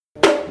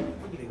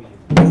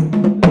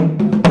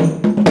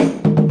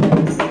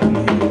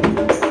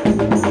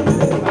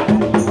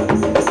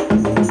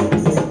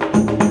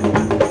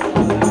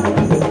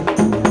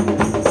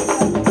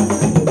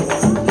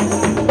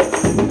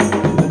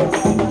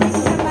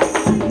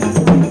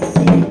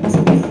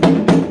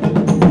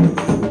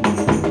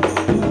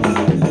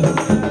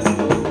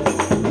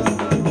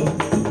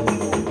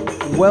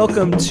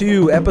Welcome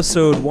to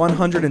episode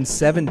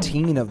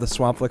 117 of the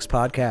Swampflix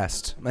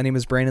podcast. My name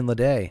is Brandon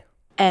Leday.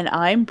 And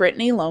I'm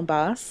Brittany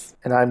Lonebass.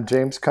 And I'm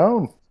James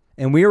Cohn.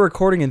 And we are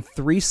recording in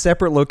three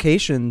separate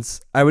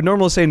locations. I would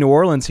normally say New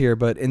Orleans here,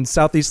 but in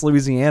southeast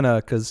Louisiana,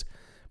 because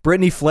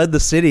Brittany fled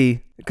the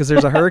city because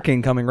there's a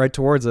hurricane coming right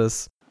towards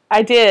us.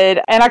 I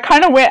did, and I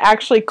kind of went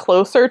actually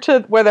closer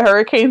to where the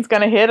hurricane's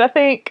going to hit, I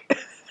think.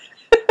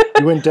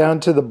 You went down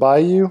to the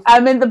bayou?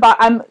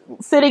 I'm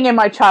sitting in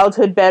my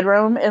childhood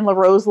bedroom in La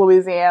Rose,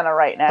 Louisiana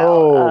right now.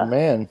 Oh,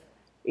 man.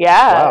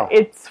 Yeah, wow.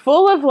 It's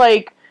full of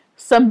like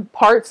some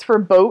parts for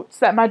boats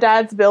that my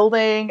dad's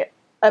building,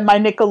 my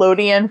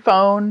Nickelodeon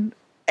phone,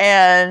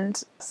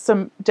 and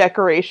some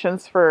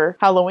decorations for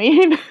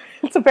Halloween.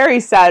 It's a very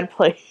sad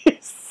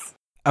place.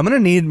 I'm going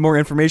to need more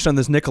information on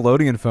this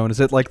Nickelodeon phone. Is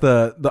it like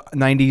the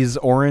 90s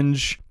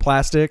orange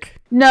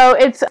plastic? No,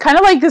 it's kind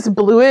of like this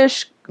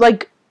bluish,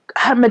 like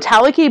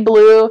metallic-y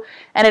blue,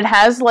 and it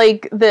has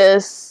like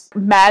this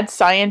mad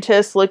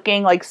scientist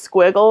looking like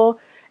squiggle,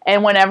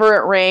 and whenever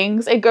it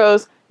rings it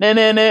goes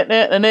Nickelodeon.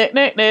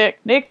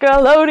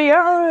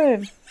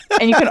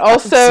 And you can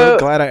also I'm so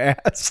glad I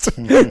asked.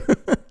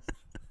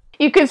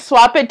 you can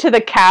swap it to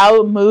the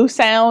cow moo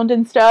sound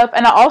and stuff.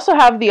 And I also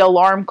have the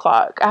alarm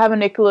clock. I have a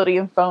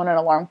Nickelodeon phone and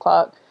alarm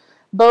clock.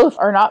 Both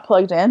are not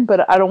plugged in,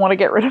 but I don't want to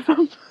get rid of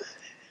them.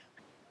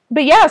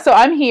 But yeah, so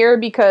I'm here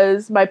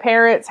because my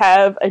parents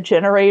have a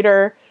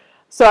generator,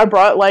 so I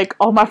brought like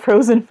all my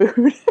frozen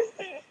food.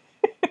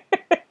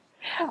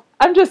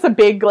 I'm just a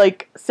big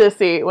like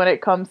sissy when it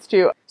comes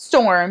to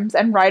storms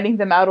and riding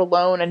them out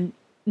alone and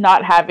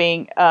not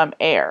having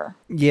air.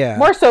 Yeah.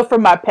 More so for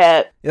my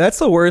pet. Yeah, that's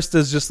the worst,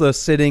 is just the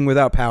sitting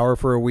without power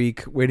for a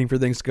week, waiting for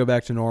things to go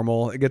back to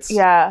normal. It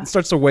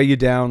starts to weigh you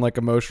down like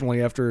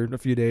emotionally after a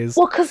few days.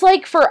 Well, because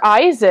like for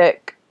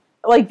Isaac,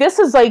 like this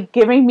is like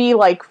giving me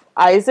like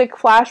Isaac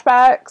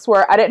flashbacks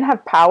where I didn't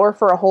have power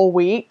for a whole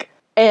week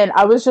and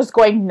I was just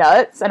going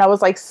nuts and I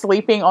was like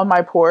sleeping on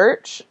my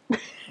porch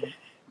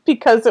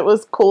because it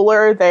was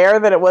cooler there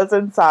than it was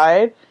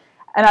inside.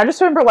 And I just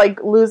remember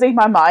like losing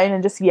my mind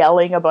and just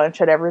yelling a bunch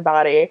at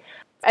everybody.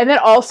 And then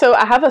also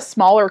I have a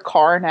smaller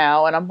car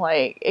now and I'm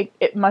like,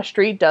 my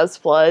street does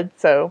flood.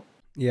 So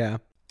yeah.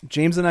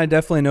 James and I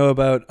definitely know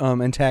about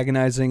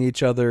antagonizing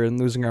each other and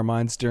losing our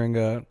minds during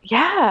a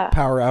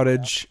power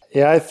outage.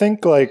 Yeah, I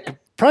think like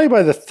probably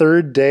by the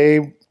third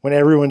day when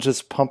everyone's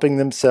just pumping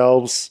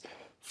themselves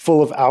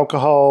full of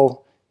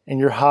alcohol and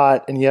you're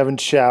hot and you haven't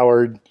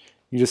showered,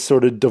 you just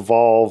sort of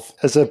devolve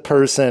as a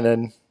person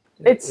and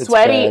it's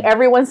sweaty. Bad.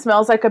 Everyone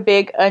smells like a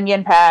big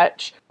onion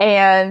patch.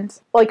 And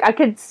like I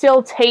could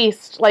still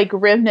taste like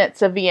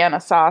remnants of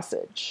Vienna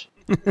sausage.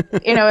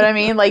 You know what I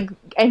mean? Like,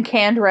 and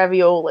canned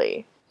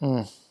ravioli.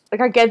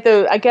 Like I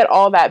get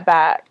all that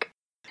back.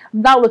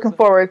 I'm not looking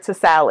forward to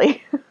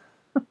Sally.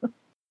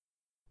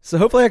 So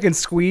hopefully I can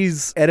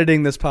squeeze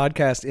editing this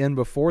podcast in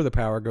before the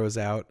power goes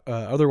out.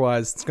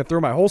 Otherwise, it's going to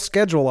throw my whole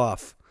schedule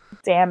off.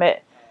 Damn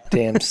it.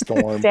 Damn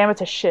storm. Damn it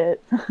to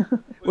shit.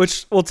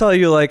 Which will tell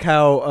you like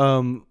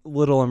how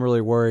little I'm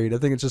really worried. I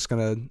think it's just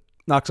going to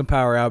knock some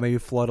power out, maybe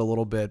flood a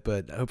little bit,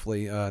 but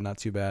hopefully not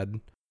too bad.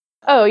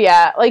 Oh,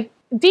 yeah. Like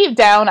deep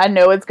down, I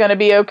know it's going to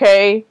be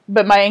okay.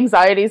 But my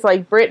anxiety is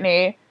like,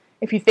 Brittany,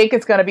 if you think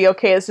it's going to be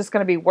okay, it's just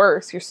going to be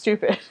worse. You're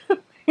stupid.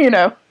 You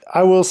know?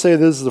 I will say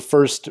this is the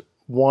first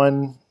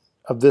one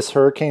of this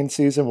hurricane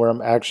season where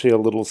I'm actually a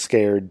little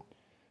scared.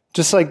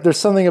 Just like there's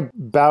something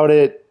about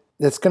it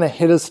that's going to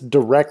hit us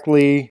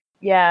directly.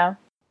 Yeah.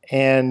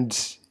 And,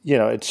 you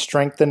know, it's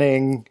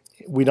strengthening.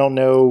 We don't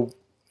know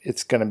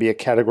it's going to be a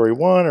category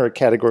 1 or a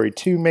category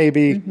 2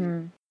 maybe.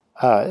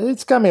 Mm-hmm.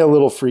 It's got me a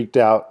little freaked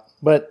out,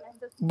 but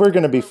we're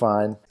going to be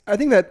fine. I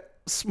think that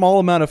small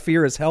amount of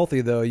fear is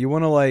healthy, though. You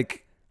want to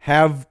like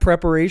have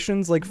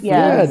preparations like food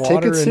and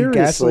water and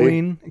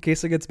gasoline in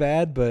case it gets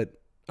bad, but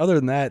other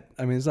than that,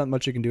 I mean, there's not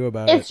much you can do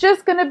about it. It's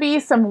just going to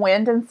be some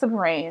wind and some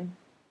rain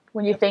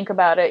when you think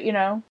about it, you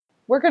know?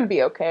 We're going to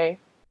be okay.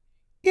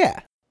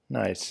 Yeah.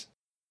 Nice.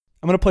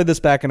 I'm going to play this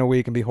back in a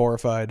week and be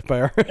horrified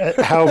by our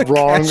how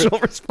wrong.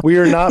 We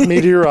are not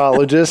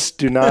meteorologists.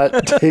 Do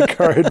not take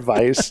our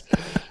advice.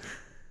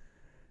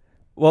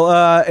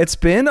 Well, it's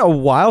been a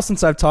while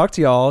since I've talked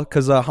to y'all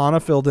because Hannah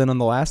filled in on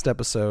the last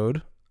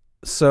episode.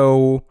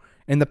 So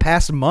in the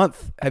past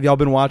month, have y'all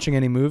been watching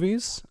any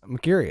movies? I'm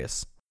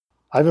curious.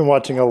 I've been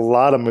watching a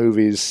lot of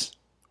movies.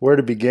 Where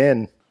to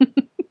begin?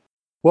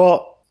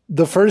 Well,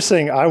 the first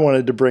thing I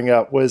wanted to bring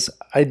up was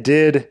I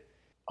did,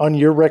 on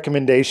your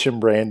recommendation,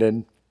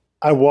 Brandon,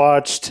 I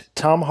watched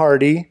Tom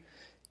Hardy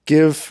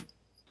give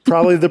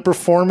probably the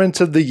performance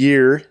of the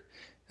year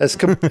as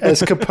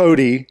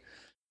Capote.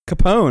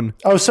 Capone.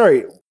 Oh,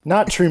 sorry.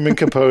 Not Truman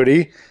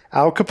Capote.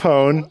 Al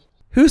Capone.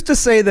 Who's to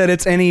say that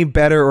it's any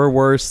better or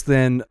worse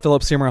than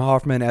Philip Seymour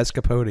Hoffman as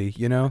Capote,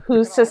 you know?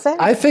 Who's to say?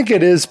 I think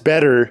it is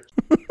better.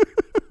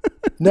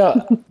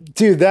 No,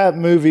 dude, that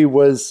movie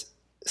was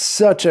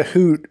such a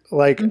hoot.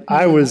 Like,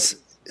 I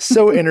was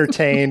so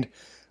entertained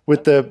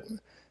with the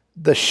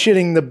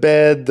shitting the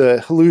bed,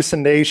 the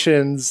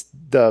hallucinations,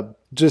 the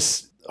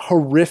just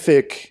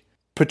horrific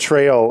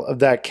portrayal of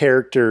that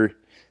character.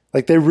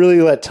 Like, they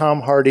really let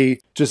Tom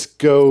Hardy just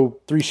go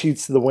 3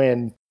 sheets to the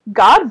wind.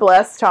 God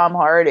bless Tom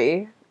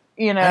Hardy.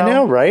 You know, I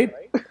know, right?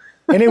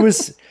 And it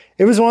was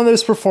one of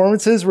those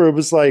performances where it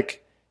was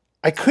like,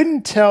 I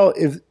couldn't tell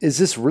is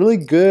this really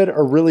good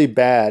or really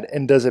bad,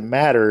 and does it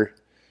matter?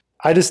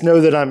 I just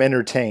know that I'm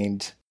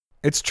entertained.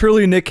 It's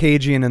truly Nick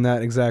Cagean in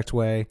that exact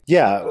way.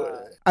 Yeah.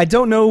 I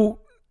don't know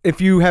if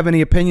you have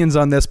any opinions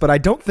on this, but I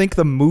don't think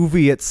the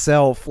movie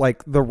itself,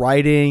 like the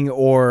writing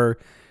or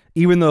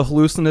even the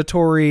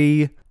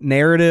hallucinatory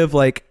narrative,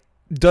 like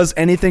does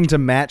anything to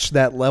match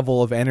that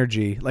level of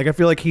energy. Like, I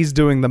feel like he's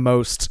doing the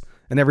most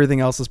and everything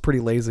else is pretty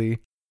lazy.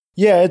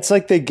 Yeah, it's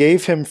like they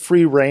gave him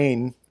free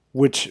reign,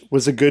 which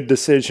was a good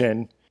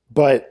decision,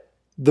 but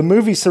the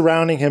movie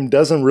surrounding him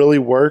doesn't really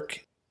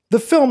work. The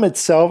film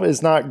itself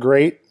is not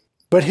great,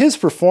 but his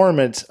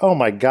performance, oh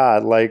my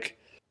God, like,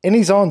 and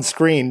he's on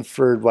screen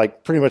for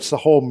like pretty much the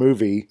whole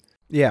movie.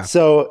 Yeah.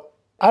 So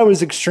I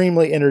was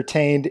extremely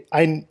entertained.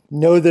 I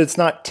know that it's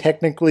not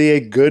technically a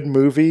good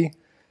movie,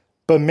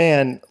 but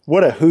man,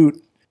 what a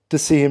hoot to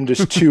see him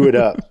just chew it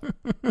up.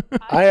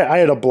 I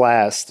had a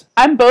blast.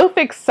 I'm both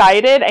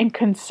excited and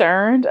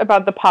concerned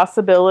about the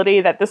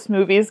possibility that this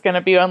movie is going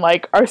to be on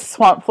like our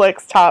Swamp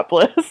Flicks top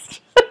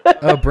list.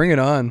 Oh, bring it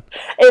on.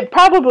 It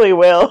probably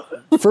will.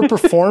 For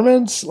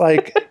performance,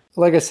 like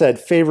I said,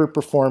 favorite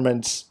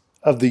performance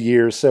of the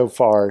year so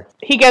far.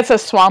 He gets a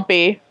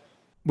swampy.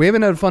 We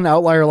haven't had a fun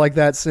outlier like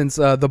that since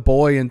The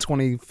Boy in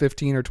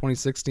 2015 or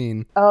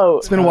 2016. Oh.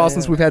 It's been a while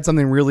since we've had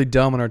something really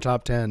dumb in our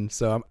top 10,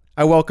 so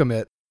I welcome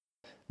it.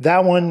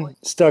 That one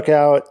stuck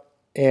out,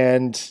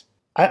 and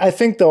I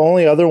think the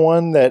only other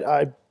one that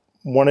I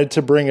wanted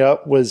to bring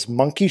up was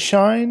Monkey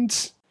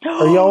Shines.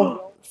 Are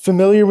y'all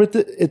familiar with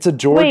it? It's a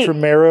George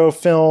Romero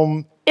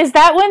film. Is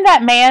that when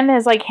that man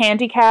is like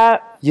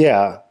handicapped?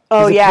 Yeah.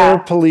 Oh, he's yeah.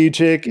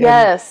 Paraplegic.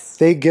 Yes.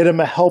 They get him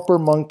a helper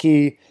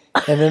monkey,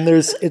 and then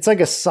it's like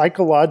a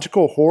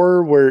psychological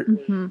horror where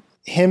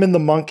him and the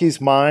monkey's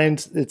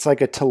mind, it's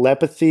like a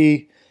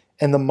telepathy,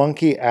 and the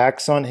monkey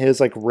acts on his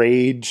like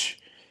rage,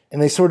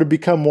 and they sort of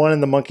become one,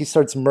 and the monkey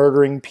starts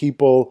murdering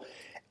people.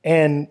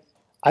 And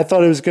I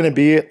thought it was going to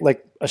be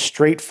like a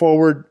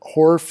straightforward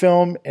horror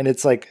film, and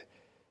it's like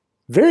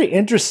very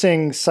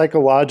interesting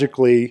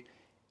psychologically,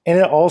 and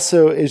it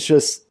also is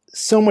just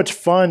so much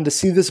fun to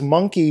see this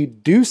monkey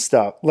do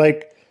stuff.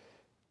 Like,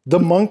 the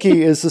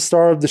monkey is the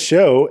star of the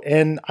show,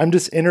 and I'm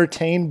just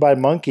entertained by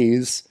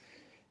monkeys.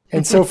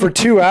 And so for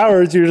 2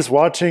 hours, you're just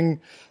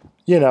watching,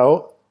 you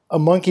know, a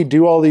monkey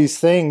do all these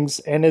things,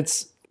 and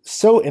it's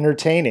so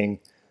entertaining.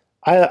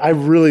 I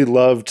really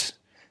loved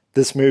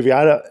this movie.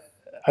 I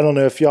don't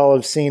know if y'all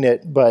have seen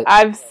it, but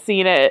I've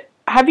seen it.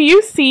 Have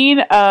you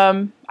seen,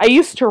 I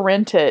used to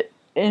rent it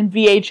in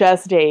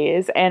VHS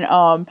days, and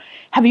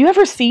have you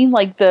ever seen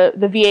like the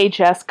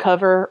VHS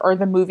cover or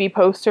the movie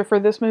poster for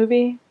this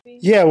movie?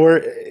 Yeah, where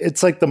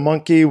it's like the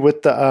monkey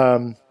with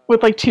the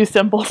with like 2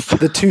 symbols.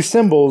 The 2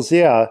 symbols,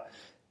 yeah.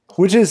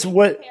 Which is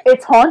what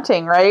it's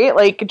haunting, right?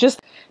 Like just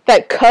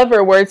that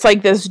cover where it's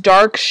like this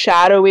dark,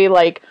 shadowy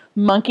like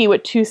monkey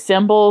with 2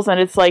 symbols, and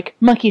it's like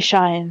Monkey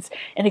Shines,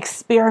 an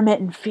experiment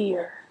in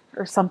fear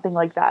or something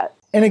like that.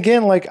 And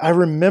again, like, I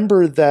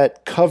remember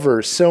that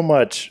cover so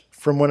much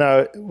from when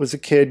I was a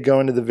kid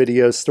going to the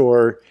video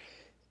store,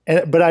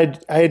 but I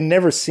had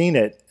never seen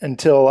it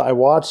until I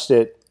watched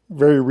it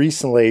very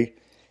recently.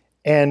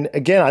 And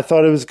again, I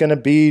thought it was going to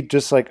be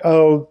just like,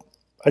 a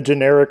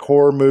generic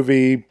horror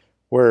movie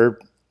where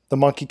the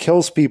monkey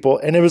kills people.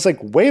 And it was like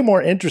way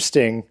more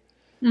interesting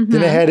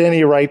than it had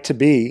any right to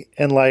be.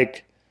 And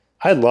like,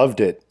 I loved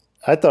it.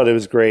 I thought it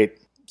was great.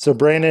 So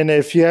Brandon,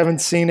 if you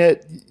haven't seen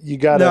it, you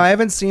gotta... No, I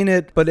haven't seen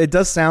it, but it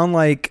does sound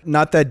like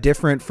not that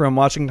different from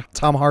watching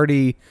Tom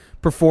Hardy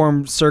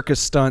perform circus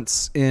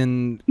stunts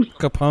in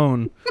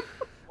Capone.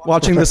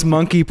 Watching this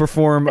monkey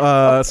perform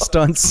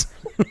stunts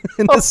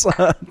in this.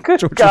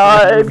 Good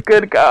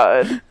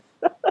God.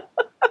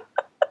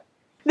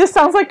 This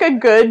sounds like a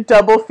good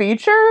double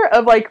feature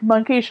of like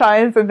Monkey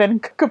Shines and then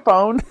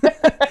Capone.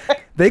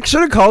 They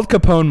should have called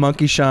Capone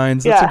Monkey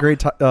Shines. That's a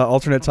great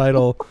alternate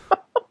title.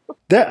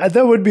 That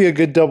would be a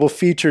good double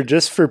feature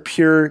just for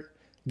pure.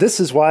 This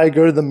is why I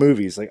go to the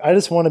movies. Like, I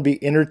just want to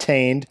be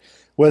entertained,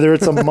 whether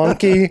it's a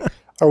monkey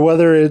or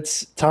whether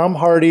it's Tom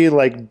Hardy,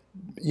 like,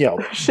 you know,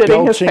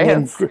 belching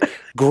and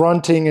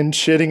grunting and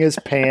shitting his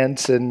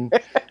pants. And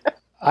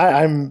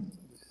I'm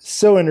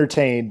so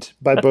entertained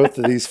by both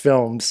of these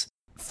films.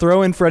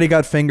 Throw in Freddy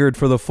Got Fingered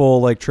for the full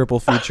like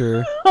triple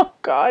feature. Oh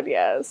God,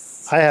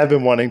 yes. I have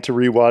been wanting to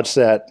rewatch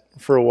that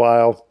for a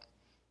while.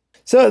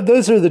 So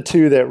those are the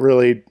 2 that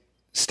really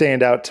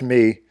stand out to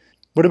me.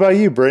 What about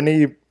you,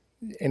 Brittany?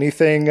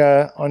 Anything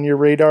on your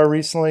radar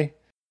recently?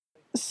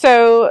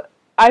 So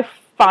I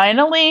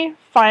finally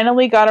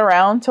got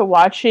around to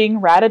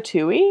watching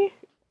Ratatouille.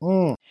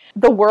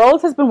 The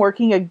world has been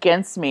working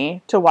against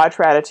me to watch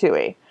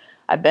Ratatouille.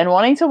 I've been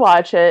wanting to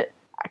watch it.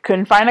 I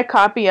couldn't find a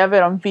copy of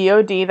it on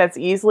VOD that's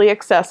easily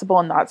accessible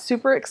and not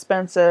super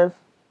expensive.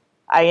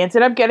 I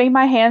ended up getting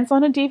my hands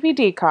on a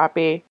DVD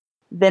copy.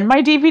 Then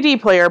my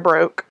DVD player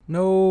broke.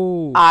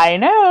 No. I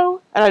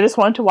know. And I just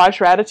wanted to watch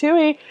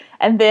Ratatouille.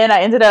 And then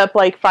I ended up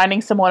like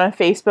finding someone on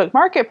Facebook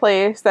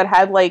Marketplace that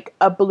had like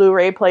a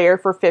Blu-ray player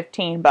for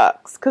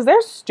 $15 because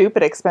they're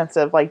stupid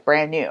expensive, like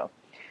brand new.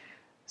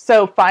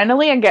 So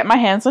finally I get my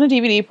hands on a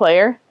DVD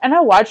player and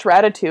I watched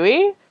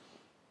Ratatouille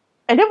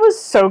and it was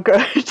so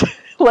good.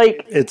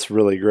 Like, it's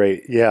really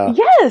great. Yeah.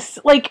 Yes.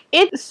 Like,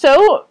 it's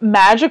so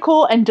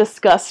magical and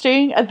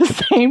disgusting at the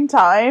same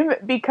time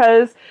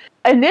because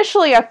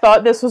initially I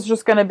thought this was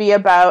just going to be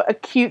about a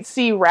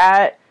cutesy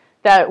rat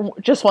that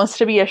just wants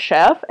to be a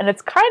chef. And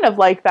it's kind of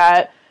like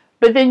that.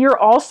 But then you're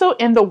also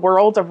in the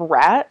world of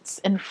rats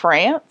in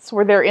France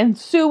where they're in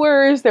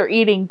sewers, they're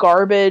eating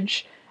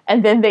garbage,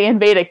 and then they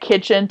invade a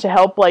kitchen to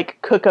help like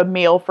cook a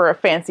meal for a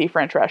fancy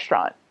French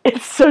restaurant.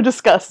 It's so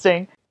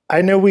disgusting.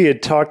 I know we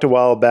had talked a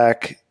while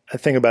back, I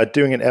think, about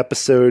doing an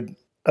episode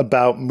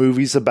about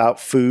movies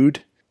about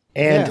food.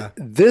 And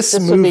this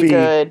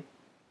movie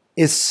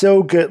is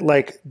so good.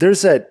 Like,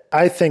 there's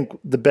I think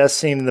the best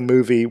scene in the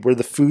movie where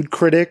the food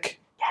critic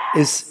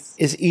is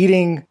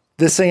eating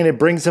this thing and it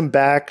brings him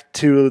back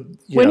to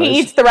when he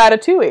eats the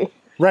ratatouille.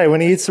 Right,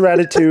 when he eats the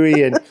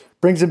ratatouille and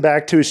brings him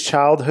back to his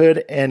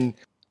childhood. And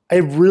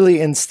it really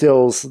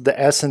instills the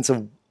essence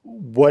of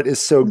what is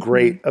so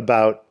great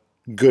about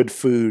good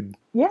food.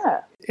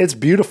 Yeah. It's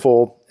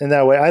beautiful in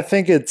that way. I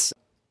think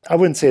I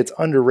wouldn't say it's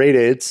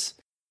underrated.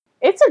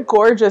 It's a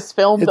gorgeous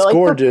film. It's like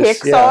gorgeous,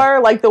 for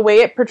Pixar, like the way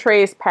it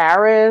portrays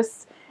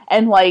Paris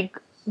and like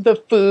the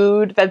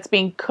food that's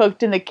being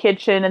cooked in the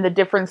kitchen and the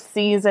different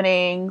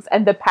seasonings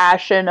and the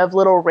passion of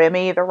little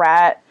Remy, the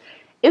rat.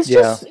 It's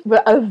just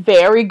a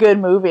very good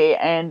movie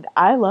and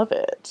I love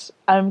it.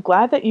 I'm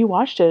glad that you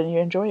watched it and you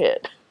enjoy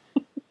it.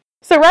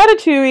 So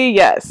Ratatouille,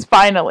 yes,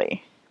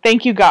 finally.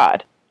 Thank you,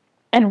 God.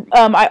 And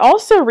I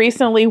also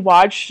recently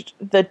watched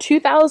the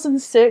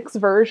 2006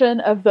 version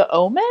of The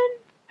Omen.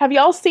 Have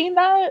y'all seen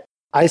that?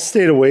 I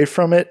stayed away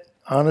from it,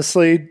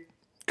 honestly,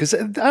 because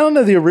I don't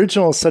know, the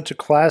original is such a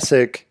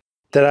classic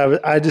that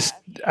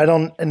I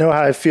don't know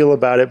how I feel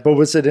about it. But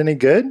was it any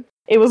good?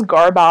 It was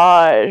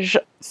garbage.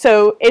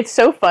 So it's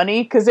so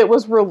funny because it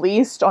was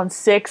released on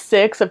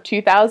 6/6 of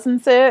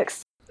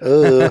 2006.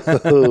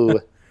 Oh.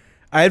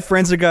 I had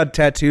friends that got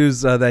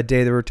tattoos that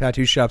day. There were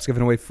tattoo shops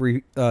giving away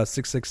free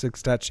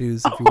 666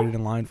 tattoos if you waited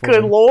in line for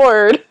them. Good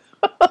Lord.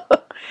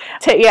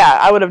 Yeah,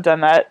 I would have done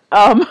that.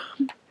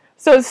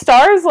 So it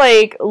stars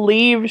like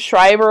Liev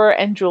Schreiber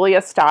and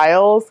Julia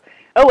Stiles.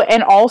 Oh,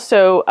 and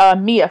also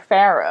Mia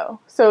Farrow.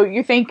 So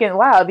you're thinking,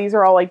 wow, these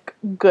are all like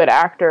good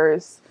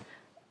actors.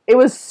 It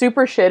was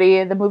super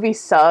shitty. The movie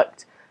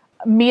sucked.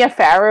 Mia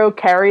Farrow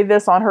carried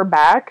this on her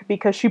back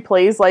because she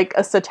plays like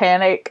a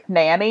satanic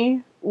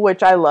nanny,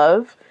 which I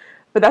love.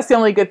 But that's the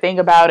only good thing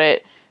about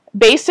it.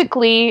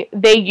 Basically,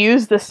 they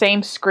use the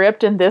same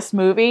script in this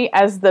movie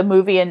as the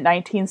movie in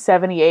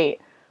 1978.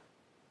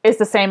 It's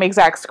the same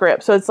exact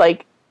script. So it's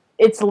like,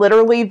 it's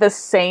literally the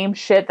same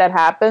shit that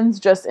happens,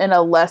 just in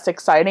a less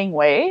exciting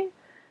way.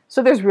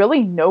 So there's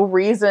really no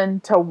reason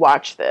to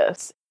watch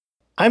this.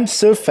 I'm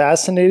so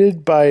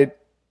fascinated by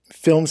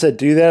films that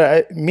do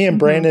that. Me and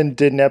Brandon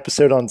did an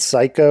episode on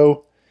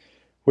Psycho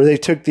where they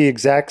took the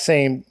exact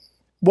same,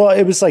 well,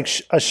 it was like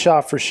a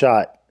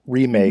shot-for-shot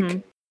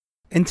remake.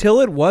 Until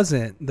it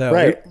wasn't, though.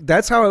 Right.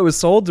 That's how it was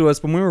sold to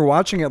us when we were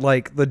watching it.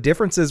 Like, the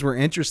differences were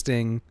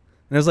interesting. And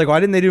it was like, why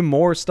didn't they do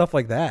more stuff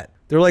like that?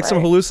 There were like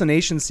some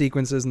hallucination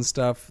sequences and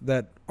stuff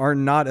that are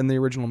not in the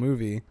original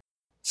movie.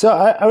 So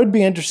I would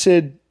be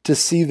interested to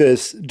see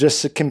this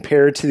just to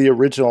compare it to the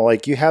original.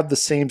 Like, you have the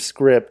same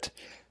script,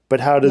 but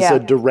how does a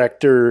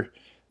director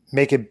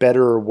make it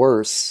better or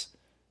worse?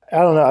 I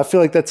don't know. I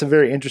feel like that's a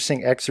very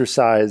interesting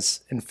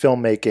exercise in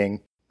filmmaking.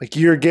 Like,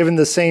 you're given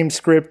the same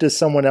script as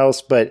someone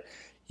else, but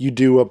you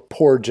do a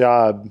poor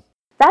job.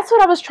 That's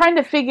what I was trying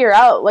to figure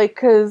out. Like,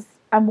 because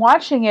I'm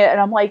watching it and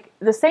I'm like,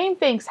 the same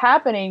thing's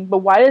happening, but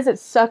why does it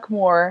suck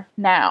more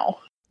now?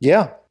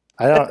 Yeah.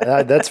 I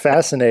don't. That's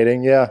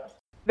fascinating. Yeah.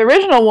 The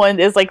original one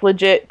is like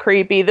legit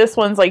creepy. This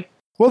one's like...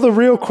 Well, the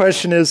real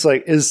question is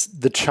like, is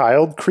the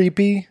child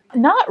creepy?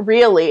 Not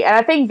really. And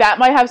I think that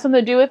might have something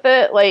to do with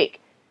it. Like,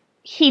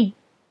 he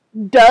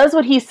does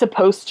what he's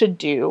supposed to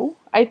do,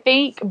 I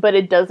think, but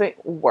it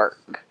doesn't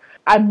work.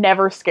 I'm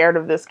never scared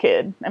of this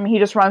kid. I mean, he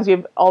just reminds me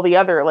of all the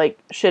other, like,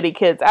 shitty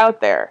kids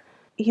out there.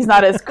 He's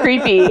not as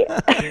creepy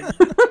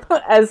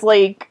as,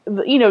 like,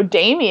 you know,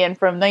 Damien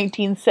from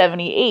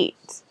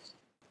 1978.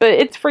 But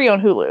it's free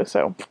on Hulu,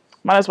 so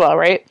might as well,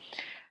 right?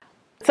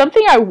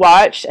 Something I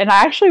watched, and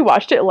I actually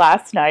watched it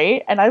last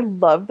night, and I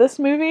love this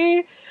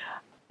movie.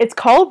 It's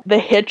called The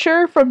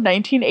Hitcher from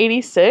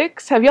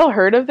 1986. Have y'all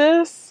heard of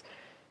this?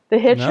 The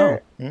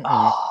Hitcher? No.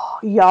 Oh,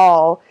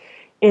 y'all,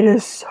 it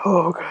is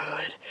so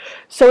good.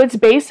 So it's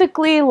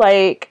basically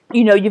like,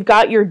 you know, you've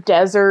got your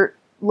desert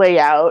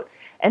layout,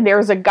 and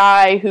there's a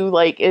guy who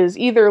like is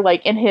either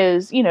like in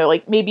his, you know,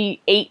 like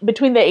maybe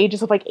between the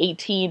ages of like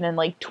 18 and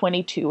like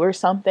 22 or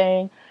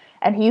something.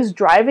 And he's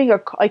driving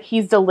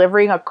he's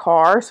delivering a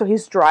car. So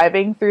he's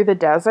driving through the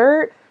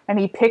desert and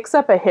he picks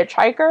up a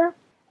hitchhiker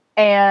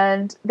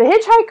And the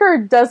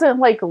hitchhiker doesn't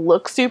like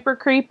look super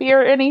creepy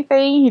or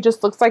anything. He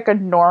just looks like a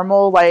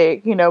normal,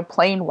 like, you know,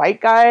 plain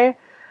white guy.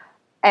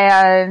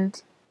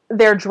 And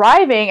they're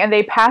driving and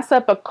they pass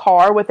up a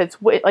car with its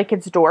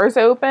doors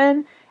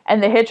open.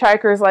 And the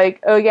hitchhiker's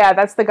like, oh yeah,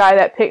 that's the guy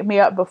that picked me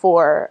up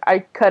before. I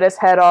cut his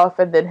head off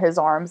and then his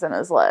arms and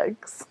his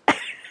legs.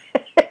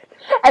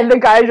 And the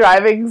guy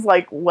driving's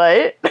like,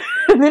 what?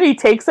 And then he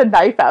takes a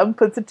knife out and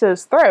puts it to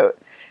his throat.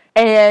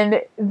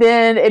 And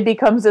then it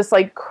becomes this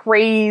like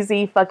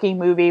crazy fucking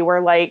movie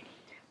where like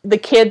the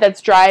kid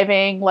that's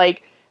driving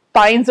like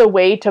finds a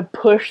way to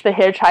push the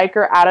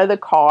hitchhiker out of the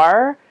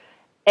car.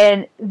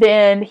 And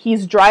then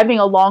he's driving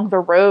along the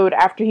road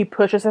after he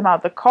pushes him out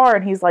of the car,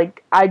 and he's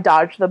like, I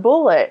dodged the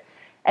bullet.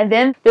 And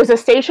then there's a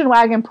station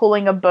wagon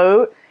pulling a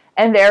boat,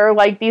 and there are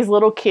like these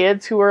little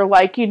kids who are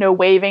like, you know,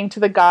 waving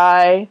to the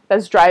guy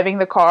that's driving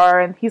the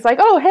car, and he's like,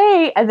 oh,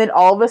 hey. And then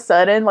all of a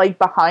sudden, like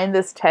behind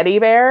this teddy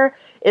bear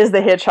is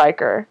the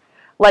hitchhiker.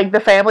 Like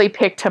the family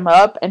picked him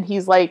up, and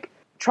he's like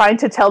trying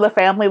to tell the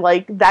family,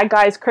 like, that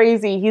guy's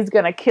crazy, he's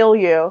gonna kill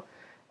you.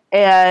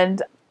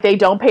 And they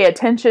don't pay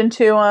attention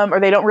to him, or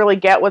they don't really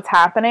get what's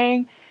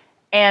happening.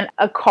 And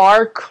a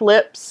car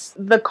clips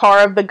the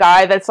car of the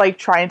guy that's like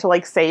trying to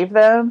like save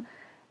them,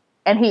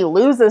 and he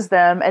loses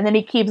them. And then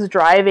he keeps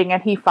driving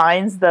and he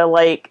finds the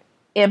like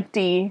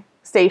empty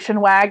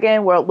station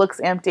wagon where it looks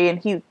empty, and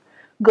he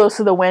goes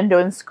to the window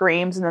and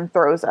screams and then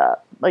throws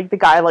up. Like the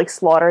guy like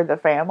slaughtered the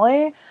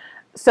family.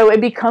 So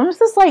it becomes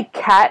this like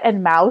cat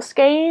and mouse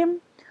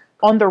game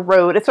on the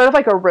road. It's sort of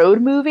like a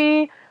road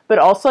movie, but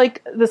also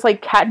like this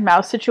like cat and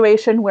mouse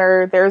situation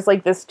where there's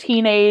like this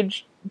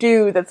teenage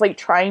dude that's like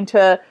trying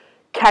to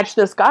catch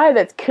this guy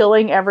that's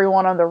killing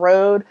everyone on the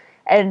road.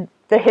 And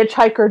the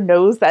hitchhiker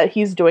knows that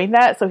he's doing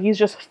that, so he's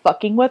just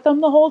fucking with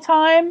them the whole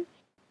time.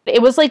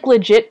 It was like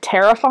legit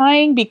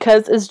terrifying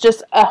because it's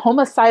just a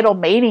homicidal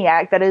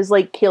maniac that is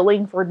like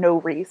killing for no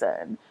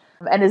reason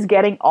and is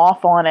getting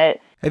off on it.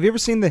 Have you ever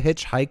seen The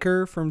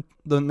Hitchhiker from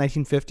the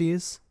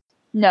 1950s?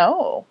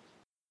 No.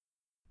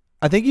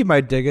 I think you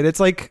might dig it.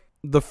 It's like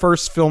the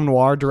first film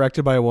noir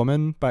directed by a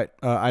woman, by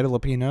Ida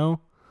Lupino.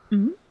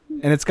 Mm-hmm.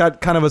 And it's got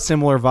kind of a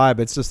similar vibe.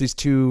 It's just these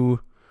two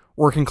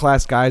working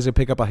class guys who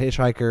pick up a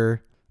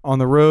hitchhiker on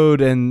the road,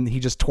 and he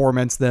just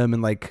torments them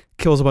and like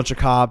kills a bunch of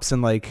cops,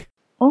 and like,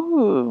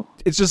 ooh,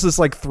 it's just this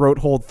like throat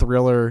hold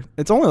thriller.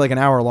 It's only like an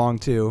hour long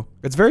too.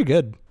 It's very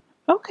good.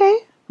 Okay,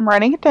 I'm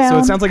writing it down. So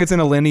it sounds like it's in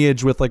a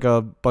lineage with like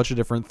a bunch of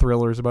different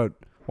thrillers about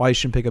why you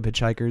shouldn't pick up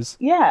hitchhikers.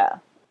 Yeah.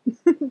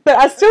 But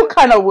I still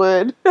kind of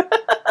would.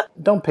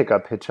 Don't pick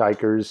up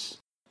hitchhikers.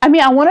 I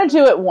mean, I want to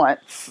do it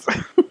once.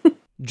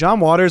 John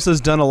Waters has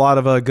done a lot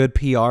of good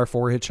PR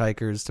for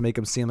hitchhikers to make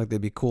them seem like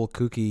they'd be cool,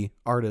 kooky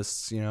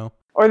artists, you know?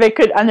 Or they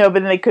could, I know, but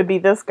then they could be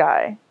this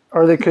guy.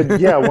 Or they could,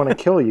 want to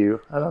kill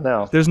you. I don't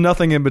know. There's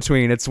nothing in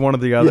between. It's one or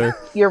the other.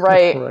 You're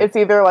right. Right. It's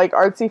either like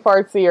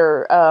artsy-fartsy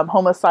or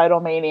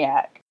homicidal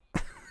maniac.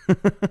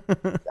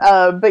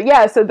 But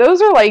yeah, so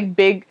those are like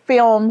big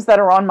films that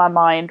are on my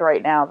mind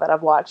right now that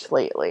I've watched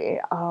lately.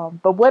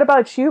 But what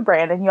about you,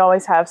 Brandon? You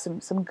always have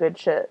some good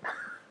shit.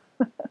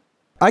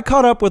 I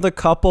caught up with a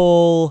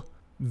couple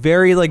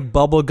very like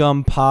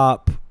bubblegum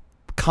pop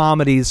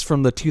comedies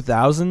from the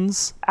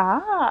 2000s.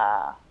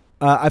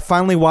 I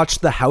finally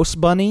watched The House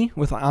Bunny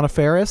with Anna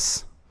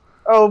Faris.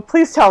 Oh,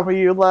 please tell me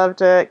you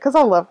loved it, because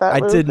I love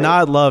that movie. I did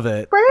not love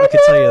it. Brandon? I can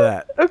tell you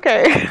that.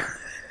 Okay.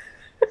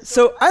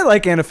 So I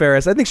like Anna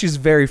Faris. I think she's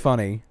very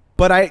funny,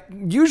 but I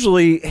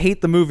usually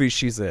hate the movies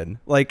she's in.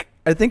 Like,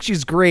 I think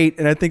she's great,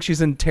 and I think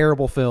she's in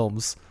terrible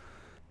films.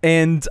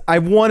 And I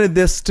wanted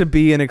this to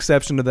be an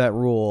exception to that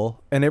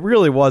rule, and it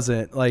really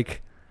wasn't.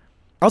 Like,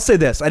 I'll say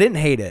this. I didn't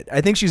hate it.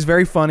 I think she's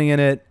very funny in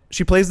it.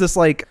 She plays this,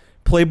 like,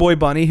 Playboy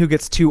bunny who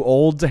gets too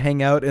old to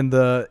hang out in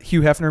the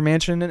Hugh Hefner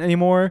mansion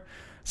anymore.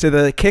 So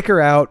they kick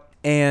her out,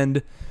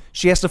 and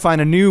she has to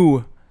find a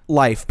new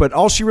life, but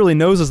all she really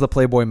knows is the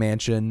Playboy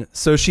mansion.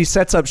 So she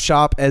sets up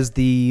shop as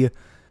the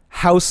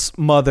house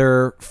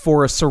mother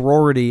for a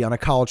sorority on a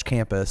college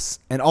campus,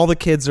 and all the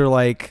kids are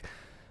like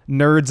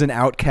nerds and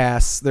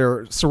outcasts.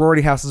 Their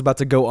sorority house is about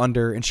to go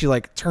under, and she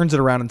like turns it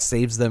around and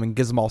saves them and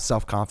gives them all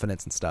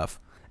self-confidence and stuff.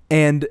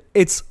 And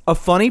it's a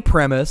funny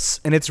premise,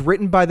 and it's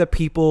written by the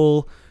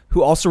people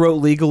who also wrote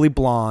Legally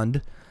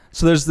Blonde.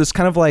 So there's this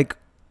kind of like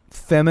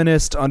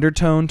feminist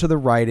undertone to the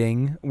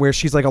writing where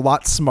she's like a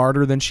lot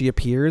smarter than she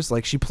appears.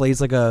 Like she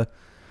plays like a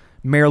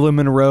Marilyn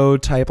Monroe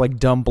type, like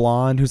dumb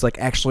blonde who's like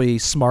actually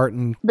smart.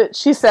 And but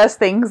she says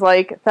things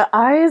like, the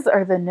eyes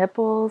are the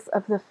nipples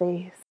of the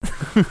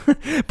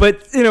face.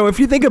 But you know, if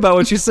you think about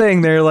what she's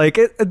saying there, like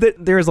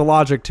there's a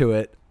logic to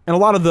it. And a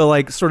lot of the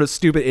like sort of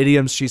stupid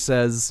idioms she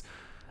says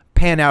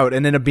pan out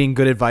and end up being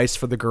good advice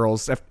for the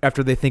girls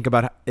after they think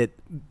about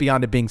it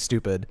beyond it being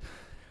stupid.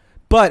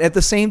 But at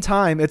the same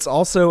time, it's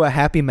also a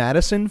Happy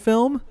Madison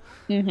film.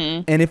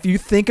 Mm-hmm. And if you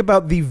think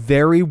about the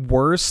very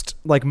worst,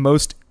 like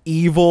most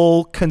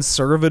evil,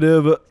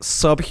 conservative,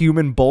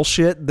 subhuman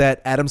bullshit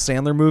that Adam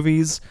Sandler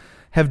movies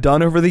have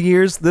done over the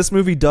years, this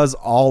movie does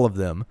all of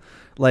them.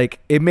 Like,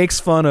 it makes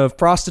fun of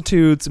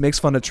prostitutes, it makes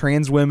fun of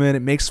trans women,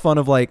 it makes fun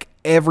of like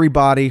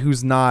everybody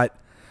who's not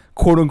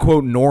quote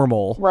unquote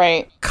normal.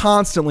 Right.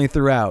 Constantly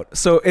throughout.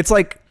 So it's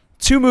like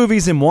 2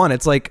 movies in one.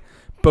 It's like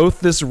both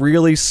this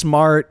really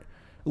smart,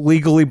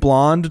 Legally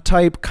Blonde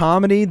type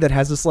comedy that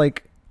has this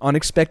like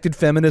unexpected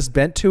feminist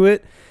bent to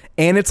it,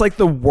 and it's like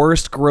the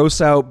worst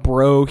gross out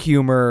bro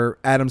humor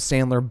Adam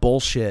Sandler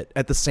bullshit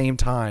at the same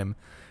time,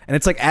 and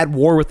it's like at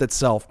war with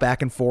itself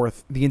back and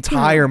forth the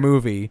entire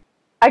movie.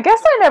 I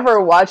guess I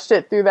never watched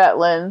it through that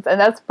lens, and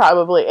that's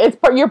probably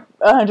you're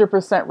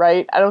 100%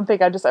 right. I don't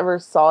think I just ever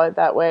saw it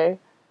that way.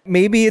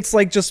 Maybe it's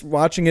like just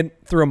watching it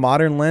through a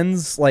modern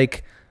lens.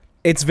 Like,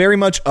 it's very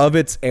much of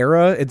its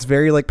era. It's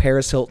very like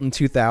Paris Hilton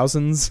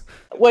 2000s.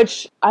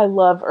 Which I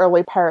love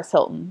early Paris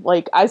Hilton.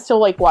 Like, I still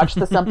like watch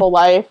The Simple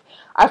Life.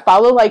 I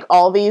follow like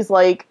all these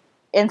like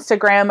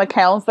Instagram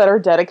accounts that are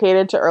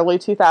dedicated to early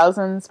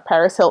 2000s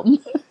Paris Hilton.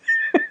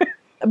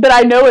 But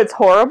I know it's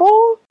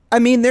horrible. I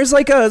mean, there's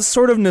like a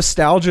sort of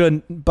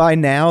nostalgia by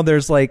now.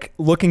 There's like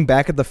looking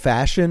back at the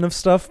fashion of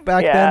stuff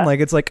back then. Like,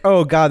 it's like,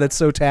 oh God, that's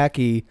so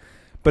tacky,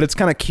 but it's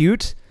kind of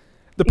cute.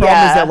 The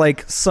problem is that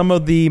like some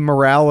of the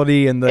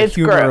morality and the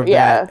humor of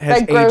that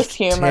has aged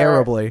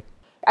terribly.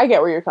 I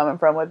get where you're coming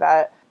from with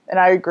that, and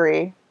I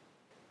agree.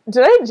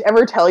 Did I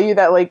ever tell you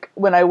that like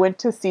when I went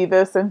to see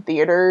this in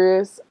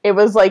theaters, it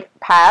was like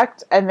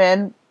packed, and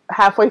then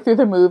halfway through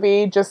the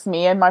movie, just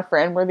me and my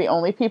friend were the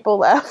only people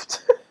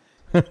left?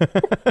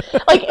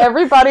 Like,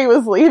 everybody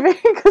was leaving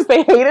because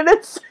they hated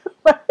it so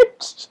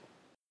much.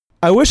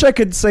 I wish I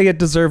could say it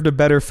deserved a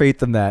better fate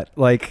than that.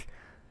 Like,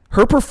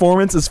 her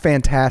performance is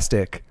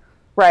fantastic.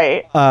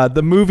 Right.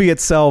 The movie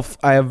itself,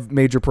 I have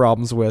major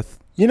problems with.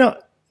 You know,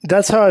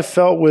 that's how I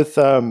felt with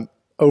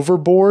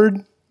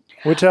Overboard,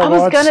 which I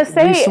watched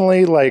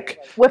recently. Like,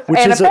 with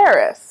Anna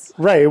Faris.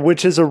 Right,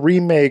 which is a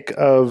remake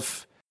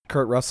of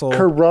Kurt Russell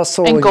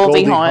and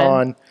Goldie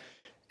Hawn.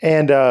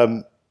 And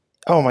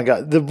oh my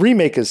God, the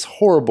remake is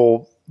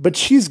horrible, but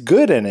she's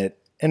good in it,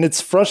 and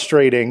it's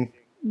frustrating.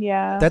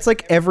 Yeah. That's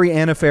like every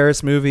Anna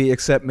Faris movie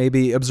except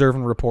maybe Observe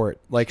and Report.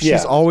 Like,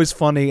 she's always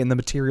funny and the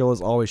material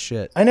is always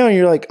shit. I know,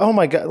 you're like, oh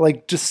my God,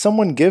 like, just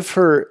someone give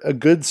her a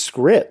good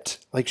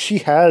script. Like, she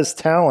has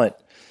talent,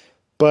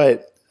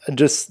 but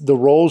just the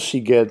roles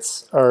she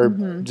gets are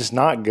just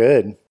not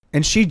good.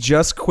 And she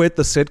just quit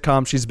the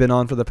sitcom she's been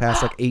on for the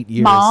past like 8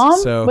 years.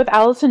 Mom? With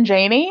Allison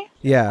Janney?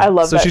 Yeah. I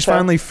love that So she's show.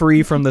 finally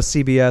free from the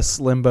CBS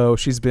limbo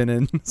she's been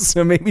in.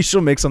 So maybe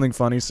she'll make something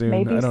funny soon.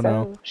 I don't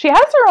know. She has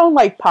her own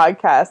like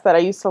podcast that I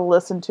used to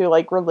listen to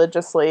like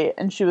religiously,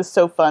 and she was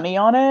so funny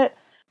on it.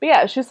 But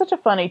yeah, she's such a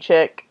funny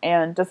chick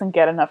and doesn't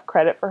get enough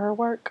credit for her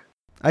work.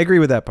 I agree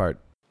with that part.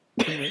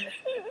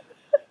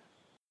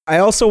 I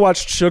also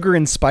watched Sugar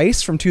and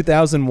Spice from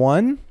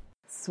 2001.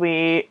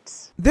 Sweet.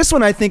 This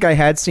one I think I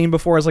had seen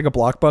before as like a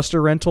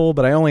Blockbuster rental,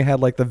 but I only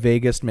had like the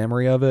vaguest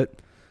memory of it.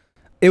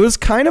 It was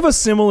kind of a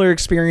similar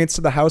experience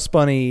to The House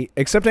Bunny,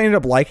 except I ended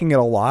up liking it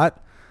a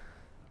lot.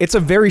 It's a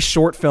very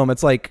short film.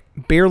 It's like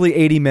barely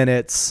 80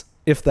 minutes,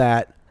 if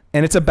that.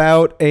 And it's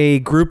about a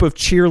group of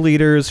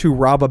cheerleaders who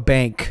rob a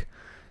bank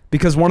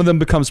because one of them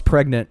becomes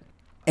pregnant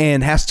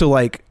and has to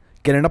like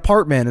get an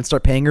apartment and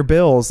start paying her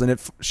bills. And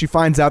she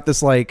finds out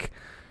this like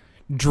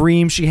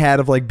dream she had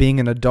of like being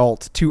an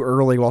adult too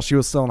early while she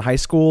was still in high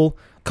school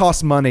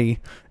costs money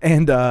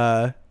and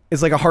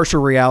is like a harsher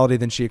reality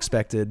than she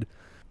expected.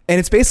 And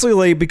it's basically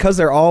like, because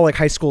they're all like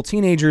high school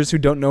teenagers who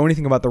don't know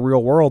anything about the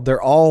real world,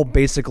 they're all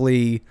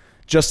basically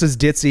just as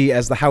ditzy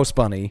as the House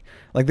Bunny.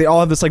 Like, they all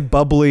have this like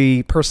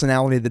bubbly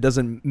personality that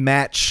doesn't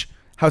match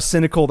how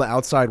cynical the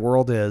outside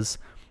world is.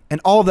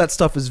 And all of that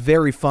stuff is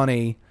very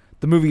funny.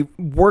 The movie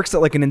works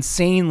at like an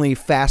insanely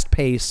fast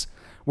pace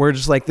where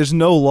just like there's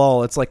no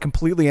lull. It's like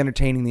completely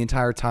entertaining the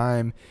entire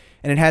time.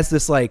 And it has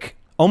this like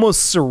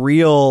almost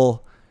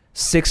surreal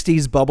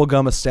 60s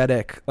bubblegum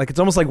aesthetic. Like, it's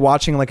almost like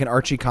watching like an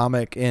Archie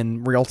comic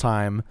in real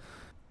time.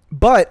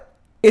 But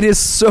it is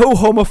so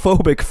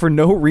homophobic for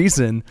no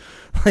reason.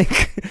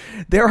 Like,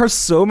 there are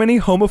so many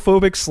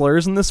homophobic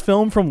slurs in this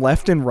film from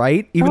left and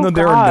right, even though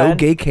there are no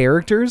gay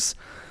characters.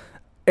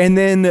 And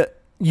then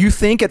you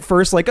think at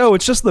first like, oh,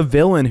 it's just the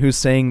villain who's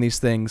saying these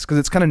things because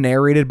it's kind of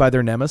narrated by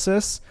their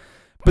nemesis.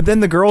 But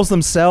then the girls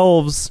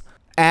themselves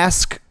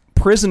ask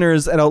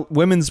prisoners at a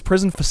women's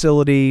prison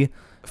facility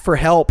for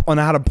help on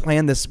how to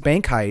plan this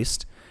bank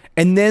heist.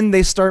 And then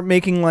they start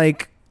making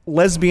like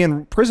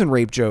lesbian prison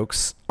rape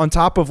jokes on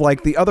top of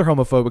like the other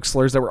homophobic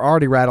slurs that were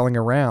already rattling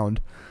around,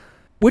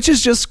 which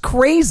is just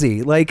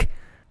crazy. Like,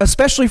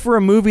 especially for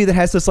a movie that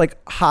has this like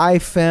high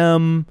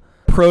femme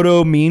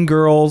proto Mean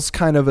Girls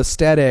kind of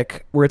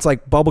aesthetic where it's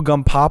like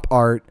bubblegum pop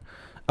art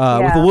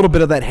with a little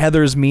bit of that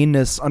Heather's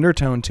meanness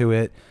undertone to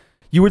it.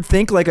 You would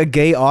think like a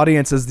gay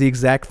audience is the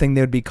exact thing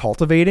they would be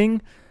cultivating,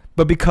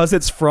 but because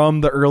it's from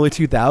the early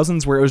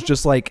 2000s where it was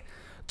just like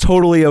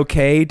totally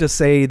okay to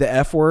say the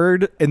F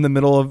word in the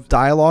middle of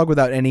dialogue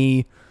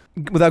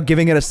without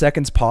giving it a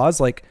second's pause.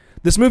 Like,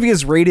 this movie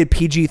is rated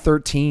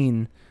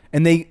PG-13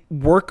 And they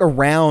work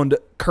around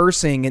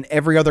cursing in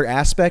every other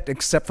aspect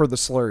except for the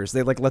slurs.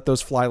 They like let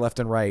those fly left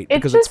and right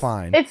because it's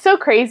fine. It's so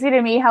crazy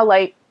to me how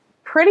like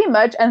pretty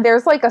much, and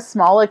there's like a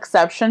small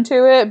exception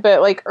to it,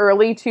 but like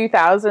early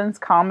 2000s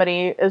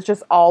comedy is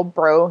just all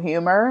bro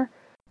humor.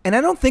 And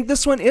I don't think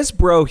this one is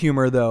bro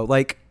humor though.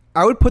 Like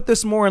I would put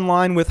this more in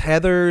line with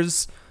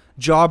Heather's,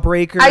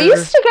 Jawbreaker. I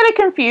used to get it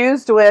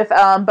confused with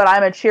But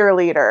I'm a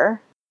Cheerleader.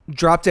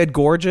 Drop Dead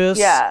Gorgeous.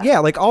 Yeah,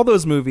 like all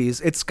those movies.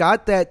 It's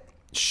got that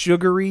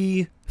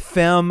sugary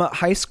femme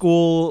high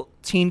school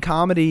teen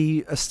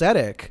comedy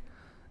aesthetic.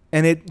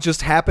 And it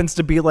just happens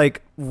to be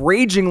like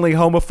ragingly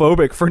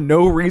homophobic for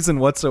no reason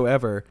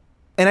whatsoever.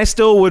 And I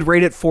still would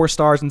rate it 4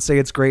 stars and say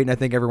it's great and I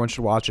think everyone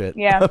should watch it.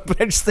 Yeah.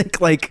 But I just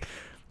think like,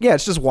 yeah,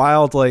 it's just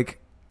wild like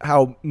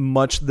how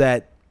much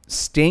that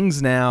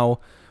stings now,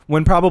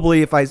 when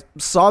probably if I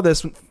saw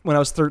this when I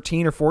was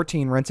 13 or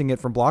 14 renting it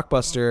from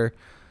Blockbuster,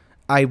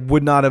 I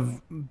would not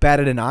have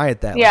batted an eye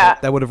at that. Yeah.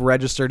 Like, that would have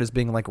registered as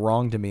being like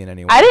wrong to me in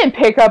any way. I didn't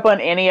pick up on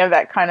any of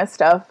that kind of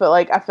stuff, but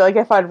like I feel like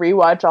if I'd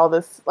rewatch all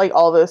this, like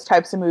all those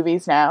types of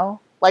movies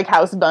now, like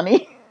House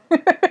Bunny,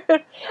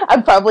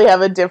 I'd probably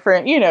have a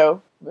different,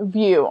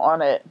 view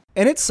on it.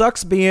 And it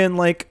sucks being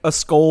like a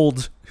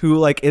scold who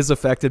like is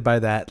affected by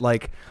that,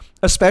 like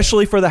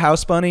especially for the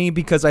House Bunny,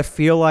 because I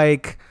feel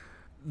like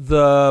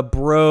the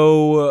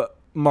bro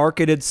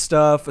marketed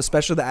stuff,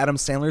 especially the Adam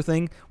Sandler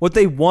thing, what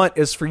they want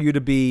is for you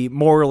to be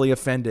morally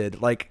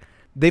offended. Like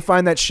they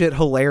find that shit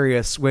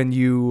hilarious when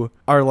you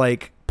are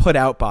like put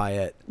out by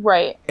it.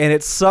 Right. And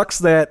it sucks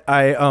that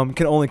I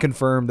can only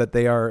confirm that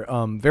they are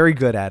very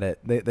good at it.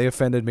 They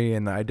offended me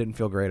and I didn't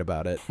feel great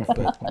about it.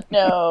 But.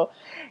 No.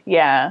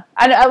 Yeah.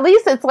 And at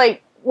least it's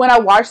like when I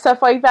watch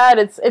stuff like that,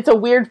 it's a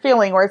weird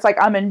feeling where it's like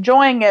I'm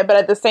enjoying it, but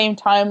at the same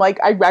time, like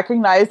I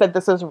recognize that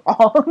this is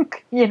wrong,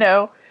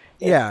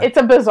 Yeah. It's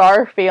a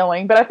bizarre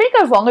feeling, but I think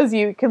as long as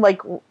you can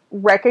like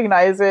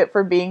recognize it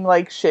for being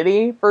like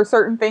shitty for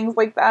certain things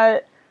like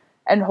that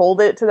and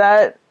hold it to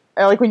that,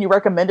 and like when you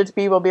recommend it to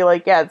people, be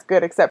like, yeah, it's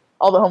good, except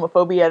all the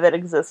homophobia that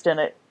exists in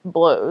it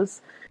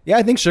blows. Yeah,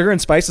 I think Sugar and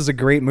Spice is a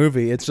great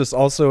movie. It's just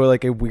also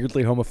like a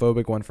weirdly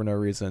homophobic one for no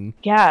reason.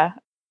 Yeah.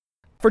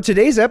 For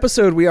today's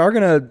episode, we are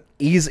going to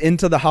ease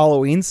into the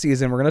Halloween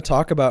season. We're going to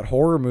talk about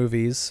horror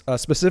movies,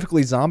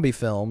 specifically zombie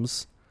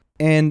films.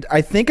 And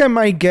I think I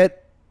might get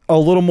a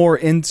little more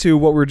into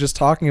what we were just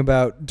talking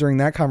about during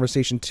that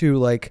conversation too,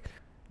 like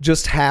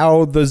just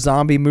how the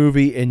zombie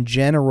movie in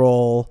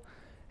general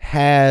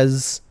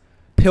has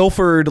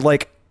pilfered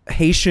like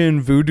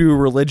Haitian voodoo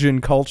religion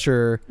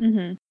culture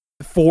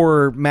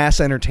for mass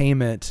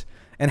entertainment,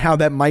 and how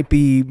that might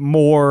be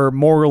more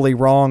morally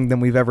wrong than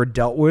we've ever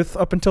dealt with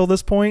up until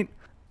this point,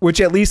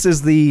 which at least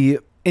is the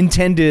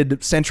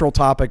intended central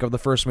topic of the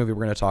first movie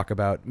we're going to talk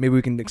about. Maybe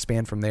we can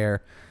expand from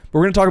there. But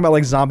we're going to talk about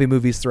like zombie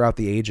movies throughout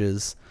the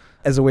ages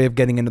as a way of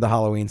getting into the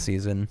Halloween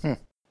season.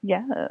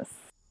 Yes.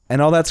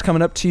 And all that's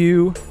coming up to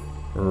you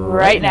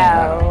right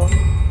now.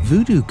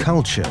 Voodoo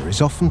culture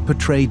is often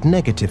portrayed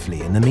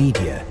negatively in the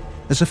media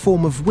as a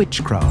form of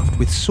witchcraft,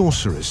 with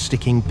sorcerers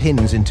sticking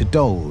pins into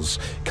dolls,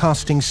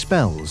 casting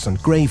spells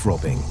and grave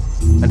robbing.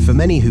 And for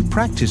many who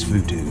practice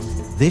voodoo,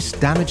 this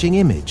damaging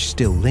image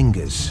still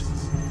lingers.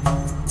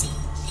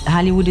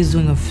 Hollywood is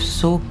doing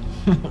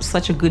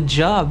such a good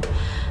job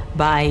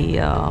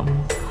by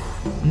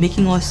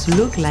making us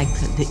look like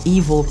the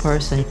evil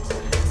person.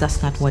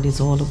 That's not what it's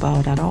all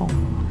about at all.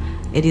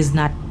 It is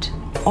not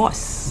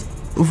us.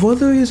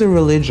 Voodoo is a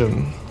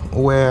religion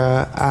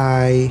where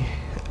I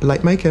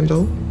light my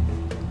candle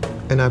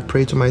and I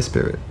pray to my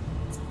spirit.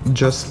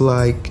 Just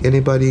like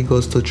anybody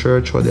goes to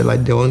church or they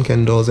light their own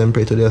candles and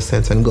pray to their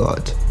saints and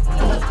God.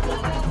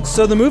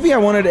 So the movie I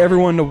wanted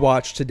everyone to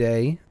watch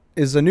today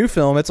is a new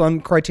film. It's on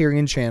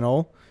Criterion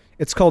Channel.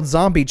 It's called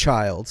Zombie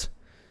Child.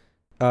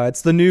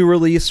 It's the new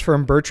release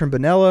from Bertrand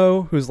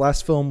Bonello, whose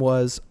last film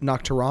was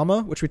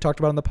Nocturama, which we talked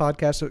about on the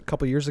podcast a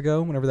couple years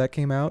ago, whenever that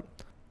came out.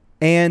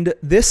 And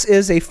this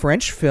is a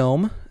French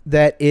film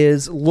that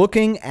is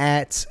looking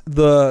at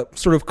the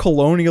sort of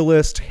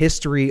colonialist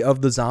history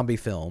of the zombie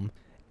film.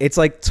 It's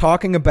like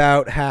talking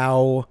about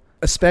how,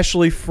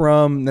 especially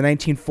from the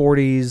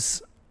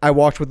 1940s, I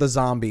Walked with a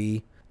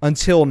Zombie,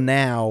 until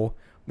now,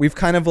 we've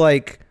kind of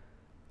like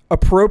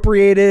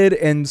appropriated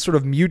and sort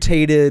of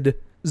mutated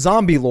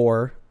zombie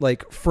lore,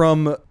 like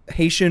from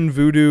Haitian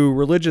voodoo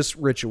religious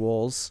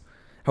rituals,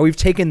 how we've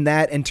taken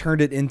that and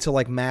turned it into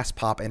like mass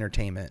pop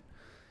entertainment.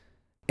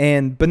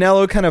 And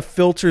Bonello kind of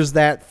filters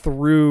that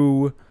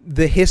through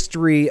the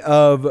history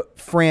of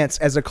France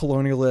as a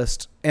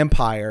colonialist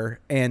empire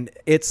and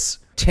its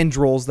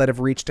tendrils that have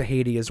reached to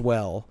Haiti as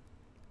well.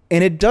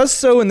 And it does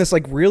so in this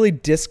like really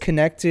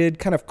disconnected,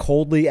 kind of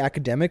coldly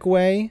academic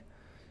way,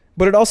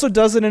 but it also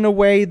does it in a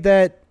way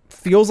that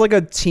feels like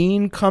a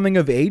teen coming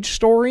of age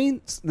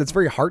story that's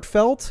very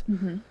heartfelt.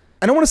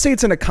 I don't want to say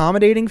it's an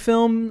accommodating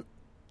film,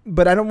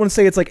 but I don't want to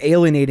say it's like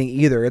alienating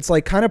either. It's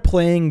like kind of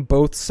playing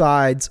both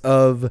sides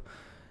of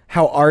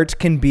how art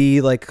can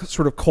be like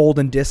sort of cold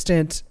and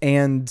distant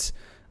and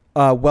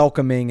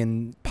welcoming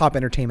and pop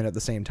entertainment at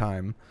the same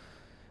time.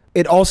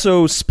 it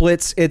also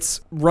splits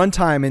its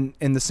runtime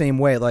in the same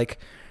way. Like,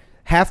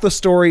 half the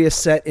story is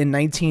set in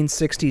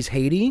 1960s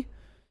Haiti.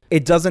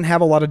 It doesn't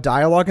have a lot of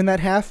dialogue in that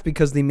half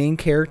because the main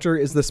character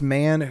is this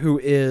man who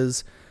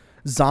is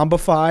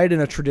zombified in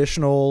a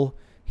traditional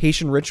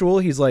Haitian ritual.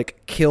 He's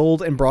like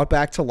killed and brought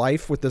back to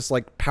life with this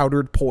like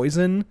powdered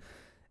poison,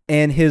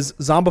 and his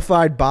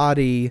zombified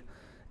body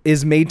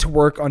is made to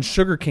work on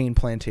sugarcane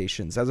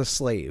plantations as a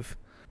slave.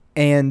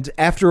 And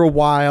after a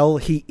while,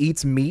 he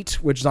eats meat,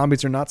 which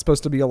zombies are not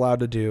supposed to be allowed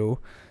to do,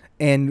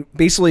 and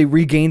basically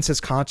regains his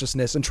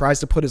consciousness and tries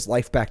to put his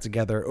life back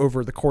together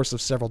over the course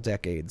of several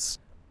decades.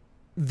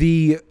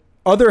 The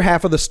other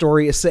half of the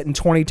story is set in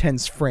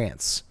 2010's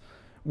France,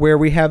 where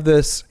we have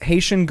this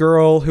Haitian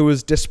girl who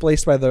was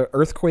displaced by the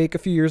earthquake a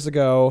few years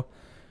ago,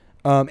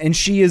 and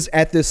she is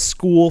at this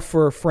school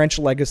for French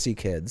legacy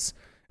kids.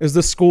 It was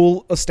the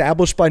school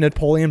established by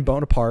Napoleon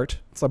Bonaparte.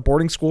 It's a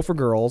boarding school for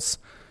girls.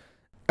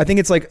 I think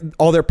it's like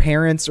all their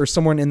parents or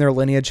someone in their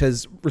lineage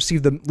has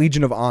received the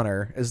Legion of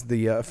Honor as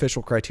the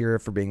official criteria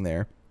for being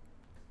there.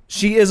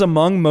 She is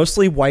among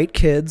mostly white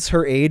kids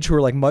her age who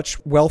are like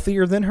much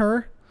wealthier than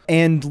her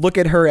and look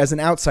at her as an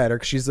outsider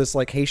because she's this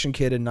like Haitian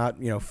kid and not,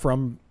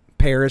 from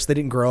Paris. They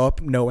didn't grow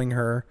up knowing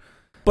her.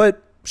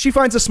 But she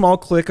finds a small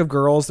clique of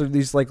girls. They're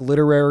these like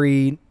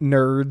literary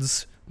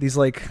nerds, these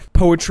like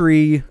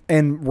poetry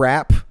and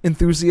rap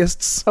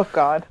enthusiasts. Oh,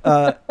 God.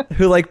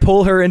 Who like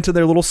pull her into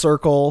their little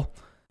circle.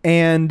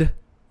 And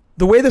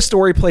the way the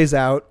story plays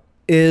out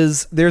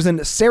is there's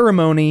a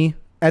ceremony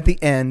at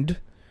the end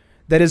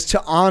that is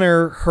to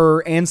honor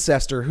her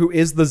ancestor, who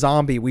is the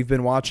zombie we've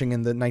been watching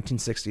in the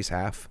 1960s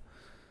half.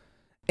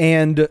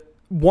 And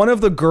one of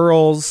the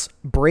girls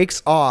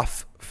breaks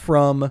off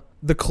from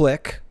the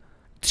clique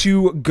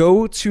to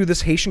go to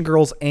this Haitian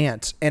girl's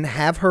aunt and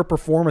have her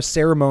perform a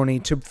ceremony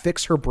to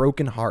fix her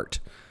broken heart.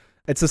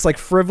 It's this like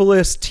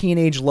frivolous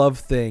teenage love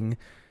thing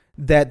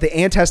that the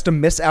aunt has to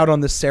miss out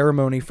on this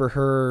ceremony for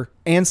her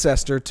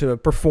ancestor to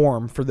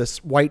perform for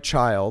this white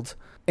child.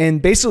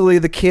 And basically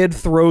the kid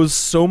throws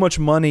so much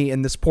money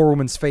in this poor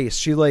woman's face.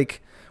 She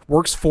like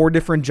works 4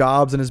 different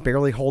jobs and is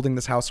barely holding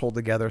this household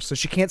together. So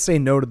she can't say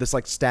no to this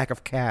like stack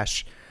of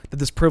cash that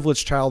this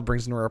privileged child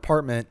brings into her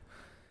apartment.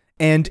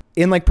 And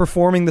in like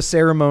performing the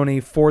ceremony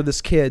for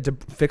this kid to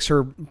fix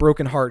her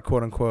broken heart,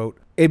 quote unquote,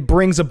 it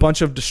brings a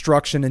bunch of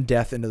destruction and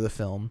death into the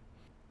film.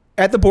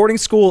 At the boarding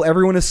school,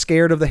 everyone is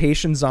scared of the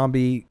Haitian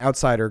zombie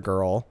outsider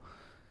girl.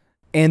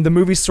 And the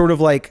movie's sort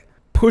of like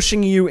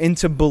pushing you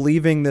into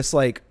believing this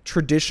like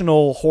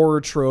traditional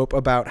horror trope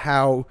about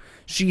how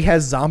she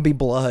has zombie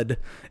blood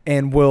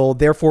and will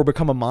therefore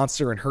become a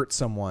monster and hurt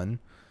someone.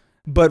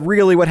 But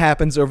really what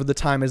happens over the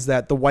time is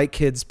that the white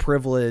kid's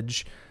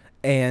privilege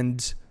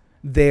and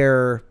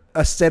their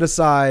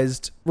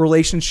aestheticized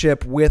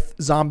relationship with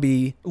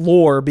zombie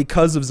lore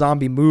because of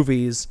zombie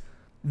movies,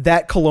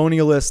 that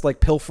colonialist like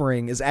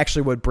pilfering is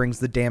actually what brings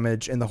the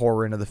damage and the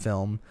horror into the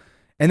film.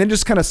 And then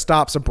just kind of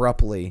stops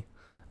abruptly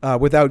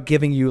without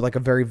giving you like a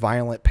very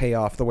violent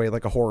payoff the way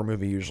like a horror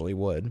movie usually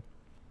would.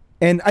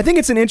 And I think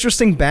it's an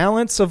interesting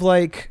balance of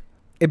like,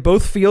 it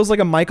both feels like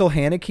a Michael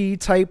Haneke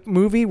type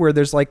movie where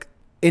there's like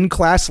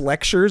in-class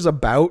lectures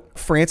about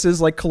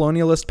France's like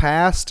colonialist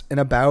past and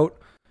about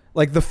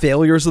like the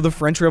failures of the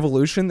French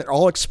Revolution. They're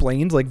all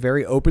explained like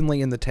very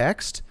openly in the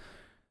text.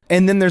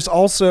 And then there's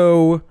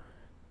also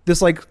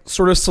this like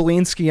sort of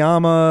Celine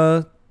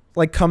Sciamma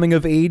like coming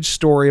of age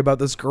story about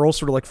this girl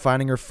sort of like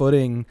finding her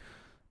footing,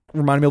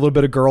 reminding me a little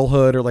bit of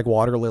Girlhood or like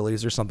Water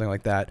Lilies or something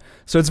like that.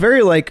 So it's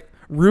very like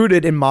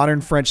rooted in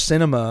modern French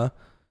cinema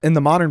in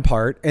the modern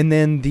part. And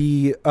then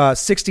the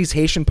 60s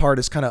Haitian part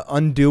is kind of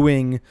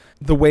undoing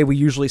the way we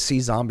usually see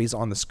zombies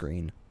on the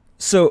screen.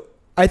 So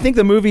I think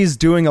the movie's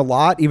doing a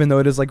lot, even though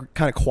it is like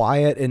kind of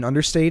quiet and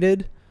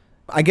understated.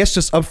 I guess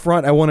just up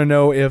front, I want to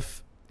know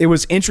if it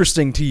was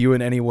interesting to you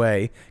in any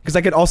way, because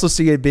I could also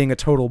see it being a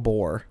total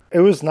bore. It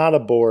was not a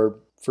bore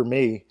for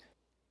me.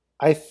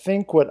 I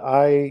think what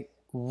I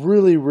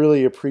really,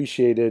 really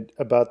appreciated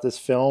about this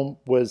film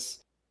was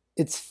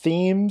its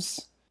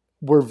themes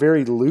were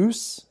very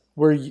loose,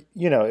 where,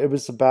 it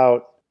was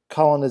about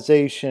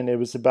colonization, it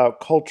was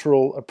about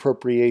cultural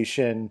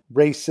appropriation,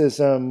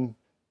 racism,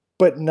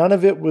 but none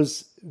of it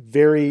was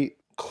very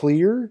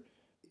clear.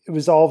 It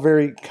was all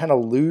very kind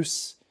of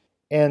loose.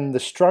 And the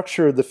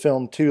structure of the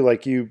film, too,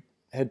 like you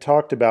had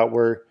talked about,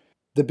 where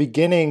the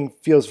beginning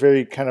feels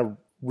very kind of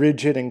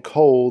rigid and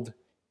cold.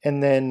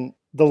 And then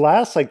the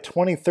last like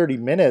 20, 30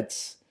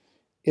 minutes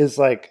is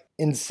like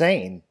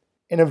insane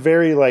in a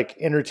very like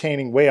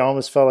entertaining way. I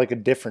almost felt like a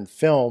different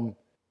film.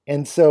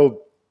 And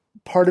so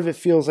part of it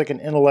feels like an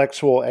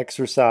intellectual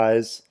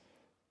exercise,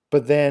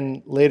 but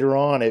then later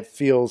on it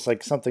feels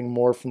like something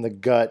more from the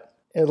gut,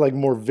 like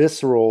more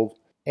visceral.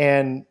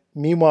 And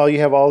meanwhile, you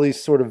have all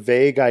these sort of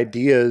vague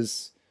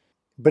ideas,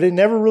 but it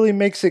never really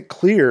makes it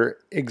clear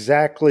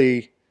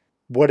exactly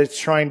what it's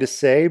trying to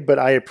say. But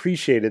I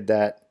appreciated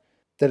that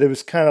it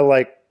was kind of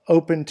like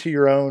open to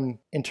your own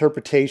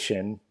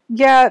interpretation.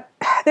 Yeah,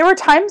 there were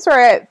times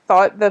where I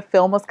thought the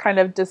film was kind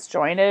of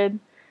disjointed,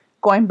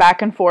 going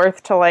back and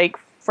forth to like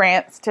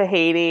France to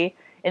Haiti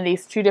in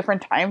these two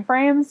different time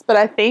frames, but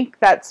I think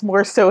that's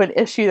more so an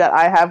issue that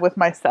I have with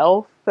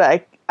myself,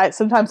 that I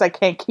sometimes I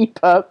can't keep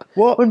up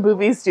when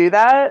movies do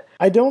that.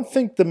 I don't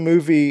think the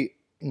movie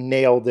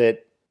nailed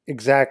it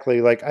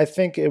exactly. Like, I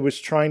think it was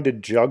trying to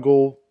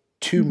juggle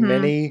too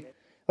many.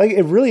 Like,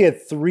 it really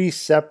had 3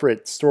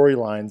 separate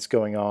storylines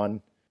going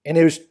on, and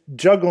it was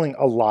juggling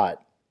a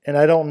lot. And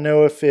I don't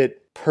know if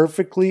it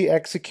perfectly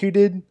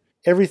executed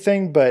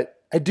everything, but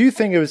I do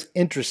think it was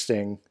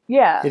interesting.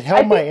 Yeah. It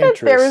held my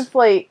interest. There was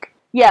like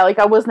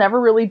I was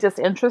never really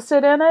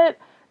disinterested in it.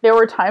 There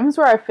were times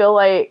where I feel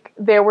like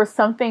there was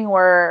something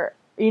where,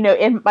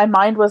 in my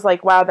mind was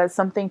like, wow, that's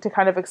something to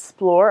kind of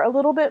explore a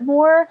little bit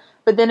more.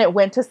 But then it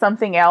went to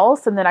something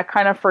else, and then I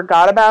kind of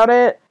forgot about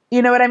it.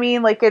 You know what I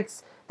mean? Like,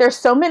 there's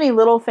so many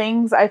little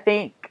things, I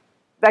think,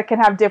 that can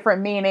have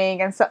different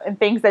meaning, and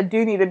things that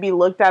do need to be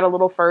looked at a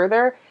little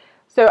further.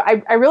 So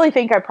I really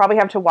think I probably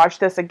have to watch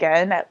this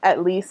again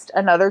at least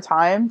another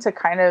time to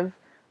kind of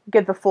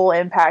get the full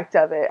impact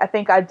of it. I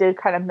think I did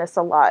kind of miss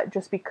a lot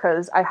just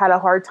because I had a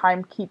hard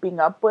time keeping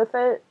up with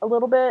it a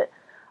little bit.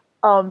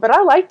 But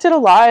I liked it a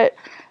lot.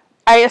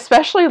 I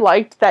especially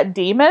liked that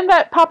demon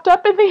that popped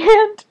up in the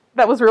end.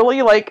 That was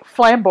really like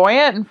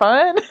flamboyant and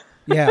fun.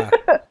 Yeah.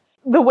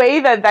 The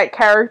way that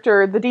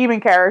character, the demon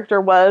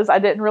character was, I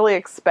didn't really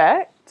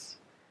expect.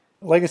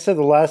 Like I said,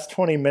 the last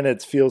 20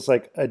 minutes feels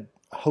like a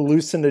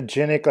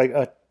hallucinogenic, like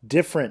a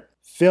different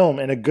film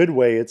in a good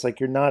way. It's like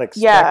you're not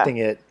expecting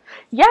it.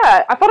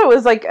 Yeah, I thought it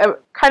was like a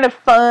kind of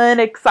fun,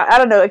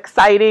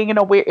 exciting in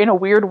a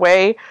weird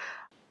way.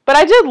 But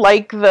I did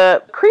like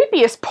the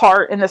creepiest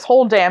part in this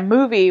whole damn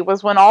movie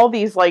was when all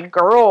these like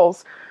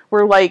girls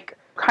were like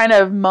kind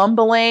of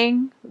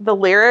mumbling the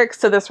lyrics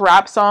to this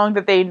rap song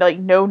that they like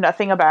know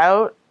nothing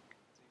about.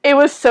 It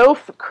was so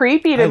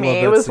creepy to me.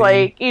 It was scene.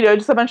 Like,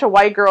 just a bunch of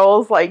white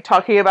girls like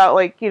talking about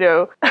like,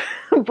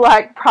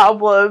 black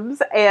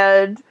problems,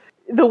 and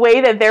the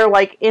way that they're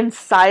like in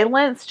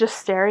silence, just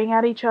staring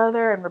at each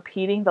other and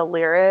repeating the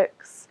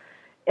lyrics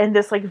in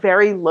this like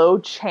very low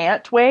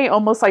chant way,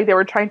 almost like they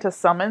were trying to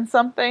summon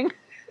something.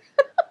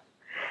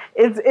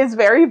 It's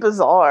very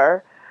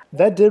bizarre.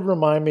 That did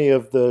remind me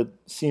of the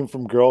scene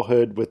from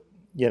Girlhood with,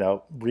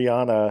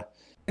 Rihanna.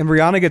 And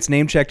Rihanna gets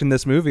name checked in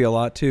this movie a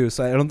lot too,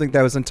 so I don't think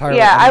that was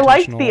entirely I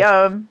liked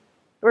the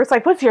where it's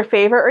like, what's your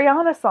favorite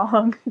Rihanna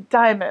song?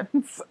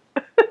 Diamonds.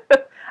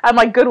 I'm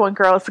like, good one,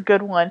 girl. It's a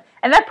good one.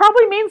 And that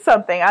probably means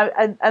something.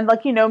 And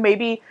like,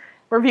 maybe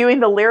reviewing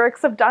the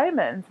lyrics of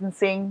Diamonds and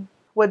seeing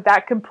what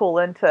that can pull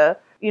into,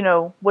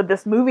 what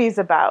this movie's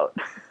about.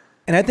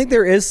 And I think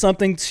there is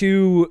something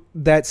to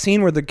that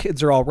scene where the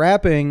kids are all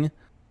rapping.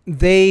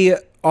 They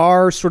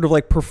are sort of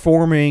like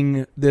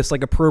performing this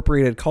like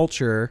appropriated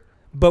culture.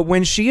 But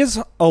when she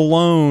is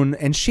alone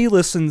and she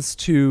listens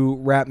to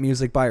rap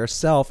music by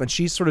herself, and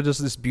she sort of does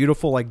this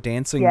beautiful like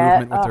dancing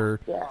movement with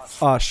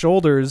her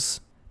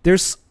shoulders,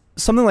 there's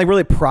something like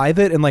really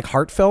private and like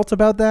heartfelt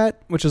about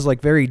that, which is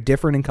like very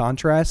different in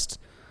contrast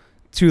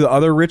to the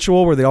other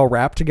ritual where they all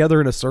rap together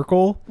in a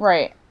circle.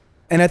 Right.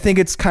 And I think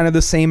it's kind of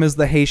the same as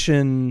the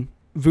Haitian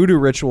voodoo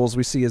rituals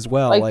we see as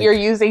well. Like you're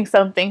using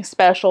something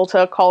special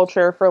to a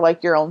culture for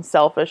like your own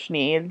selfish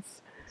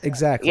needs.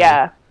 Exactly.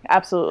 Yeah,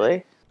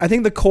 absolutely. I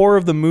think the core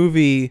of the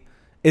movie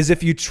is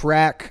if you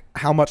track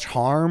how much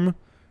harm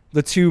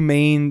the two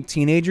main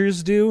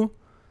teenagers do,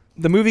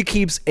 the movie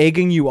keeps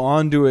egging you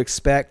on to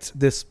expect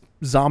this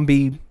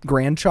zombie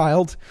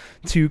grandchild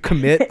to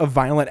commit a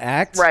violent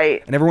act.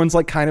 Right. And everyone's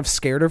like kind of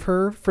scared of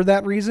her for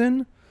that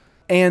reason.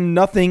 And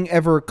nothing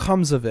ever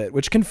comes of it,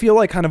 which can feel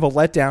like kind of a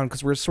letdown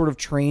because we're sort of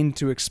trained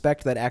to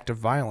expect that act of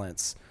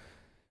violence.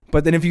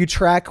 But then if you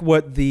track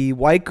what the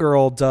white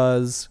girl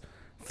does,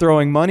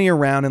 throwing money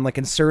around and like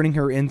inserting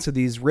her into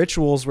these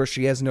rituals where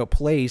she has no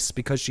place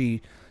because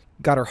she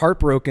got her heart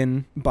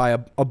broken by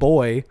a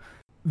boy,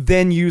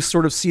 then you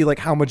sort of see like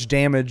how much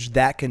damage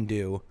that can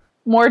do.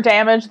 More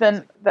damage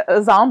than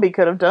a zombie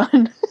could have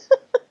done.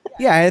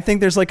 Yeah, I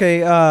think there's like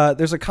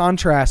there's a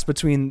contrast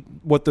between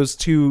what those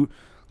two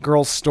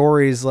girls'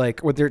 stories,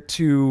 like what their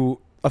two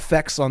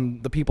effects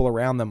on the people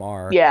around them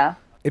are. Yeah.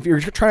 If you're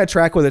trying to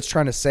track what it's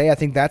trying to say, I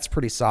think that's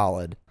pretty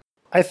solid.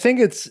 I think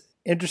it's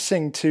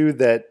interesting too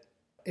that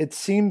it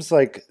seems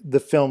like the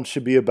film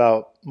should be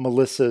about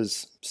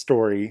Melissa's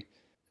story,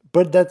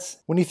 but that's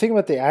when you think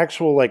about the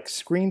actual like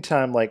screen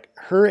time, like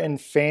her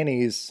and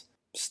Fanny's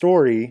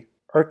story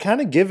are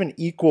kind of given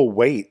equal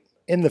weight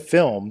in the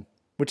film,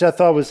 which I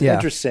thought was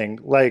interesting.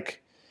 Like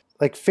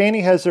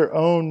Fanny has her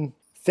own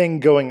thing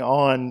going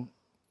on,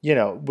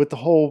 with the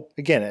whole,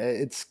 again,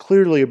 it's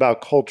clearly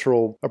about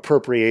cultural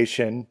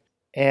appropriation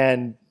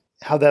and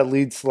how that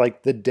leads to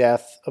like the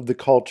death of the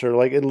culture.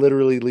 Like it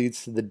literally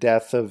leads to the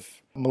death of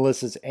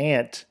Melissa's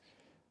aunt.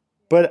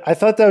 But I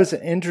thought that was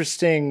an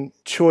interesting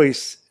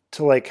choice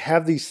to like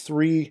have these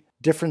 3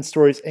 different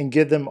stories and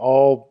give them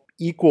all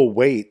equal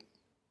weight.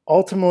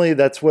 Ultimately,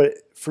 that's what,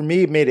 for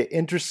me, made it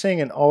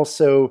interesting and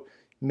also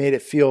made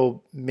it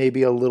feel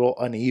maybe a little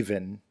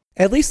uneven.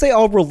 At least they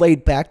all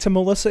relate back to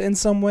Melissa in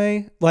some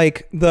way.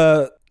 Like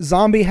the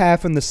zombie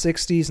half in the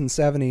 60s and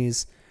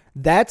 70s,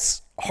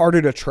 that's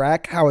harder to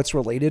track how it's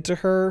related to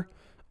her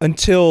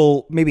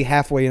until maybe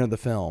halfway into the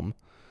film.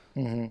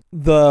 Mm-hmm.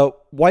 The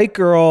white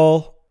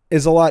girl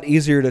is a lot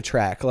easier to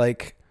track.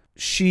 Like,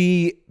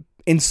 she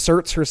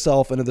inserts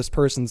herself into this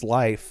person's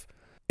life,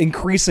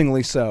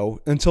 increasingly so,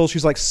 until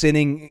she's like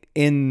sitting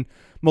in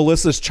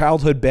Melissa's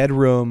childhood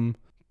bedroom,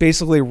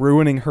 basically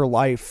ruining her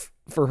life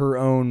for her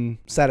own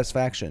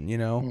satisfaction, you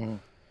know? Mm.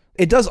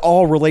 It does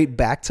all relate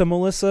back to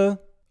Melissa,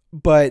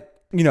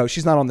 but, you know,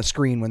 she's not on the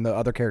screen when the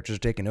other characters are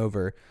taking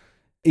over,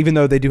 even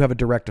though they do have a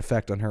direct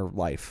effect on her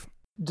life.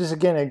 Just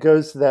again, it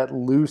goes to that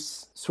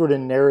loose sort of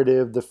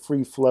narrative, the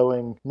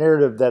free-flowing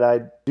narrative that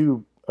I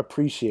do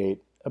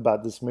appreciate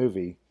about this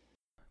movie.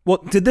 Well,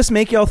 did this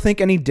make y'all think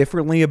any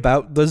differently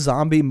about the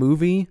zombie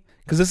movie?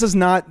 Because this is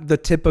not the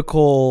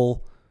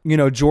typical, you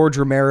know, George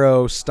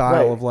Romero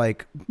style of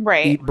like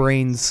eat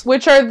brains.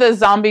 Which are the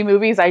zombie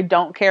movies I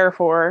don't care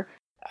for.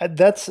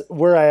 That's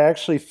where I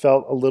actually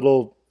felt a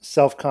little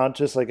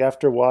self-conscious, like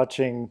after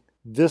watching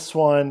this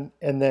one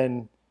and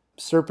then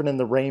Serpent in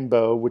the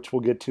Rainbow, which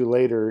we'll get to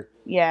later.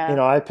 Yeah. You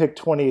know, I picked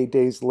 28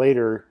 Days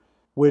Later,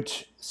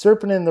 which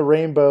Serpent in the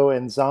Rainbow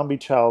and Zombie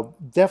Child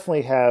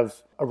definitely have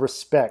a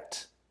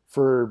respect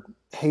for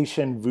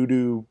Haitian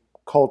voodoo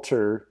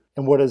culture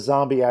and what a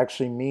zombie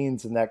actually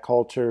means in that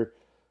culture.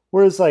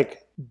 Whereas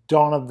like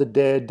Dawn of the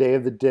Dead, Day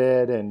of the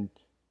Dead, and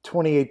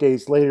 28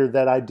 Days Later,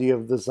 that idea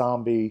of the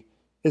zombie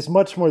is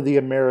much more the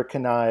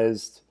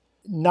Americanized,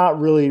 not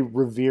really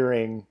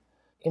revering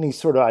any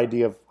sort of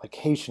idea of like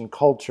Haitian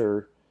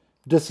culture.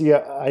 Just the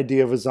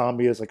idea of a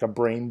zombie as like a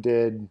brain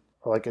dead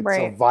or like it's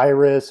a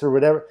virus or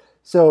whatever.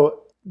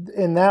 So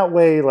in that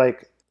way,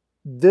 like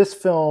this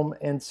film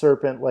and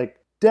Serpent, like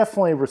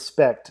definitely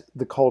respect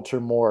the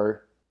culture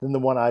more than the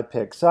one I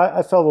picked. So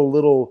I felt a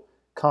little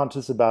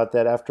conscious about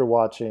that after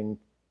watching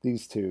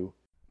these two.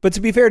 But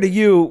to be fair to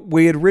you,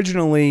 we had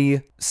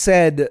originally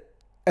said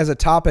as a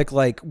topic,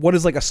 like, what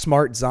is like a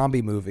smart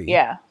zombie movie?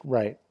 Yeah.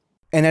 Right.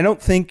 And I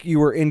don't think you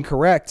were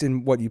incorrect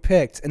in what you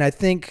picked. And I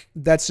think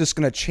that's just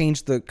going to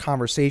change the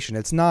conversation.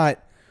 It's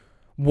not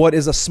what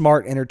is a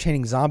smart,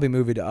 entertaining zombie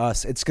movie to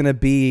us. It's going to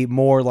be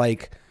more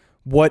like,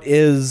 what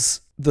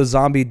is the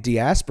zombie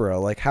diaspora?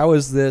 Like, how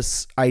is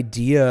this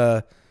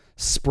idea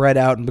spread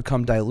out and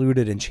become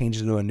diluted and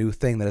changed into a new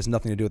thing that has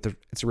nothing to do with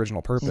its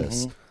original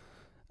purpose?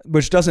 Mm-hmm.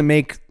 Which doesn't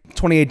make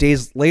 28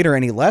 Days Later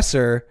any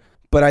lesser,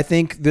 but I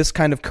think this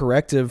kind of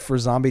corrective for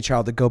Zombie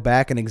Child to go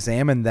back and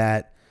examine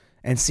that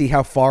and see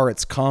how far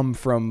it's come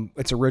from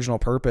its original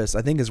purpose,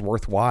 I think is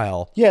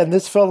worthwhile. Yeah, and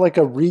this felt like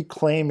a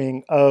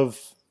reclaiming of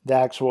the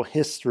actual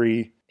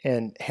history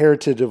and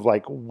heritage of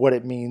like what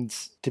it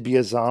means to be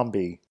a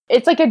zombie.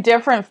 It's like a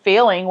different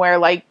feeling where,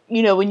 like,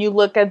 you know, when you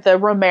look at the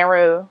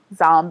Romero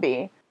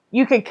zombie,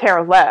 you could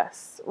care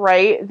less,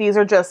 right? These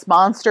are just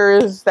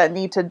monsters that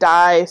need to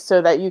die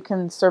so that you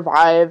can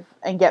survive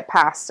and get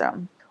past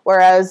them.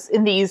 Whereas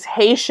in these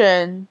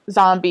Haitian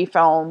zombie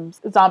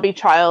films, Zombie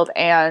Child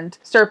and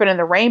Serpent in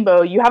the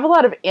Rainbow, you have a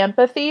lot of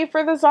empathy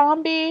for the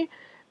zombie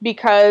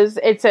because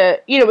it's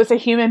a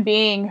human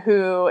being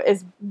who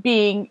is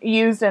being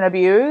used and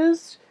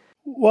abused.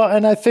 Well,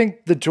 and I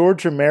think the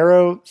George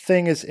Romero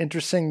thing is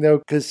interesting, though,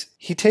 because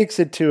he takes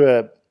it to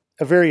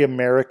a very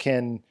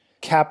American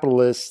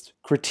capitalist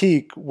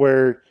critique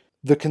where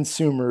the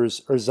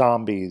consumers are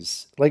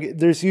zombies. Like,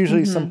 there's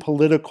usually some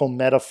political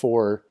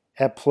metaphor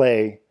at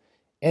play.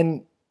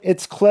 And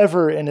it's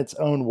clever in its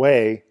own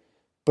way,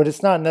 but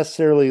it's not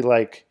necessarily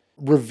like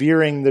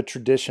revering the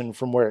tradition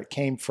from where it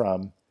came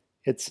from.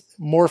 It's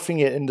morphing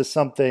it into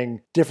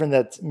something different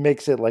that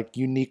makes it like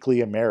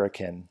uniquely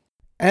American.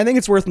 And I think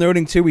it's worth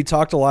noting too, we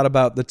talked a lot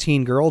about the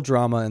teen girl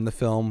drama in the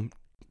film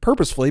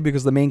purposefully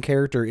because the main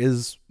character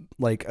is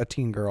like a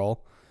teen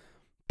girl.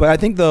 But I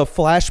think the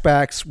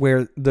flashbacks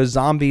where the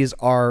zombies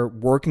are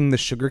working the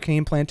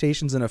sugarcane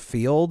plantations in a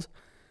field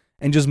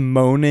and just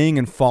moaning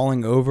and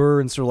falling over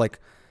and sort of like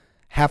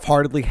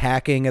half-heartedly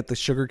hacking at the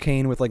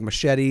sugarcane with like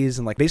machetes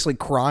and like basically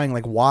crying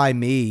like, why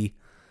me?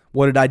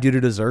 What did I do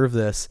to deserve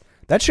this?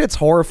 That shit's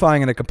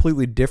horrifying in a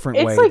completely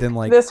different way than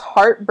like this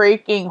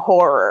heartbreaking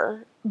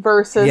horror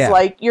versus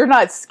like you're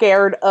not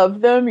scared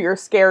of them, you're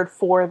scared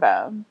for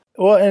them.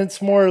 Well, and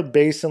it's more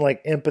based in like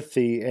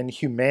empathy and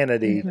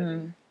humanity.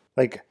 Mm-hmm.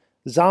 Like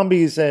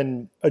zombies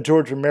in a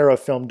George Romero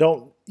film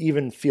don't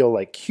even feel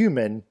like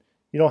human.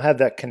 You don't have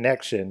that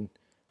connection.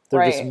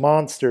 They're just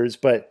monsters.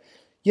 But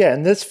yeah,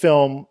 in this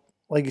film,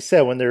 like you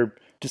said, when they're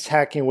just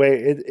hacking away,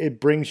 it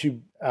brings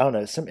you, I don't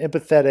know, some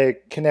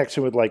empathetic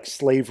connection with like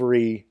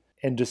slavery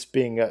and just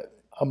being a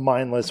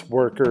mindless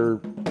worker.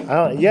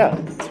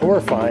 It's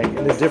horrifying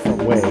in a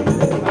different way.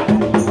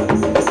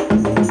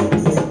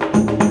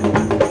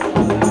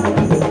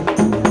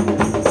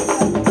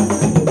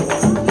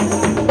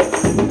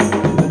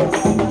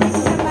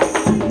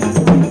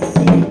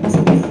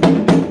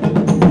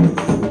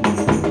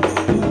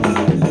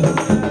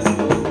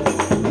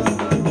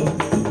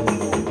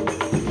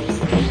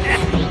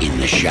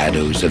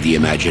 Shadows of the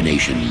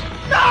imagination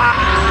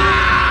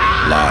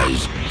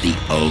lies the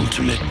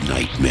ultimate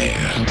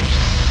nightmare.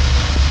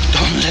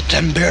 Don't let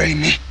them bury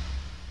me.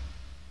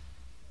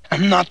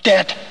 I'm not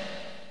dead.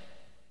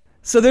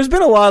 So there's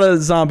been a lot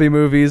of zombie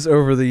movies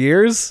over the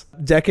years,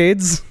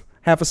 decades,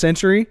 half a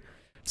century.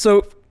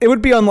 So it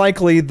would be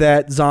unlikely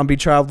that Zombie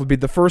Child would be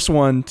the first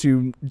one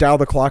to dial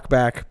the clock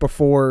back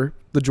before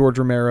the George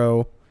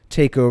Romero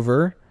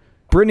takeover.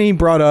 Brittany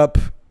brought up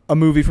a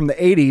movie from the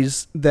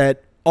 80s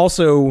that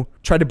also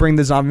tried to bring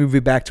the zombie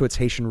movie back to its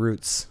Haitian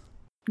roots.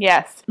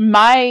 Yes.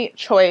 My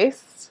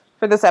choice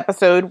for this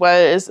episode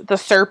was The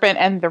Serpent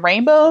and the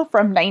Rainbow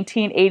from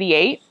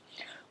 1988,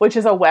 which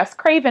is a Wes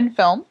Craven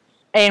film.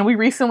 And we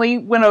recently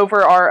went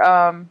over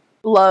our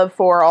love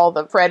for all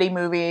the Freddy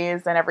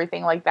movies and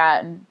everything like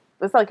that. And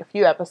it was like a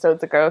few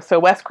episodes ago. So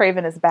Wes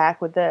Craven is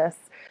back with this.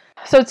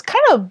 So it's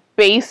kind of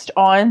based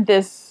on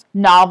this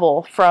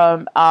novel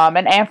from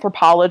an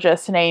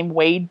anthropologist named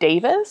Wade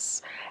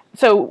Davis.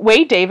 So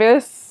Wade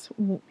Davis,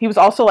 he was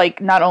also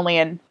like not only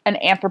an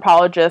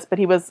anthropologist, but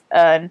he was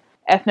an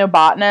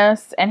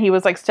ethnobotanist, and he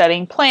was like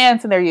studying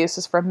plants and their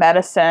uses for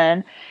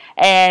medicine.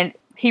 And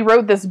he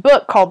wrote this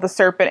book called The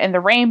Serpent and the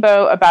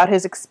Rainbow about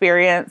his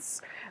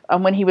experience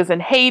when he was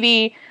in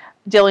Haiti,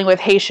 dealing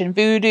with Haitian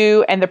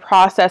voodoo and the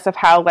process of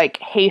how like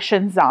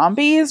Haitian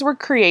zombies were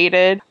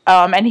created.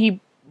 And he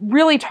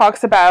really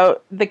talks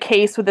about the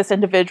case with this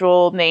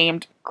individual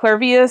named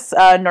Clervius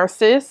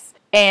Narcisse,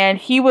 and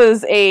he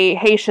was a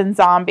Haitian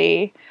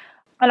zombie.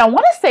 And I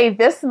want to say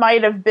this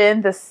might have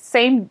been the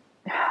same.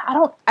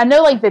 I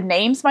know like the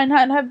names might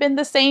not have been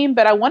the same,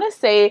 but I want to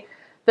say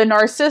the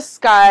Narcisse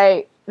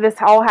guy, this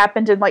all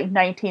happened in like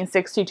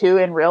 1962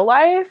 in real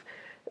life.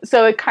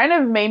 So it kind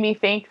of made me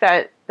think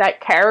that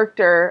that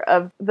character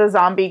of the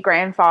zombie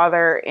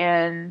grandfather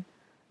in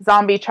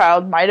Zombie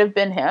Child might have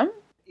been him.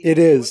 It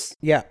is.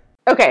 Yeah.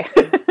 Okay.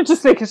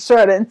 Just making sure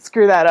I didn't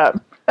screw that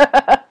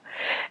up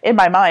in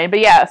my mind.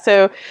 But yeah,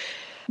 so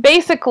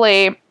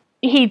basically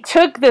he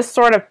took this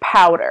sort of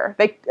powder,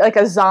 like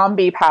a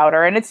zombie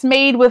powder, and it's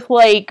made with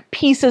like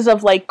pieces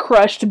of like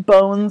crushed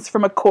bones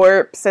from a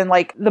corpse and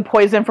like the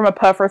poison from a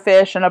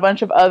pufferfish and a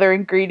bunch of other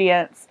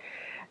ingredients.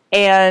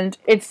 And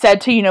it's said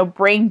to, you know,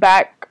 bring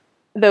back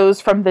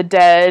those from the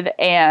dead,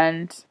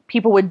 and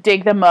people would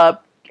dig them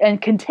up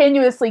and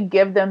continuously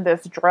give them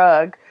this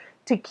drug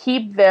to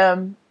keep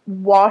them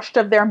washed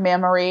of their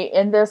memory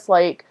in this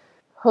like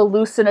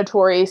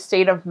hallucinatory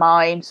state of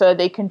mind so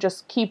they can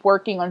just keep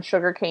working on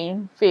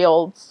sugarcane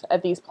fields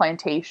at these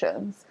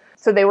plantations.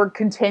 So they were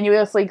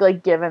continuously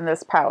like given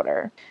this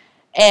powder.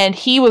 And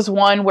he was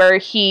one where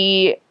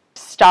he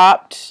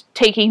stopped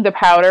taking the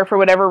powder for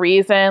whatever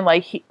reason.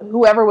 Like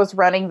whoever was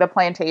running the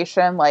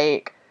plantation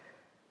like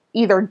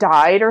either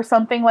died or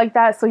something like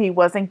that. So he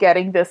wasn't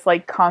getting this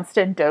like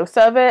constant dose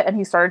of it. And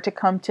he started to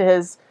come to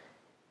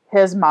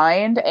his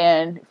mind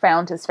and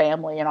found his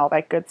family and all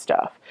that good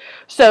stuff.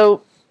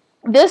 So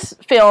this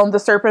film, The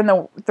Serpent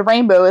and the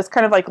Rainbow, is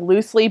kind of like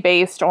loosely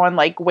based on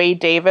like Wade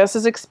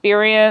Davis's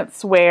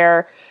experience,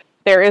 where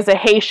there is a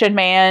Haitian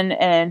man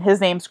and his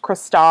name's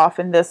Christophe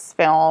in this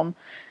film,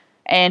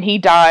 and he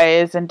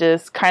dies and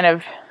is kind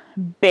of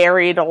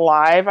buried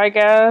alive, I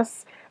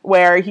guess,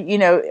 where he, you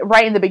know,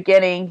 right in the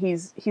beginning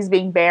he's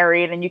being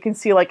buried and you can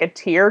see like a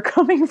tear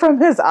coming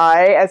from his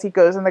eye as he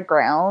goes in the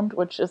ground,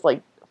 which is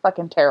like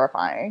fucking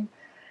terrifying.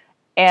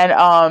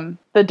 And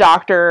the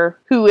doctor,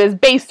 who is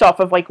based off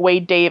of like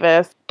Wade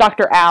Davis,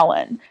 Dr.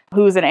 Allen,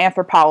 who's an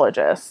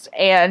anthropologist.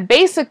 And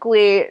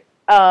basically,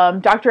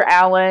 Dr.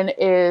 Allen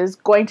is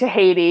going to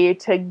Haiti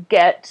to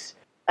get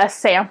a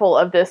sample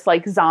of this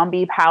like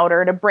zombie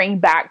powder to bring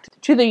back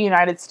to the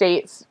United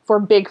States for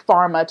Big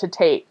Pharma to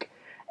take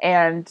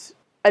and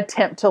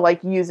attempt to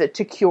like use it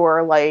to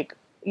cure like,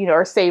 you know,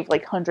 or save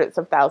like hundreds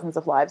of thousands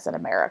of lives in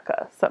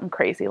America. Something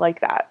crazy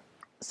like that.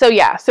 So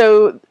yeah,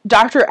 so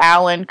Dr.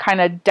 Allen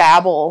kind of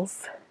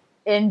dabbles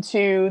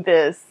into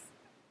this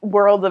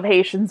world of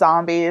Haitian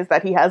zombies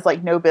that he has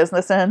like no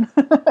business in.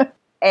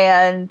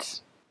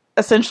 And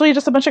essentially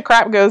just a bunch of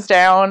crap goes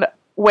down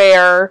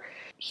where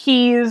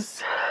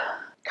he's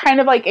kind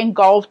of like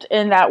engulfed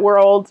in that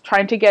world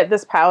trying to get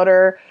this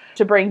powder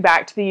to bring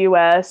back to the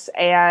US.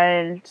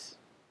 And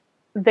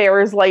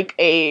there is like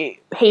a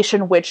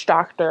Haitian witch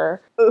doctor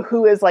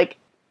who is like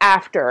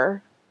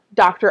after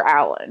Dr.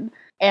 Allen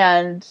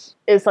and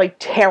is like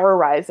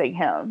terrorizing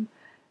him.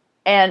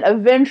 And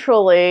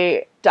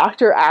eventually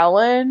Dr.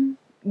 Allen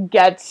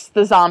gets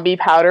the zombie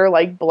powder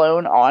like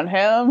blown on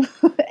him.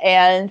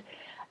 And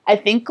I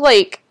think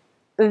like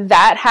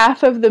that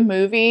half of the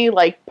movie,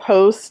 like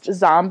post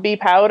zombie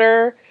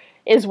powder,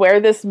 is where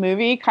this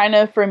movie kind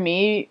of for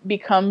me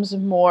becomes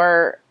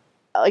more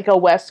like a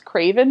Wes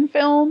Craven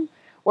film,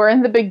 where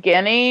in the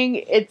beginning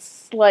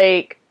it's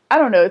like, I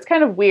don't know, it's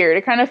kind of weird.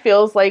 It kind of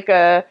feels like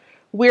a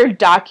weird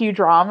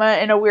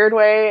docudrama in a weird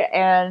way,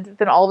 and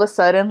then all of a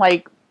sudden,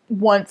 like,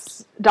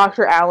 once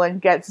Dr. Allen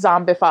gets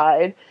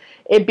zombified,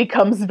 it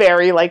becomes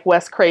very, like,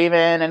 Wes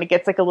Craven, and it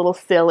gets, like, a little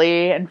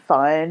silly and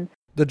fun.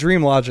 The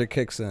dream logic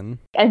kicks in.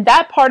 And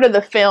that part of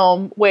the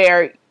film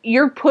where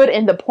you're put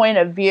in the point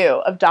of view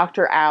of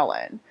Dr.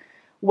 Allen,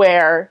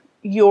 where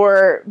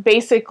you're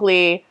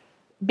basically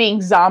being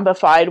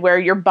zombified, where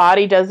your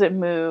body doesn't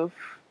move,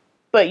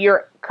 but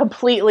you're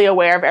completely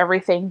aware of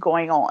everything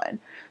going on.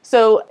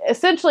 So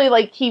essentially,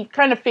 like, he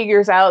kind of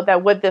figures out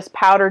that what this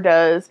powder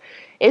does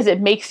is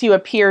it makes you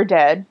appear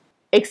dead,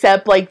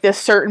 except like this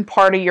certain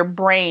part of your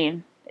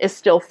brain is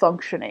still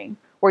functioning,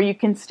 where you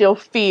can still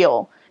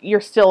feel,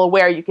 you're still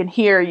aware, you can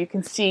hear, you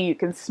can see, you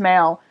can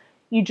smell.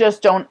 You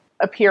just don't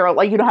appear,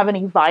 like, you don't have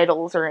any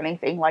vitals or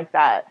anything like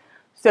that.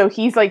 So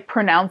he's like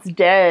pronounced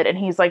dead, and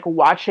he's like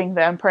watching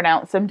them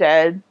pronounce him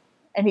dead,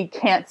 and he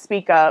can't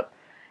speak up.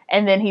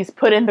 And then he's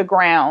put in the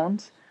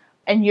ground,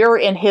 and you're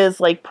in his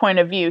like point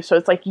of view. So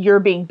it's like you're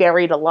being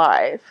buried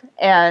alive.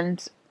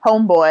 And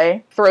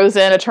homeboy throws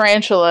in a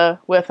tarantula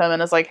with him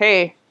and is like,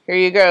 hey, here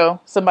you go.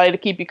 Somebody to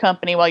keep you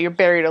company while you're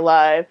buried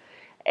alive.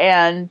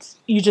 And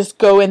you just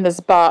go in this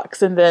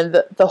box, and then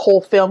the whole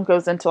film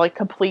goes into like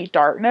complete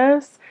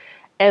darkness.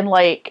 And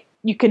like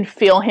you can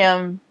feel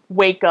him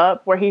wake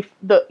up, where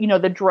the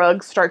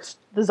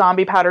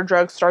zombie powder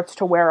drug starts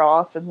to wear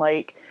off, and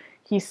like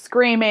he's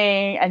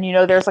screaming, and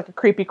there's like a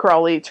creepy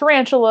crawly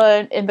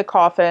tarantula in the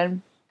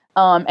coffin.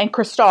 And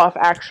Christoph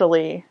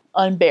actually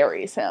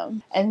unburies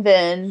him. And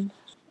then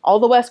all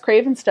the Wes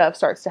Craven stuff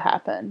starts to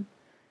happen.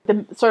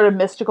 The sort of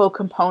mystical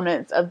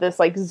components of this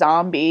like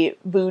zombie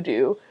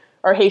voodoo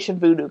or Haitian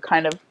voodoo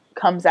kind of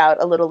comes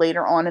out a little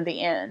later on in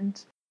the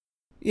end.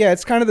 Yeah,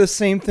 it's kind of the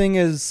same thing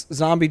as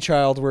Zombie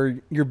Child, where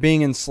you're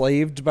being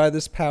enslaved by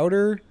this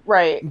powder.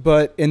 Right.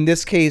 But in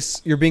this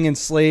case, you're being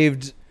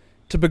enslaved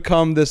to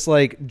become this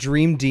like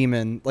dream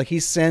demon. Like he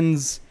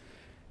sends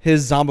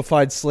his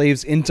zombified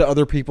slaves into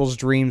other people's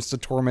dreams to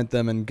torment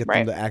them and get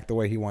them to act the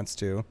way he wants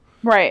to.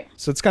 Right.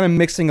 So it's kind of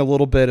mixing a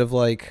little bit of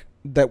like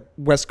that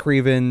Wes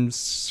Craven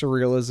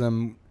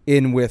surrealism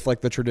in with like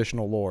the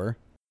traditional lore.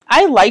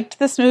 I liked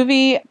this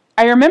movie.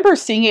 I remember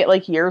seeing it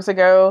like years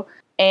ago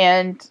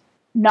and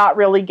not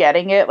really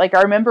getting it. Like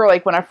I remember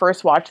like when I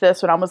first watched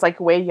this when I was like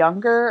way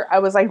younger, I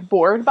was like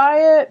bored by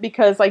it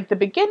because like the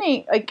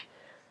beginning, like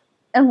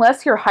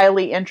unless you're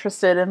highly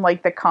interested in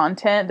like the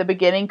content, the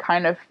beginning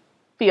kind of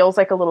feels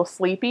like a little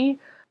sleepy.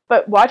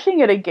 But watching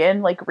it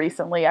again like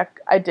recently,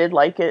 I did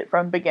like it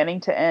from beginning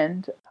to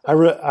end. I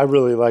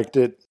really liked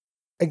it.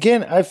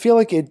 Again, I feel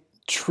like it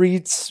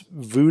treats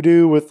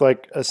voodoo with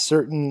like a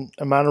certain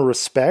amount of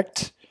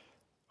respect,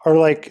 or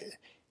like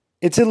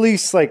it's at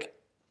least like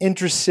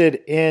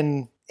interested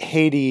in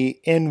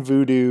Haiti, in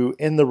voodoo,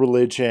 in the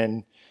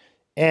religion.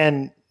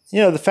 And,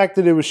 the fact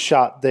that it was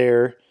shot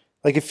there,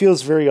 like it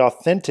feels very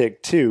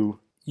authentic too.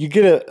 You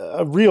get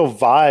a real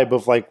vibe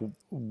of like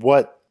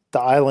what the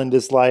island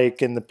is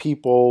like and the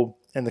people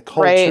and the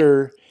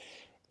culture. Right.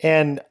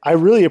 And I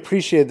really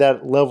appreciate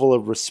that level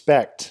of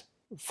respect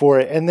for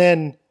it. And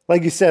then,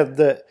 like you said,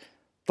 the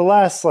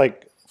last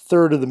like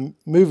third of the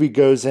movie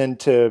goes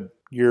into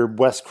your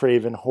Wes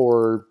Craven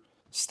horror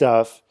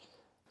stuff.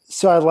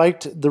 So I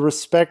liked the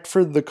respect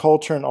for the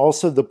culture and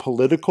also the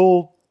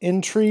political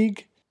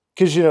intrigue.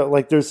 Because,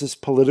 like there's this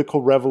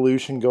political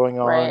revolution going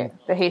on.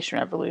 Right, the Haitian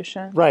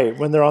Revolution. Right,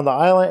 when they're on the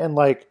island. And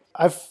like,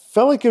 I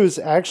felt like it was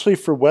actually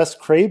for Wes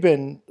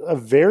Craven a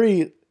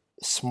very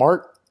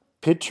smart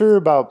picture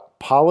about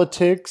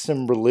politics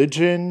and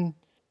religion.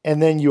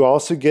 And then you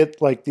also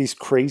get like these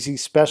crazy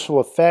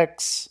special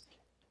effects.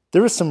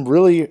 There was some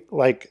really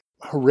like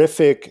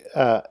horrific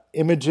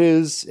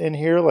images in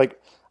here. Like,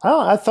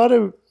 I thought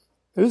it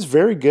was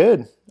very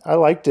good. I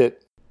liked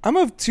it. I'm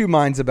of two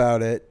minds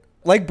about it.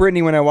 Like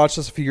Brittany, when I watched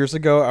this a few years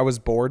ago, I was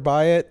bored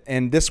by it.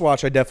 And this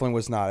watch, I definitely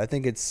was not. I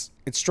think it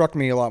struck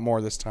me a lot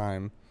more this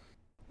time.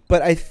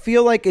 But I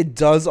feel like it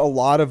does a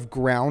lot of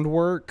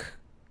groundwork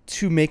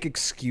to make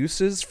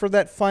excuses for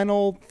that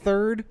final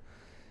third.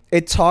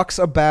 It talks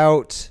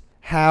about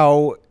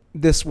how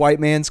this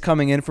white man's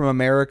coming in from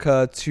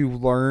America to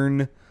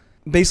learn,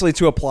 basically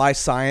to apply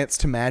science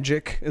to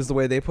magic, is the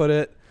way they put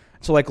it.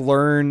 To like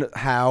learn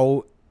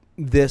how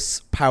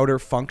this powder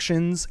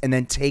functions and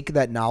then take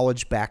that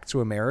knowledge back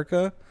to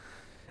America.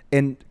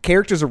 And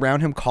characters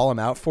around him call him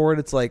out for it.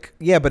 It's like,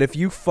 yeah, but if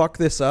you fuck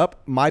this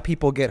up, my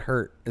people get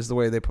hurt, is the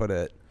way they put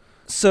it.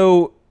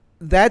 So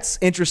that's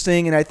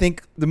interesting. And I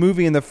think the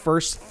movie in the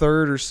first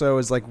third or so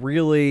is like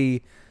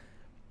really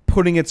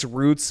putting its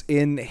roots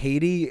in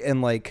Haiti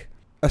and like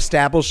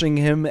establishing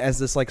him as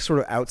this like sort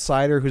of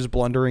outsider who's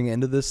blundering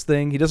into this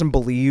thing. He doesn't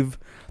believe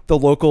the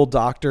local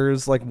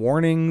doctors' like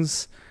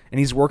warnings. And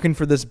he's working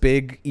for this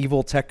big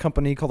evil tech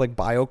company called like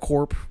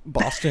BioCorp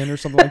Boston or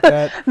something like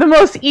that. The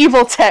most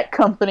evil tech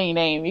company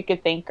name you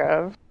could think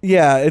of.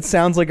 Yeah, it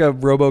sounds like a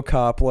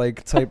RoboCop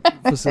like type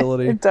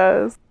facility. It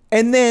does.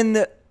 And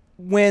then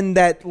when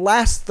that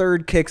last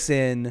third kicks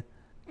in,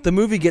 the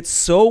movie gets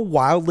so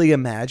wildly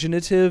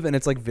imaginative in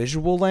its like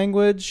visual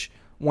language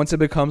once it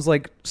becomes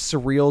like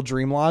surreal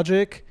dream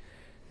logic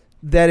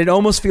that it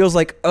almost feels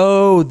like,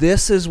 oh,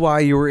 this is why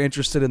you were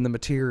interested in the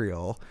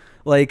material.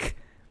 Like,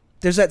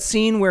 there's that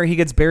scene where he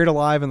gets buried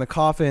alive in the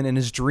coffin in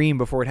his dream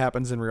before it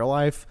happens in real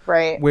life.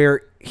 Right.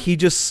 Where he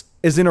just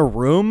is in a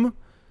room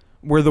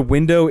where the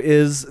window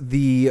is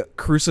the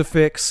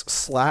crucifix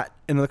slat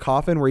in the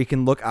coffin where he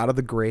can look out of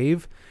the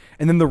grave.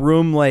 And then the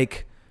room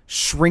like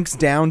shrinks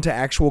down to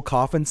actual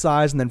coffin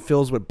size and then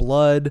fills with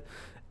blood.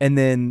 And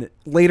then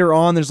later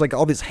on, there's like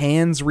all these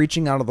hands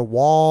reaching out of the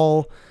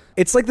wall.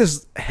 It's like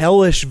this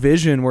hellish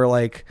vision where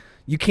like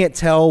you can't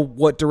tell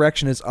what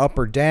direction is up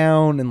or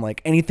down, and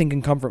like anything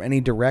can come from any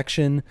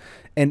direction.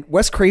 And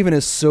Wes Craven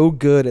is so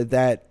good at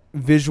that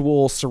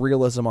visual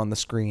surrealism on the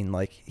screen.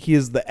 Like he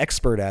is the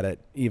expert at it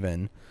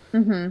even.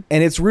 And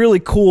it's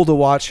really cool to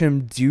watch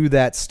him do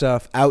that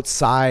stuff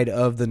outside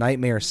of the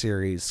Nightmare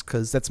series,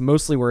 because that's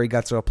mostly where he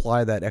got to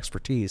apply that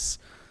expertise.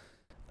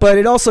 But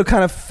it also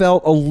kind of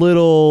felt a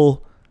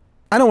little,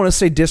 I don't want to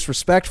say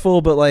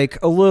disrespectful, but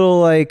like a little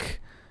like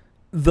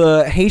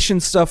the Haitian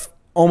stuff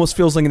almost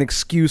feels like an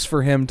excuse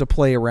for him to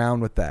play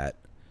around with that,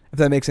 if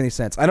that makes any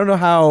sense. I don't know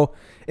how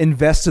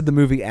invested the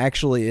movie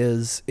actually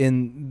is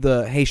in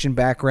the Haitian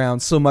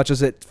background so much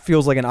as it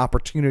feels like an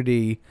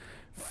opportunity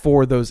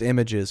for those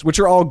images, which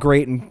are all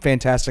great and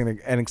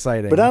fantastic and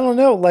exciting. But I don't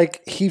know,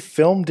 like he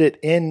filmed it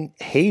in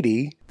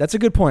Haiti. That's a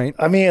good point.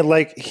 I mean,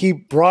 like he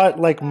brought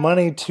like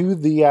money to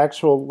the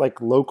actual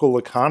like local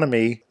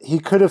economy. He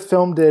could have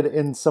filmed it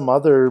in some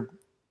other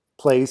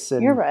place,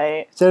 and You're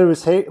right. said it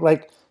was Haiti.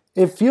 Like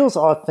it feels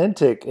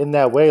authentic in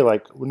that way.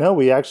 Like, no,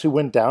 we actually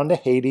went down to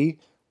Haiti.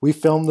 We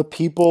filmed the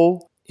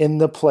people in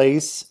the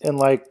place, and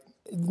like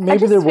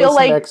maybe there was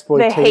some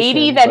exploitation. The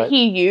Haiti that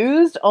he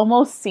used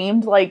almost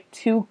seemed like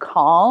too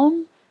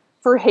calm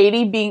for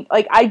Haiti being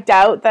like, I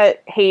doubt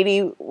that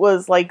Haiti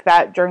was like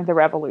that during the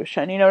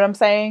revolution. You know what I'm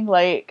saying?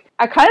 Like,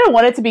 I kind of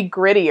want it to be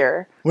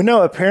grittier. Well,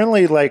 no,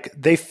 apparently like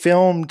they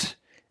filmed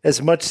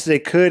as much as they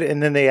could,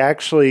 and then they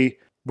actually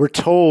were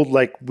told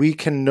like, we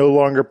can no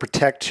longer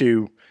protect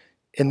you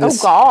in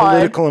this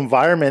political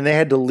environment. They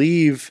had to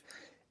leave.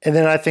 And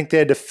then I think they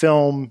had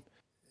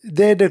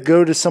to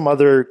go to some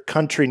other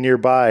country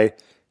nearby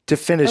to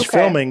finish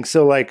filming.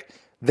 So like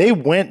they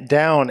went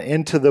down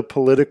into the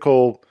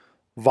political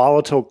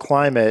volatile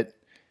climate,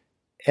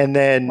 and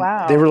then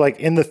they were like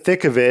in the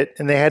thick of it,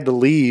 and they had to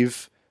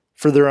leave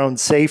for their own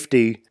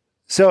safety.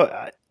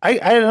 So I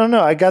don't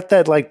know. I got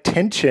that like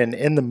tension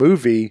in the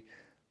movie.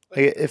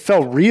 It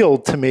felt real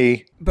to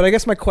me. But I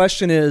guess my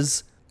question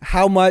is,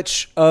 how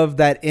much of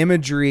that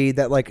imagery,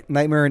 that like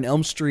Nightmare on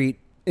Elm Street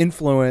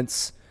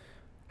influence,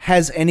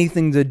 has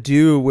anything to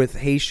do with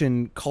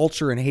Haitian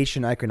culture and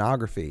Haitian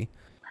iconography?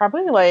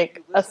 Probably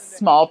like a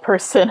small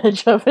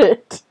percentage of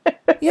it.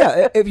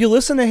 Yeah, if you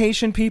listen to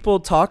Haitian people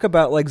talk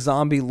about like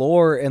zombie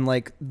lore and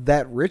like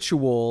that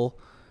ritual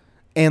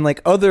and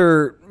like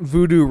other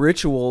voodoo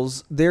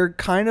rituals, they're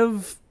kind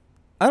of,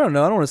 I don't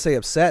know, I don't want to say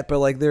upset, but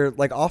like they're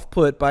like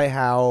off-put by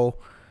how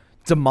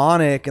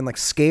demonic and like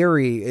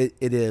scary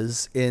it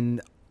is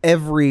in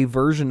every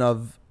version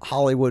of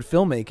Hollywood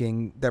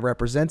filmmaking that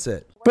represents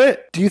it.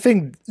 But do you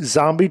think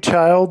Zombie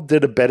Child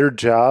did a better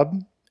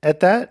job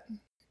at that?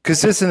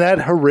 Because isn't that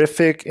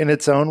horrific in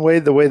its own way,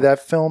 the way that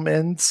film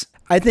ends?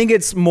 I think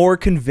it's more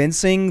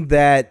convincing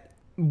that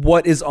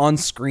what is on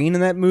screen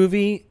in that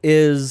movie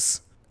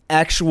is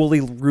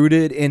actually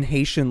rooted in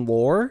Haitian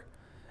lore.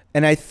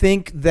 And I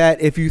think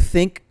that if you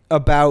think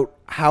about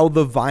how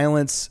the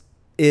violence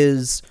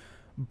is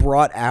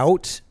brought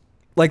out,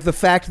 like the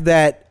fact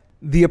that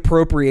the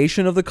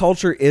appropriation of the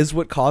culture is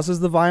what causes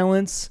the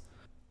violence,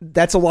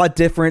 that's a lot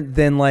different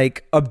than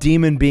like a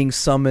demon being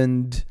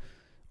summoned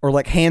or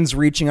like hands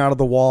reaching out of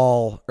the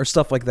wall or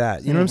stuff like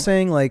that. You know what I'm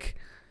saying? Like,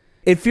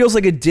 it feels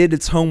like it did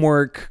its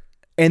homework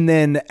and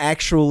then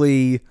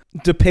actually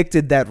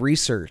depicted that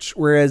research.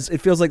 Whereas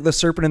it feels like The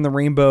Serpent and the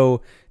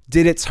Rainbow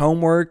did its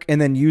homework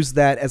and then used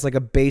that as like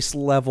a base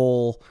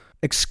level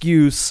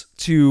excuse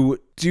to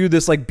do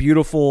this like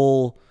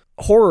beautiful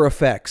horror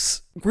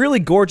effects, really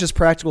gorgeous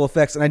practical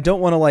effects. And I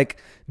don't want to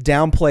like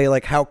downplay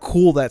like how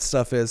cool that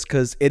stuff is,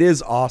 because it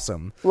is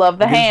awesome. Love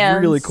the hands.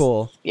 It's really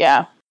cool.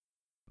 Yeah.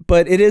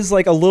 But it is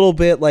like a little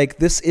bit like,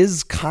 this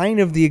is kind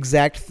of the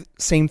exact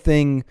same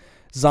thing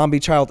Zombie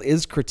Child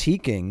is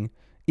critiquing,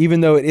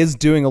 even though it is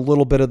doing a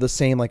little bit of the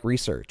same like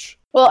research.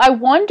 Well, I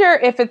wonder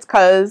if it's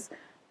because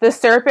The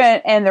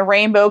Serpent and the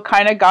Rainbow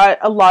kind of got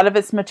a lot of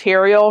its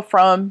material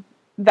from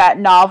that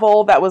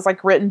novel that was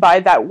like written by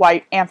that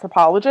white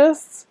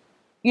anthropologist.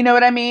 You know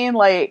what I mean?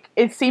 Like,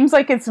 it seems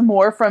like it's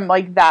more from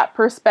like that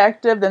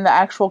perspective than the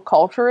actual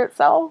culture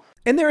itself.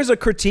 And there is a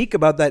critique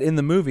about that in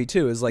the movie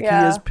too, is like he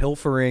is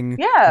pilfering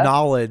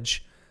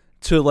knowledge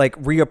to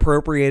like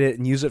reappropriate it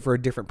and use it for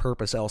a different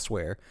purpose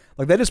elsewhere.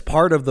 Like that is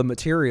part of the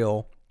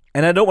material.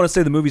 And I don't want to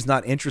say the movie's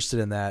not interested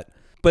in that,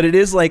 but it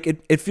is like,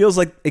 it feels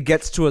like it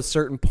gets to a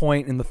certain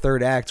point in the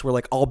third act where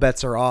like all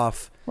bets are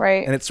off.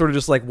 Right. And it sort of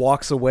just like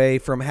walks away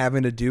from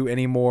having to do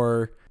any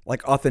more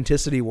like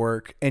authenticity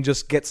work and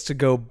just gets to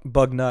go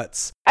bug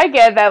nuts. I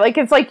get that. Like,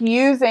 it's like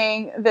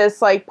using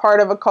this like part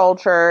of a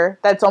culture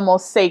that's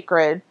almost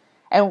sacred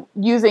and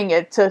using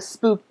it to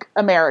spook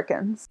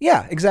Americans.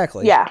 Yeah,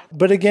 exactly. Yeah.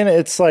 But again,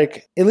 it's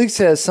like, at least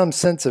it has some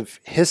sense of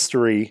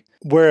history.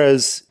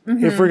 Whereas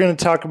if we're going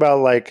to talk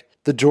about like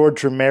the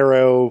George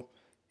Romero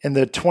and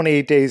the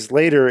 28 Days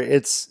Later,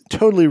 it's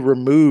totally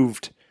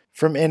removed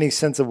from any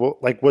sense of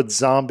like what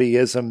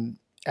zombieism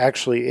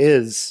actually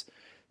is.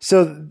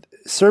 So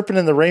Serpent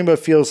and the Rainbow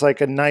feels like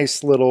a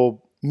nice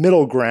little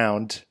middle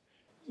ground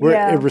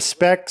where it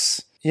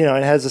respects,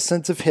 it has a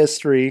sense of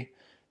history,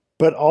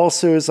 but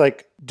also is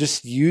like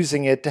just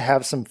using it to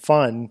have some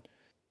fun.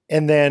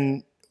 And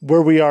then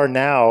where we are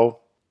now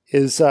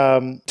is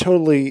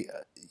totally,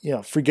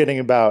 forgetting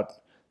about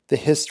the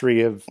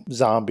history of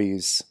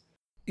zombies.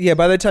 Yeah,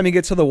 by the time you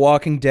get to The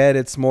Walking Dead,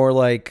 it's more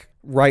like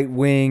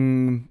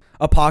right-wing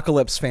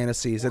apocalypse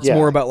fantasies. It's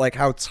more about like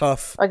how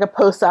tough, like a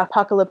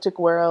post-apocalyptic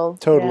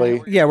world.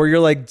 Totally. Yeah, where you're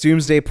like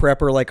doomsday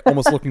prepper, like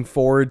almost looking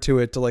forward to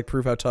it to like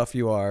prove how tough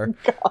you are.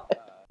 God.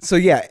 So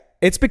yeah,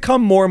 it's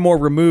become more and more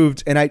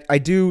removed, and I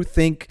do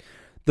think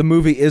the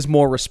movie is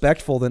more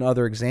respectful than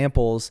other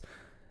examples.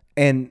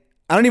 And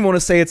I don't even want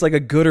to say it's like a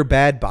good or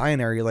bad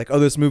binary, like, oh,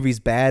 this movie's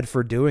bad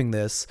for doing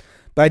this.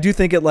 But I do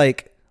think it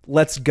like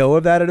lets go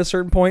of that at a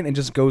certain point and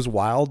just goes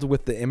wild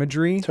with the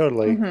imagery.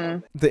 Totally.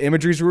 Mm-hmm. The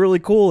imagery's really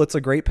cool. It's a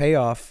great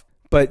payoff.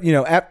 But,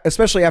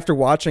 especially after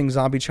watching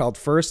Zombie Child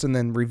first and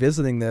then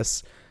revisiting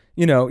this,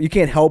 you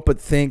can't help but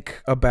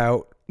think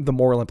about the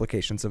moral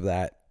implications of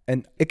that.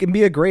 And it can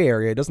be a gray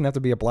area. It doesn't have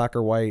to be a black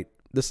or white.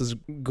 This is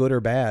good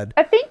or bad.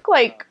 I think,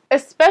 like,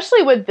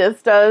 especially what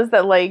this does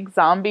that, like,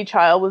 Zombie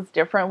Child was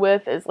different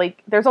with is,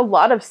 like, there's a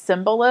lot of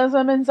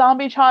symbolism in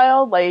Zombie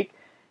Child. Like,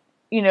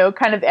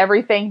 kind of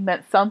everything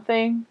meant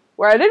something.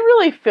 Where I didn't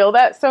really feel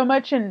that so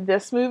much in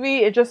this movie.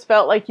 It just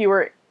felt like you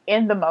were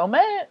in the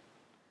moment.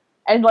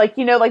 And, like,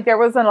 like, there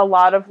wasn't a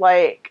lot of,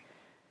 like,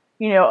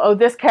 oh,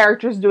 this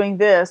character's doing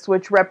this,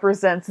 which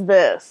represents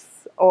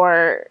this.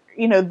 Or,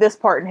 this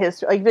part in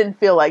history. Like, it didn't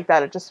feel like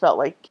that. It just felt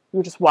like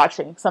you're just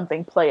watching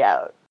something play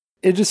out.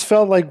 It just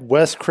felt like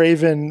Wes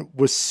Craven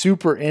was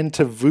super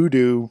into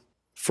voodoo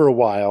for a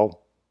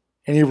while.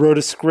 And he wrote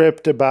a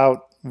script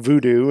about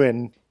voodoo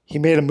and he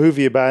made a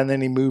movie about it and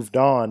then he moved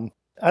on.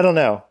 I don't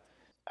know.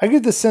 I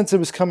get the sense it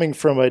was coming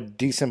from a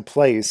decent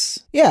place.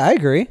 Yeah, I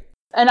agree.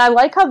 And I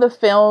like how the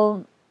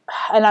film,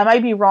 and I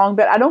might be wrong,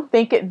 but I don't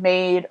think it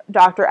made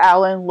Dr.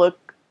 Allen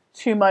look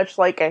too much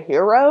like a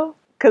hero.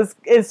 Because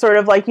it's sort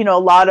of like, a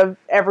lot of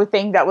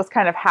everything that was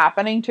kind of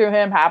happening to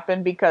him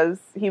happened because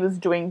he was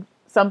doing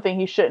something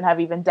he shouldn't have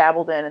even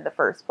dabbled in the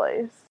first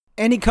place.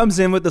 And he comes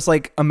in with this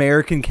like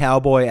American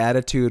cowboy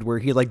attitude where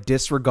he like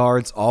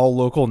disregards all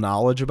local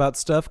knowledge about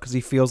stuff because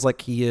he feels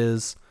like he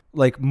is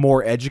like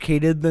more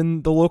educated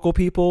than the local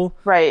people.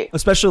 Right.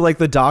 Especially like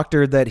the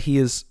doctor that he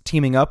is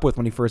teaming up with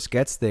when he first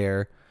gets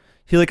there.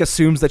 He like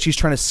assumes that she's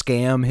trying to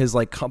scam his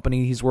like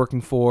company he's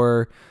working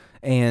for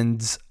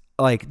and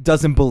like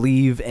doesn't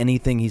believe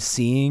anything he's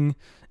seeing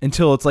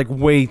until it's like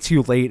way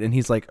too late and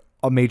he's like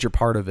a major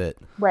part of it.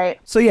 Right.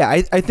 So yeah,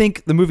 I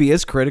think the movie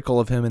is critical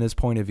of him and his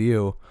point of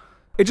view.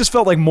 It just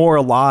felt like more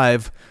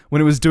alive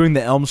when it was doing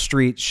the Elm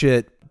Street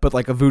shit, but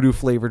like a voodoo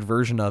flavored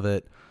version of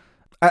it.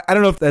 I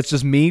don't know if that's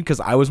just me because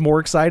I was more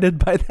excited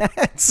by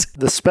that.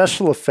 The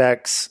special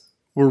effects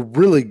were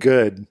really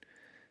good.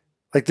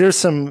 Like there's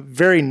some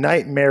very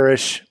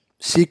nightmarish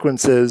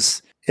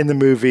sequences in the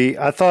movie.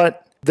 I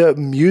thought the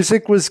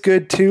music was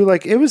good too.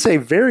 Like it was a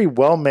very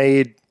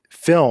well-made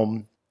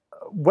film.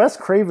 Wes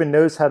Craven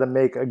knows how to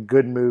make a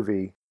good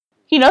movie.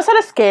 He knows how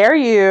to scare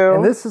you.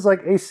 And this is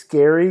like a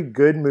scary,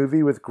 good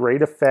movie with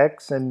great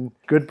effects and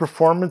good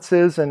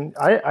performances. And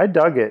I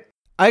dug it.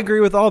 I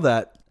agree with all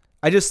that.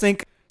 I just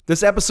think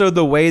this episode,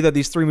 the way that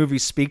these three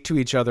movies speak to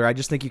each other, I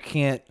just think you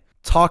can't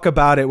talk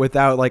about it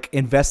without like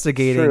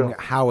investigating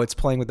how it's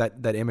playing with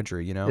that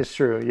imagery, It's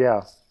true,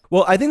 yeah.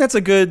 Well, I think that's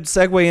a good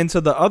segue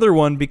into the other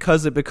one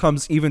because it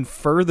becomes even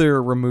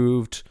further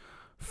removed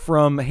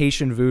from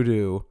Haitian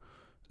voodoo.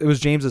 It was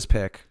James's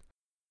pick.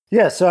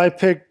 Yeah, so I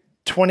picked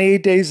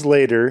 28 Days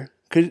Later.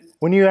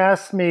 When you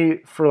asked me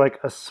for like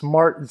a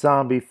smart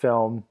zombie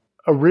film,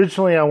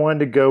 originally I wanted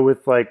to go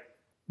with like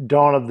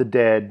Dawn of the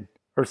Dead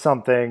or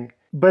something,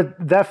 but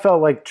that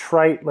felt like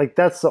trite. Like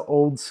that's the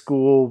old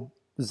school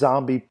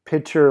zombie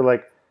picture.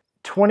 Like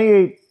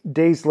 28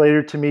 Days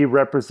Later to me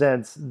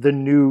represents the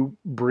new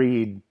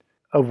breed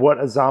of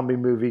what a zombie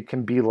movie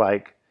can be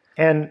like.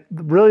 And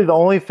really the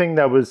only thing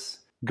that was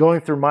going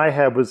through my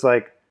head was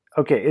like,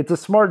 okay, it's a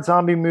smart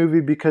zombie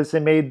movie because they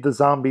made the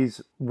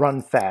zombies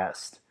run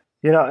fast.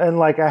 And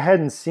like I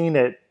hadn't seen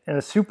it in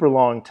a super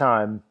long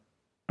time,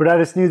 but I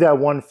just knew that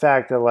one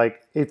fact that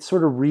like it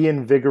sort of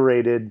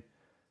reinvigorated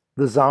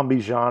the zombie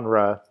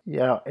genre.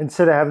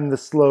 Instead of having the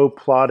slow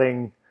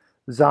plodding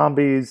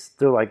zombies,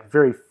 they're like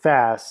very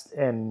fast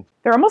and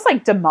they're almost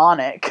like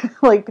demonic,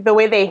 like the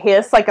way they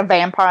hiss like a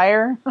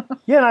vampire.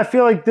 Yeah, and I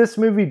feel like this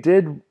movie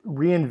did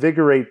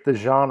reinvigorate the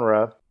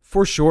genre.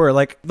 For sure.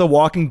 Like The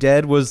Walking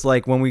Dead was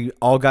like when we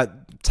all got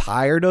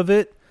tired of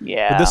it.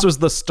 Yeah. But this was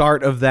the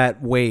start of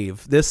that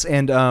wave. This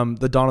and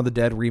the Dawn of the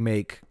Dead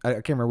remake. I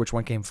can't remember which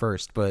one came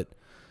first, but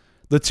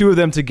the two of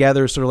them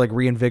together sort of like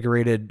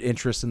reinvigorated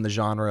interest in the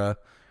genre.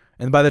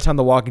 And by the time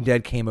The Walking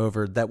Dead came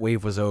over, that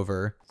wave was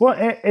over. Well,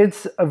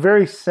 it's a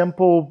very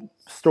simple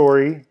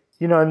story.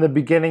 In the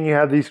beginning, you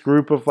have these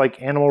group of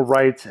like animal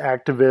rights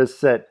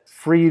activists that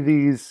free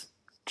these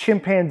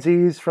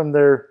chimpanzees from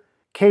their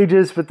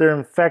cages, but they're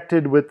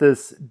infected with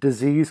this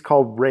disease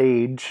called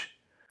rage.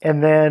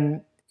 And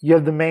then you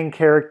have the main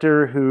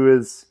character who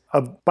is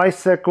a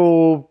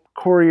bicycle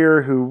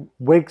courier who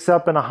wakes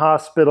up in a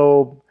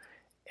hospital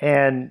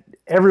and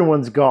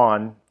everyone's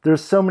gone.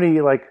 There's so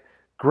many like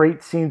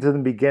great scenes in the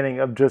beginning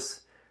of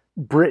just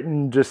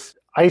Britain just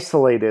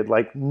isolated,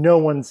 like no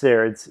one's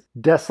there. It's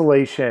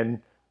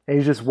desolation. And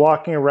he's just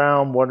walking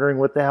around wondering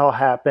what the hell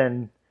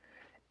happened.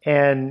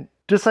 And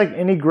just like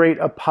any great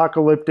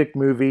apocalyptic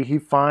movie, he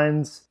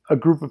finds a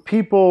group of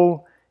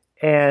people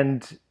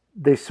and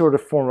they sort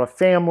of form a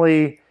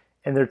family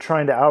and they're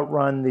trying to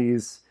outrun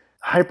these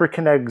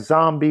hyperkinetic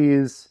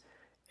zombies.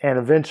 And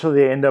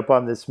eventually they end up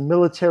on this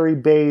military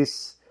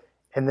base.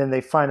 And then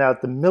they find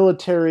out the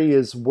military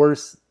is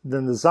worse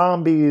than the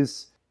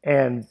zombies.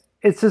 And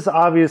it's this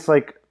obvious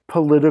like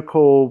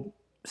political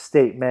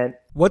statement.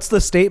 What's the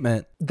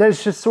statement?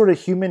 That's just sort of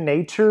human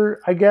nature,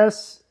 I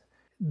guess.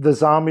 The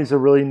zombies are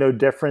really no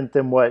different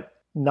than what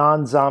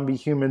non-zombie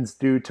humans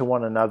do to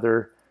one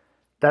another.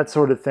 That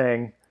sort of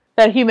thing.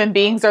 That human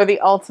beings are the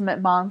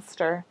ultimate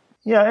monster.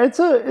 Yeah, it's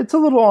a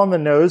little on the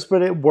nose,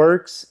 but it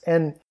works.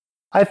 And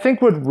I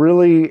think what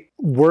really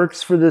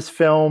works for this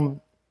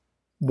film,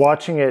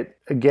 watching it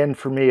again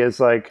for me, is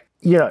like,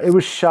 you know, it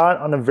was shot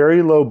on a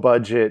very low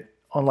budget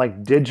on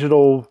like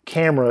digital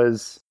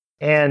cameras,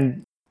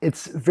 and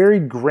it's very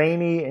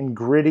grainy and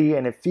gritty,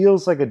 and it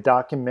feels like a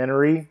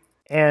documentary,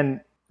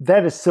 and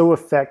that is so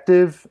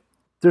effective.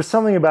 There's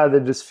something about it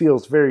that just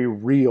feels very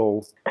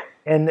real.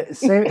 And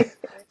same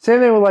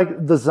thing with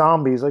like the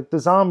zombies. Like the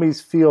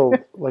zombies feel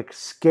like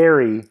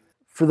scary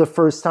for the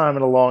first time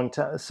in a long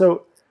time.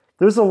 So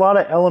there's a lot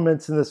of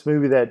elements in this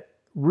movie that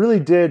really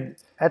did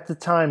at the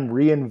time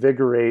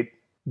reinvigorate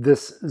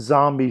this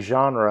zombie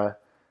genre.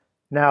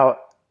 Now,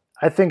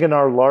 I think in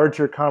our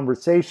larger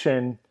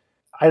conversation,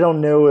 I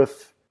don't know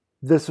if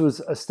this was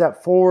a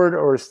step forward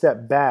or a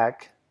step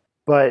back,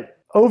 but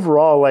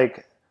overall,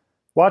 like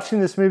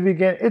watching this movie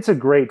again, it's a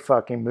great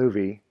fucking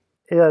movie.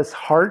 It has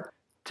heart.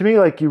 To me,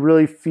 like you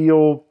really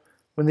feel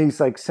when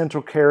these like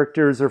central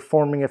characters are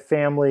forming a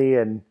family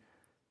and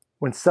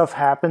when stuff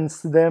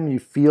happens to them, you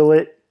feel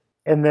it.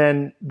 And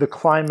then the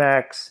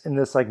climax in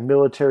this like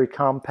military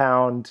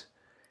compound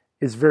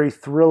is very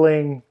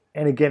thrilling.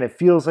 And again, it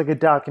feels like a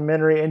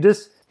documentary and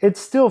just, it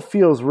still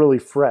feels really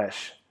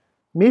fresh.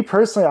 Me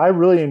personally, I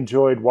really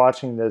enjoyed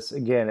watching this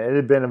again. It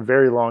had been a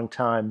very long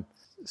time.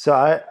 So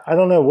I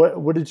don't know,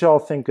 what did y'all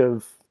think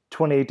of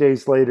 28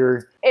 Days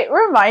Later? It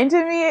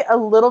reminded me a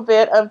little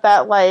bit of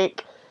that,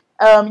 like,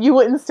 You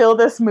Wouldn't Steal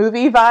This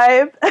Movie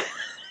vibe,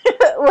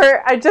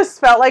 where I just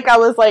felt like I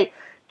was, like,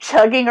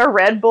 chugging a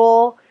Red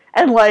Bull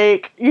and,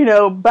 like, you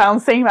know,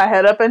 bouncing my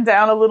head up and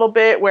down a little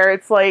bit, where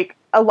it's, like,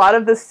 a lot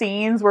of the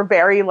scenes were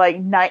very,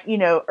 like, you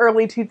know,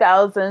 early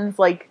 2000s,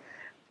 like,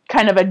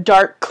 kind of a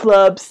dark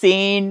club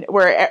scene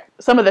where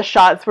some of the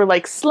shots were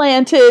like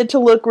slanted to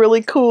look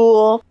really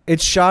cool.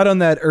 It's shot on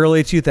that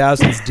early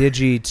 2000s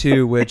digi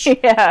too, which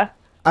yeah.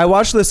 I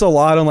watched this a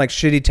lot on like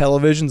shitty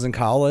televisions in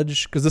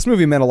college because this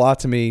movie meant a lot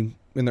to me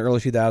in the early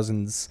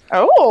 2000s.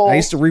 Oh. I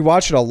used to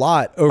rewatch it a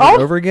lot over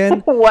and over again.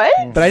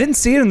 What? But I didn't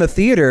see it in the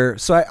theater,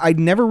 so I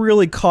never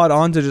really caught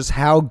on to just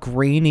how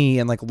grainy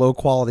and like low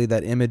quality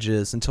that image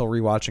is until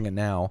rewatching it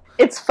now.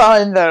 It's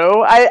fun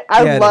though.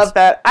 I love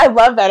that. I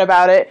love that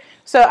about it.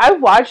 So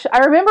I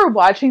remember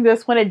watching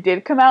this when it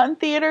did come out in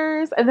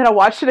theaters, and then I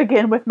watched it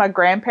again with my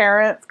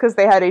grandparents because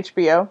they had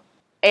HBO.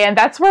 And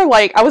that's where,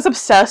 like, I was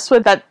obsessed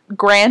with that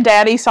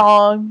Granddaddy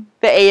song,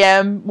 the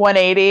AM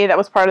 180, that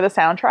was part of the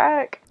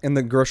soundtrack. In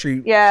the grocery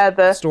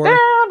store?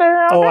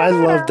 Oh, I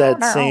love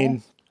that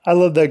scene. I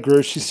love that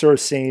grocery store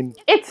scene.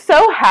 It's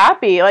so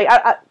happy. Like,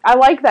 I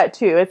like that,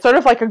 too. It's sort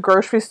of like a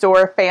grocery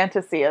store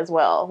fantasy as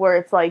well, where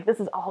it's like,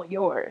 this is all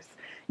yours.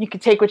 You can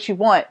take what you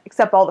want,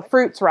 except all the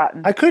fruit's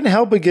rotten. I couldn't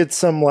help but get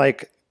some,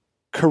 like,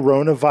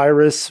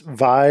 coronavirus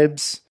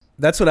vibes.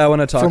 That's what I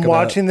want to talk about. From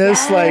watching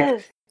this, Yes.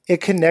 like... It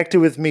connected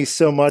with me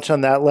so much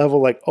on that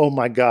level, like, oh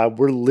my God,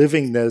 we're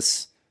living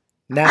this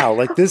now.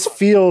 Like, this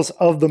feels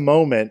of the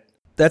moment.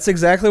 That's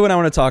exactly what I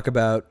want to talk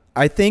about.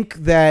 I think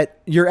that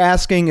you're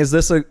asking, is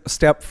this a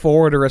step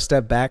forward or a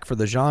step back for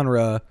the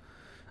genre,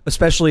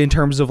 especially in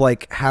terms of,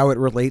 like, how it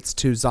relates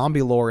to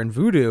zombie lore and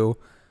voodoo?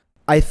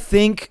 I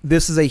think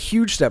this is a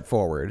huge step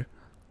forward.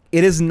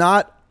 It is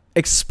not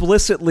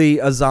explicitly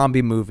a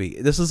zombie movie.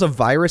 This is a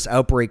virus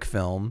outbreak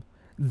film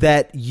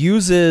that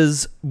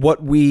uses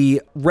what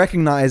we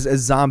recognize as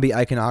zombie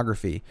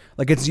iconography.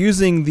 Like, it's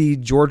using the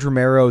George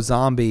Romero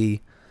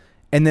zombie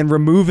and then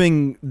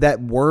removing that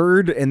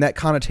word and that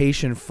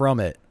connotation from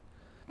it.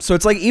 So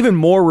it's like even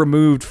more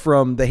removed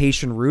from the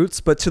Haitian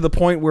roots, but to the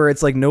point where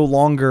it's like no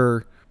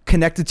longer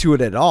connected to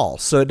it at all.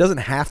 So it doesn't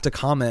have to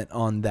comment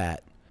on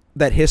that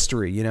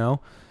history, you know?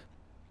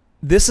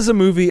 This is a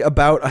movie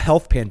about a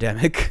health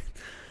pandemic.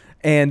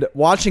 And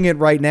watching it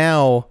right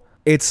now,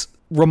 it's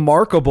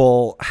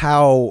remarkable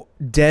how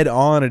dead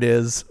on it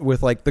is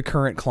with like the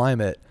current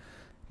climate.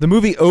 The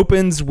movie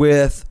opens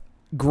with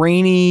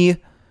grainy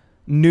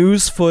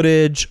news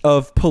footage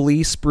of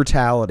police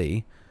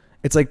brutality.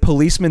 It's like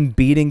policemen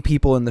beating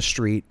people in the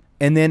street.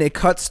 And then it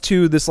cuts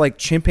to this like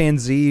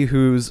chimpanzee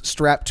who's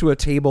strapped to a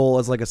table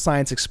as like a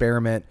science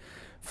experiment,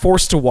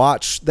 forced to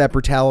watch that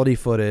brutality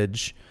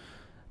footage.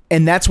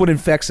 And that's what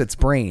infects its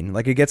brain.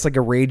 Like it gets like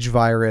a rage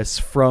virus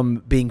from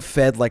being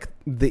fed like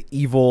the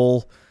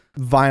evil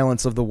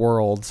violence of the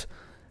world.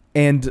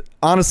 And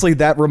honestly,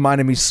 that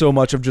reminded me so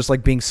much of just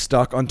like being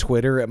stuck on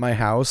Twitter at my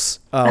house,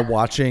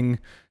 watching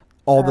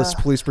all this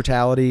police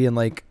brutality and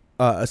like,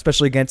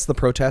 especially against the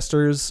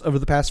protesters over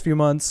the past few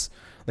months.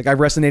 Like I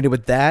resonated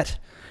with that.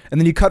 And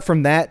then you cut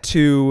from that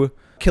to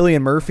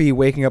Cillian Murphy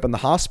waking up in the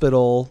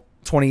hospital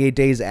 28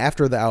 days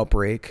after the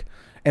outbreak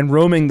and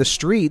roaming the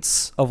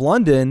streets of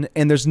London,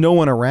 and there's no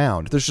one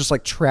around. There's just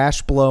like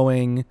trash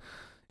blowing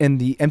and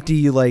the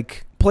empty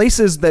like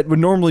places that would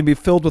normally be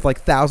filled with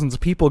like thousands of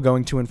people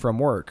going to and from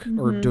work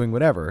or doing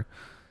whatever.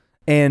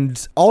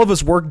 And all of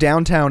us work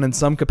downtown in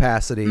some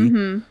capacity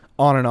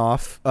on and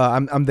off.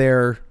 I'm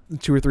there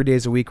 2 or 3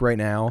 days a week right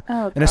now.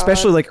 Oh, and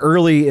especially like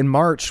early in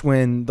March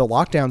when the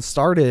lockdown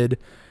started,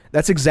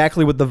 that's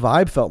exactly what the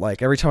vibe felt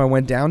like. Every time I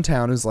went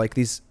downtown, it was like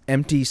these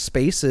empty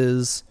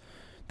spaces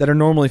that are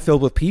normally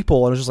filled with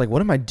people. And I was just like,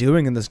 what am I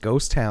doing in this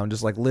ghost town?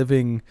 Just like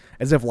living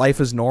as if life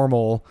is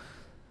normal.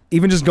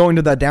 Even just going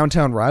to that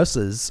downtown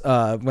Rouse's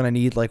when I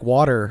need like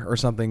water or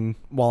something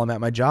while I'm at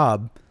my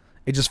job,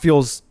 it just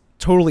feels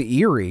totally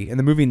eerie. And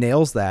the movie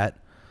nails that.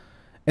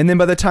 And then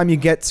by the time you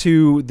get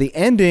to the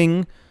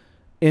ending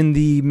in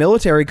the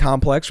military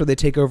complex where they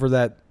take over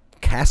that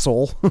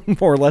castle,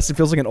 more or less, it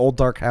feels like an old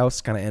dark house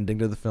kind of ending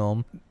to the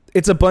film.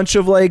 It's a bunch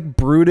of like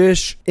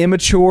brutish,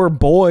 immature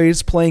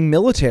boys playing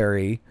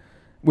military,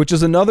 which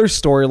is another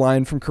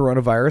storyline from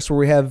coronavirus where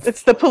we have...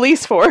 It's the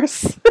police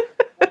force.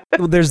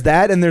 There's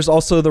that, and there's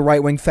also the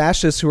right-wing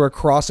fascists who are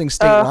crossing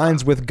state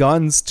lines with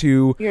guns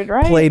to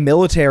play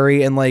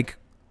military and like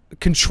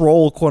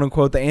control,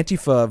 quote-unquote, the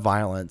Antifa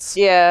violence.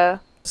 Yeah.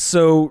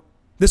 So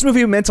this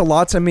movie meant a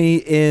lot to me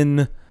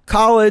in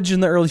college in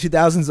the early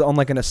 2000s on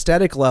like an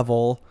aesthetic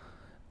level.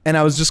 And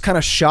I was just kind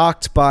of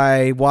shocked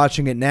by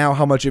watching it now,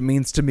 how much it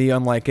means to me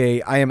on like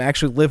I am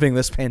actually living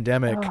this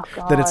pandemic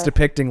that it's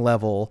depicting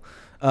level.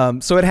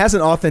 So it has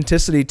an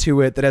authenticity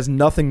to it that has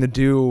nothing to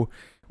do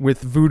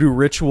with voodoo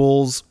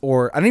rituals,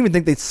 or I don't even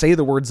think they say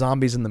the word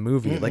zombies in the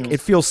movie. Like it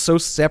feels so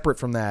separate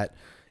from that,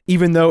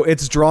 even though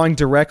it's drawing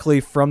directly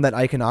from that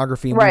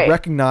iconography and you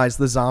recognize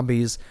the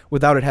zombies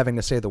without it having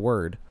to say the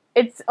word.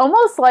 It's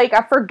almost like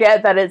I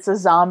forget that it's a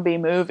zombie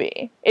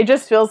movie. It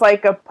just feels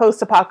like a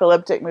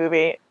post-apocalyptic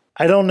movie.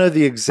 I don't know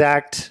the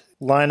exact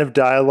line of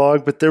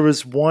dialogue, but there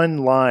was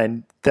one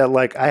line that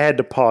like I had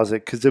to pause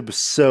it because it was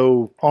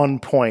so on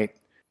point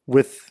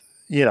with,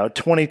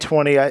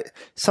 2020.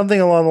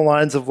 Something along the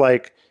lines of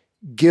like,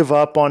 give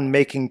up on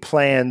making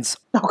plans.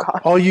 Oh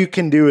God. All you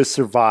can do is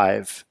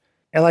survive.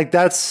 And like,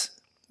 that's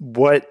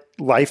what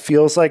life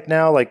feels like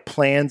now. Like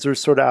plans are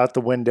sort of out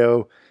the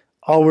window.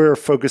 All we're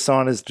focused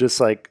on is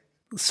just like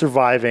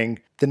surviving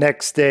the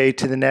next day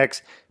to the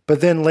next.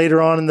 But then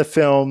later on in the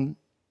film,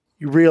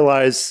 you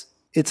realize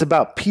it's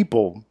about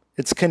people.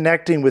 It's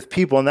connecting with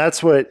people. And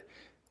that's what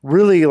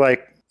really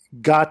like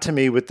got to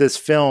me with this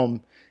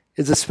film,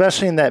 is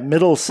especially in that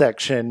middle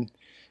section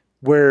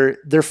where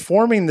they're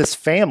forming this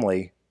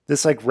family,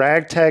 this like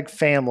ragtag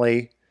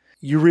family.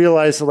 You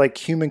realize that like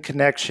human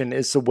connection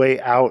is the way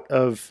out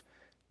of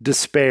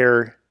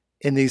despair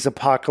in these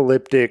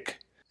apocalyptic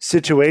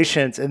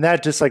situations. And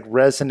that just like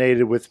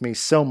resonated with me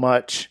so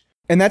much.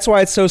 And that's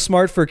why it's so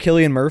smart for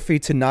Cillian Murphy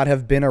to not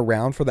have been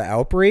around for the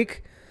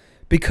outbreak,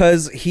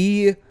 because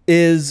he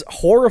is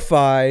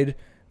horrified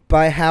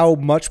by how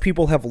much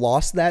people have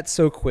lost that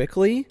so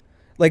quickly.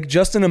 Like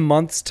just in a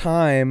month's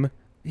time,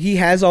 he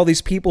has all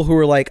these people who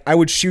are like, I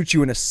would shoot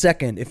you in a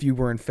second if you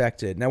were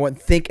infected, and I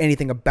wouldn't think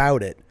anything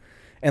about it.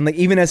 And like,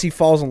 even as he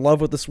falls in love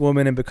with this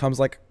woman and becomes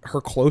like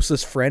her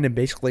closest friend and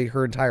basically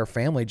her entire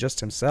family, just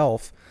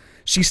himself,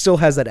 she still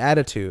has that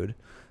attitude.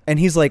 And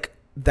he's like,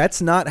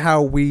 that's not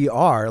how we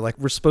are. Like,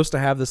 we're supposed to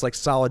have this like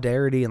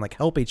solidarity and like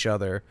help each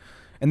other.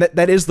 And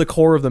that is the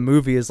core of the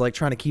movie, is like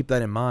trying to keep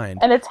that in mind.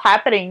 And it's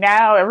happening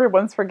now.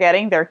 Everyone's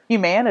forgetting their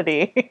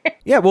humanity.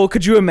 Yeah, well,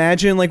 could you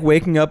imagine like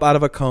waking up out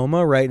of a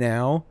coma right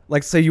now?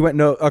 Like, say you went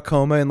into a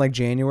coma in like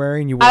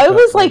January and you woke up I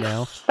was right like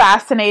now.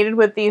 fascinated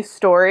with these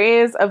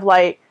stories of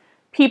like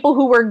people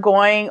who were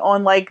going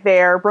on like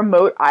their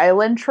remote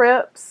island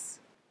trips,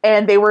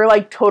 and they were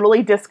like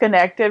totally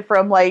disconnected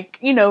from like,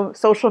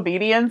 social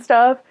media and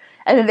stuff.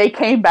 And then they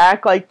came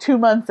back like 2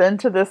 months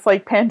into this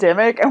like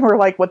pandemic and were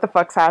like, what the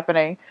fuck's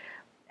happening?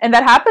 And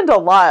that happened a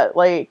lot.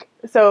 Like,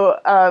 so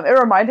it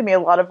reminded me a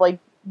lot of like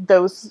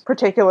those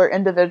particular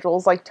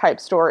individuals, like type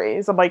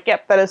stories. I'm like,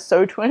 yep, that is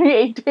so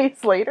 28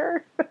 days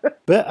later.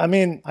 But I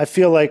mean, I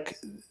feel like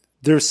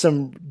there's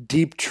some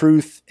deep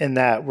truth in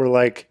that. We're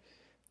like,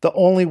 the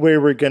only way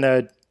we're going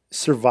to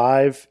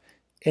survive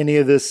any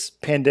of this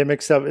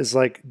pandemic stuff is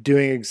like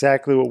doing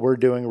exactly what we're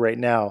doing right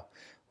now.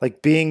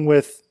 Like being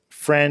with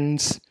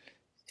friends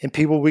and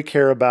people we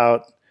care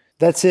about.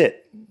 That's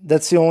it.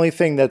 That's the only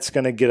thing that's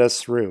going to get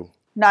us through.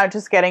 Not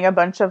just getting a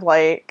bunch of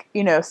like,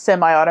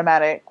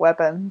 semi-automatic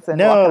weapons and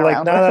No, walking like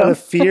around not with out them. of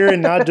fear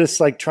and not just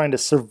like trying to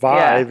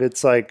survive.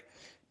 It's like,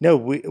 no,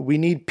 we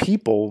need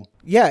people.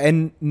 Yeah,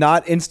 and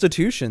not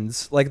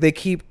institutions. Like they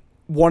keep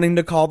wanting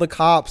to call the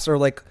cops or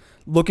like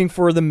looking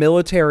for the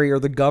military or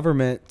the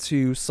government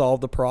to solve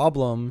the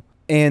problem.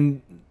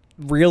 And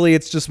really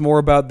it's just more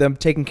about them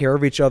taking care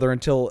of each other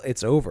until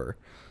it's over.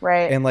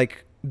 Right. And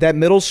like that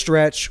middle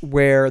stretch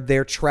where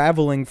they're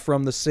traveling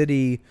from the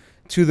city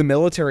to the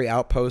military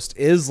outpost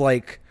is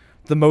like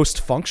the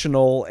most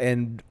functional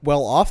and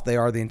well off they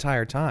are the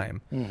entire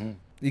time. Mm-hmm.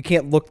 You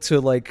can't look to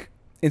like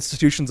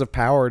institutions of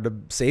power to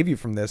save you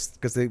from this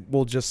because they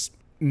will just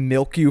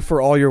milk you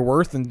for all you're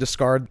worth and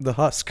discard the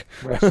husk,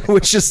 right.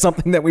 Which is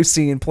something that we've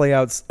seen play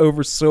out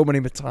over so many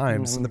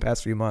times in the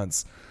past few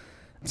months.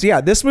 So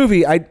yeah, this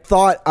movie, I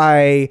thought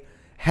I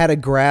had a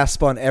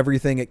grasp on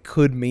everything it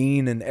could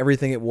mean and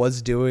everything it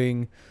was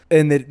doing.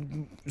 And it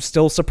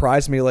still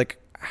surprised me like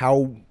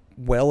how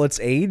well it's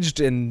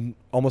aged and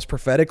almost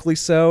prophetically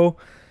so.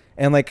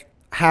 And like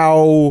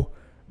how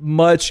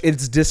much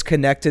it's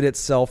disconnected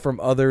itself from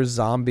other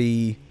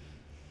zombie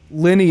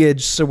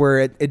lineage, so where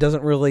it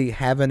doesn't really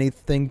have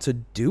anything to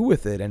do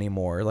with it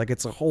anymore. Like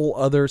it's a whole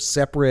other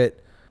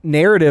separate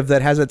narrative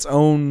that has its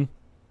own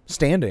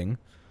standing.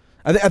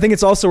 I think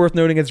it's also worth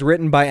noting it's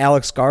written by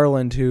Alex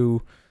Garland,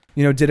 who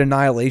did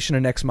Annihilation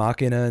and Ex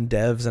Machina and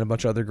Devs and a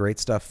bunch of other great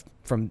stuff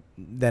from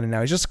then and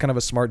now. He's just kind of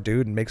a smart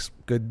dude and makes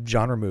good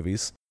genre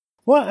movies.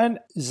 Well, and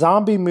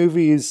zombie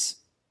movies,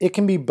 it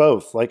can be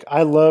both. Like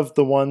I love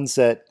the ones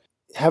that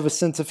have a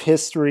sense of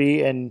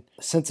history and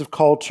a sense of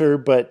culture,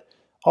 but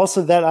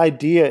also that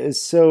idea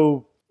is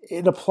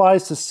it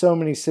applies to so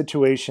many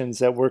situations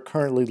that we're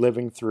currently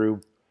living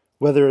through,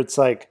 whether it's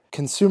like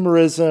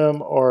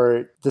consumerism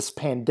or this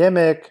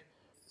pandemic.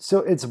 So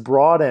it's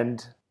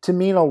broadened to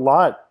mean a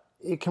lot.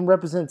 It can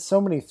represent so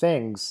many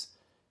things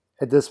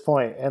at this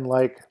point. And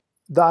like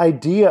the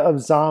idea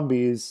of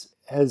zombies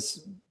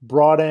has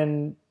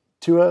broadened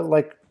to a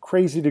like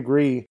crazy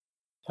degree.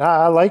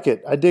 I like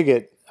it. I dig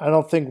it. I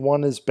don't think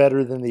one is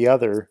better than the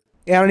other.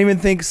 Yeah, I don't even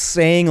think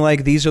saying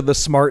like these are the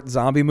smart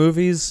zombie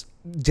movies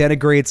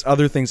denigrates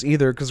other things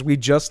either, because we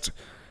just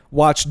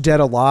watched Dead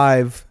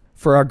Alive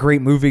for our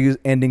great movie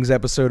endings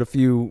episode a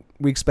few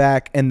weeks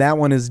back, and that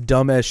one is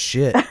dumb as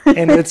shit.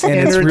 And it's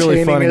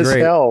really fun and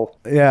great. Hell.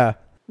 Yeah.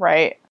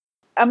 Right.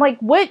 I'm like,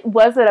 what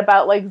was it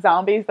about like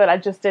zombies that I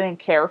just didn't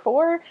care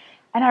for?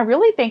 And I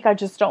really think I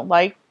just don't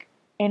like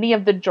any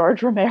of the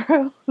George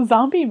Romero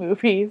zombie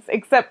movies,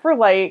 except for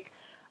like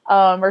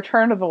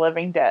Return of the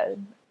Living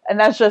Dead. And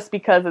that's just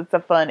because it's a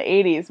fun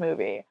 80s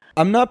movie.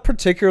 I'm not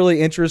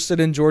particularly interested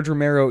in George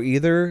Romero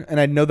either, and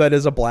I know that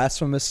is a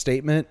blasphemous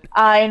statement.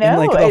 I know.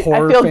 Like I feel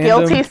fandom.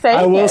 Guilty saying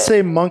I will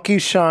say Monkey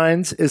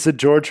Shines is a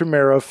George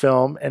Romero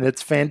film, and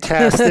it's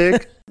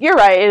fantastic. You're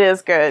right. It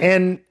is good.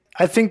 And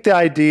I think the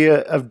idea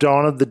of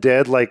Dawn of the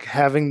Dead, like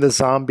having the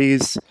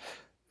zombies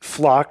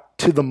flock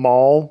to the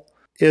mall,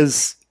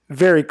 is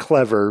very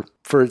clever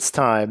for its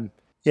time.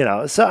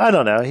 So I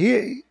don't know.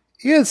 He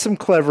has some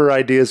clever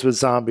ideas with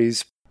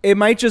zombies. It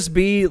might just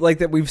be like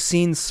that we've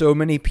seen so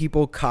many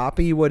people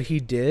copy what he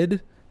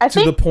did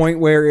to the point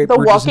where The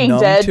Walking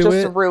Dead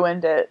just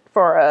ruined it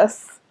for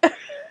us.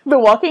 The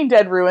Walking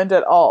Dead ruined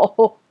it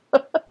all.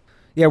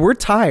 Yeah, we're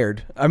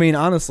tired. I mean,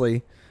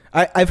 honestly.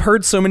 I've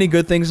heard so many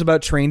good things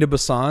about Train to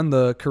Busan,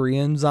 the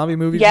Korean zombie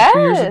movie from a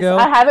few years ago.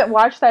 I haven't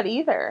watched that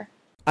either.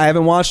 I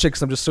haven't watched it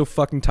because I'm just so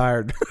fucking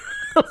tired.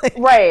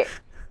 Right.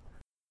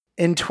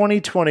 In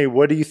 2020,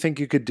 what do you think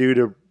you could do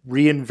to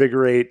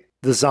reinvigorate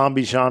the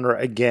zombie genre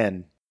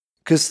again?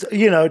 Because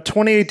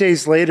 28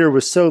 Days Later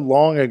was so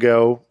long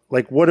ago.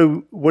 Like, what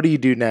do you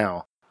do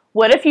now?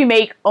 What if you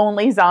make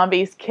only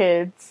zombies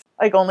kids?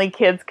 Like only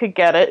kids could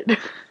get it.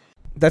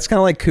 That's kind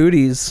of like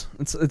Cooties.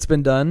 It's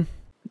been done.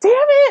 Damn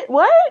it!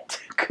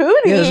 What?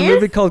 Cooties? Yeah, there's a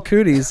movie called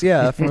Cooties.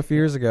 Yeah, from a few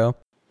years ago.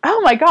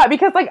 Oh my god!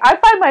 Because like I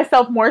find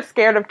myself more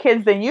scared of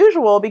kids than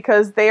usual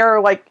because they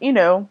are like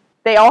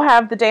they all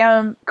have the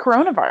damn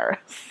coronavirus.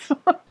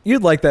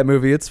 You'd like that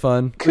movie. It's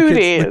fun.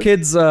 Cooties. The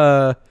kids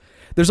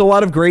there's a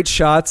lot of great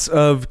shots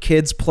of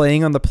kids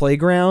playing on the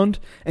playground,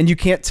 and you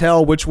can't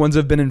tell which ones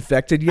have been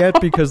infected yet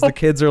because the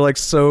kids are like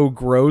so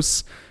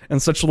gross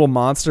and such little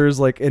monsters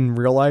like in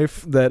real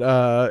life that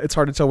it's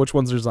hard to tell which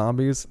ones are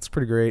zombies. It's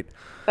pretty great.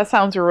 That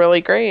sounds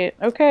really great.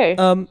 Okay.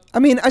 I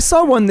mean, I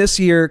saw one this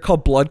year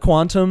called Blood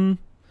Quantum,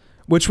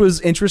 which was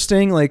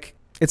interesting. Like,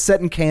 it's set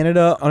in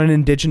Canada on an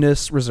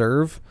indigenous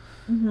reserve.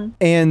 Mm-hmm.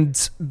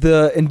 And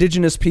the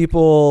indigenous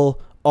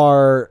people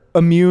are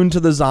immune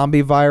to the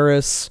zombie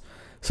virus.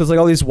 So it's like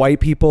all these white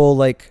people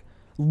like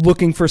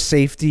looking for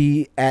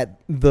safety at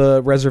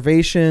the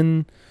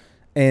reservation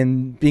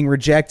and being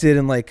rejected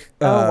and like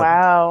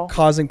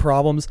causing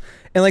problems.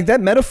 And like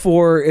that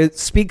metaphor, it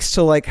speaks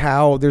to like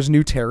how there's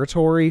new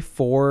territory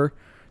for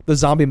the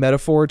zombie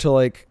metaphor to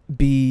like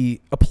be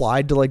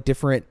applied to like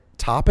different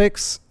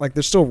topics. Like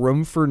there's still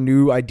room for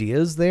new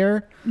ideas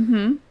there.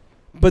 Mm-hmm.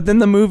 But then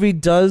the movie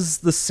does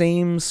the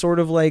same sort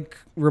of like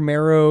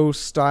Romero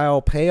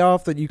style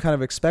payoff that you kind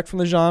of expect from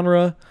the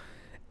genre.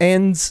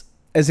 And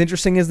as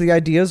interesting as the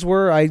ideas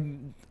were, I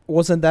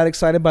wasn't that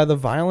excited by the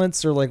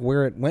violence or like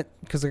where it went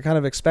because I kind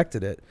of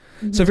expected it.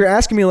 Mm-hmm. So if you're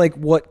asking me like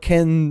what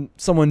can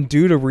someone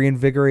do to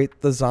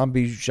reinvigorate the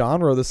zombie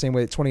genre the same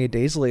way that 28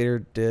 Days Later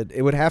did,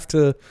 it would have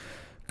to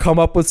come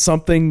up with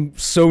something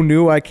so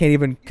new I can't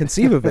even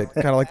conceive of it.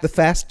 Kind of like the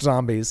fast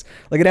zombies.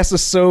 Like it has to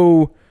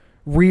so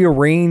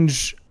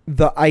rearrange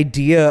the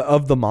idea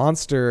of the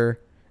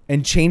monster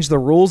and change the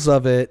rules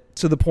of it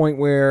to the point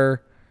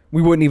where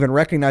we wouldn't even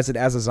recognize it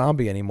as a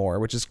zombie anymore,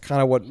 which is kind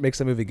of what makes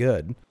the movie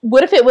good.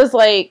 What if it was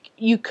like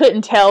you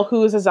couldn't tell who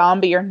was a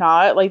zombie or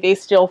not? Like they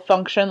still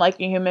function like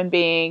a human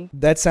being.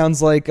 That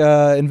sounds like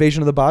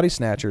Invasion of the Body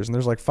Snatchers, and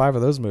there's like 5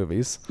 of those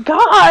movies.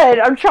 God,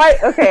 I'm trying.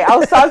 Okay,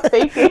 I'll stop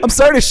thinking. I'm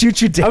sorry to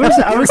shoot you down.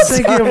 I was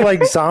thinking of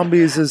like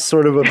zombies as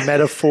sort of a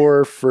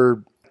metaphor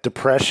for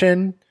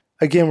depression.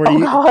 Again,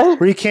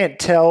 where you can't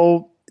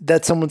tell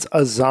that someone's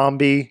a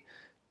zombie,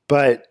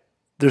 but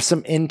there's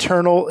some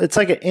internal, it's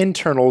like an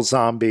internal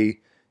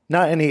zombie,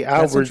 not any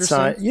outward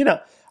sign. You know,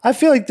 I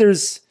feel like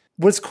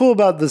what's cool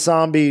about the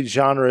zombie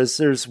genre is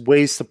there's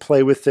ways to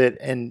play with it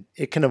and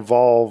it can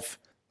evolve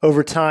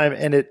over time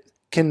and it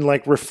can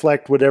like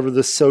reflect whatever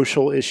the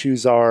social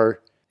issues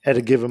are at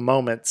a given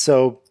moment.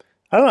 So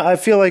I don't know. I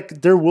feel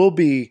like there will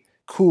be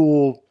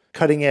cool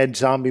cutting edge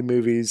zombie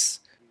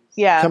movies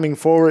coming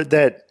forward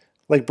that,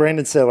 like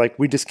Brandon said, like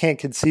we just can't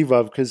conceive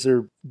of because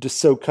they're just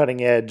so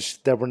cutting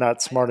edge that we're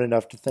not smart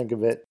enough to think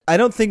of it. I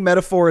don't think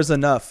metaphor is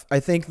enough. I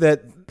think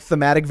that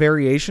thematic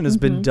variation has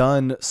been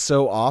done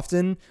so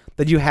often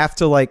that you have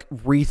to like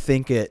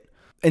rethink it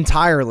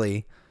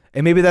entirely.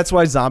 And maybe that's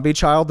why Zombie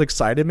Child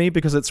excited me,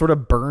 because it sort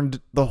of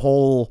burned the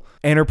whole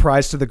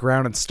enterprise to the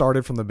ground and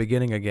started from the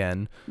beginning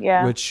again.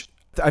 Yeah. Which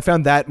I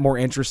found that more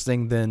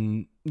interesting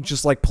than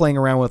just like playing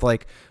around with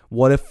like,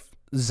 what if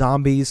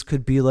zombies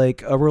could be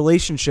like a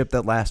relationship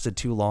that lasted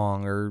too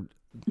long or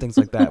things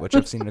like that, which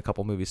I've seen in a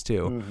couple movies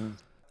too. Mm-hmm.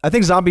 I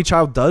think Zombie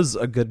Child does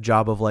a good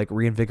job of like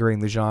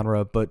reinvigorating the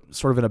genre, but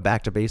sort of in a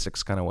back to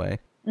basics kind of way.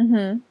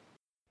 Mm-hmm.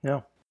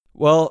 Yeah.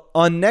 Well,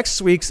 on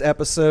next week's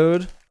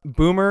episode,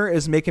 Boomer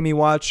is making me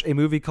watch a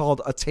movie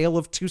called A Tale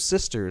of Two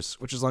Sisters,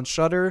 which is on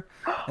Shudder,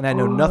 and I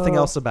know nothing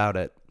else about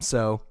it.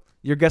 So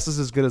your guess is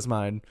as good as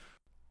mine.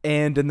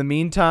 And in the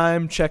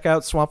meantime, check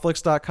out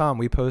swampflix.com.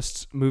 We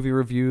post movie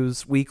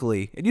reviews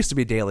weekly. It used to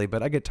be daily,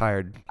 but I get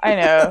tired. I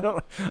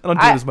know. I don't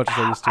do it as much as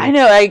I used to. I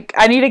know.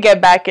 I need to get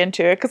back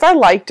into it because I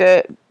liked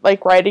it,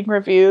 like writing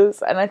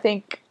reviews. And I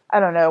think, I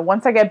don't know,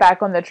 once I get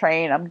back on the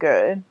train, I'm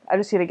good. I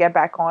just need to get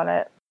back on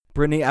it.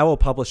 Brittany, I will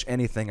publish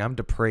anything. I'm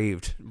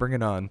depraved. Bring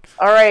it on.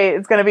 All right.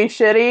 It's going to be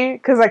shitty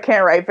because I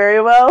can't write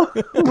very well.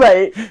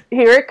 But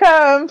here it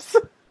comes.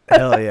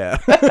 Hell yeah.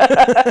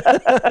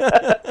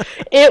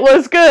 It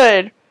was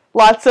good.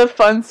 Lots of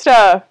fun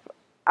stuff.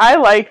 I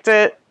liked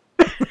it.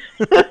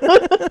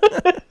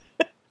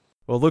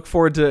 Well, look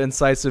forward to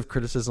incisive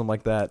criticism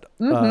like that.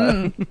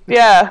 Mm-hmm.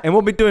 Yeah. And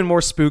we'll be doing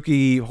more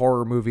spooky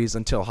horror movies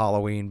until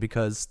Halloween,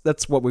 because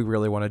that's what we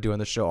really want to do on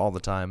the show all the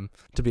time,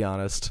 to be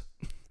honest.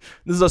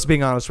 This is us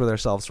being honest with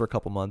ourselves for a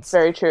couple months.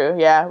 Very true.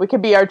 Yeah. We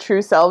could be our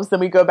true selves, then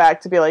we go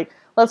back to be like,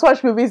 let's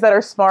watch movies that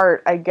are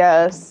smart, I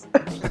guess. Bye,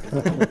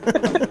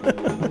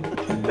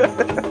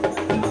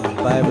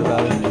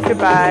 everybody.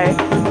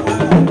 Goodbye.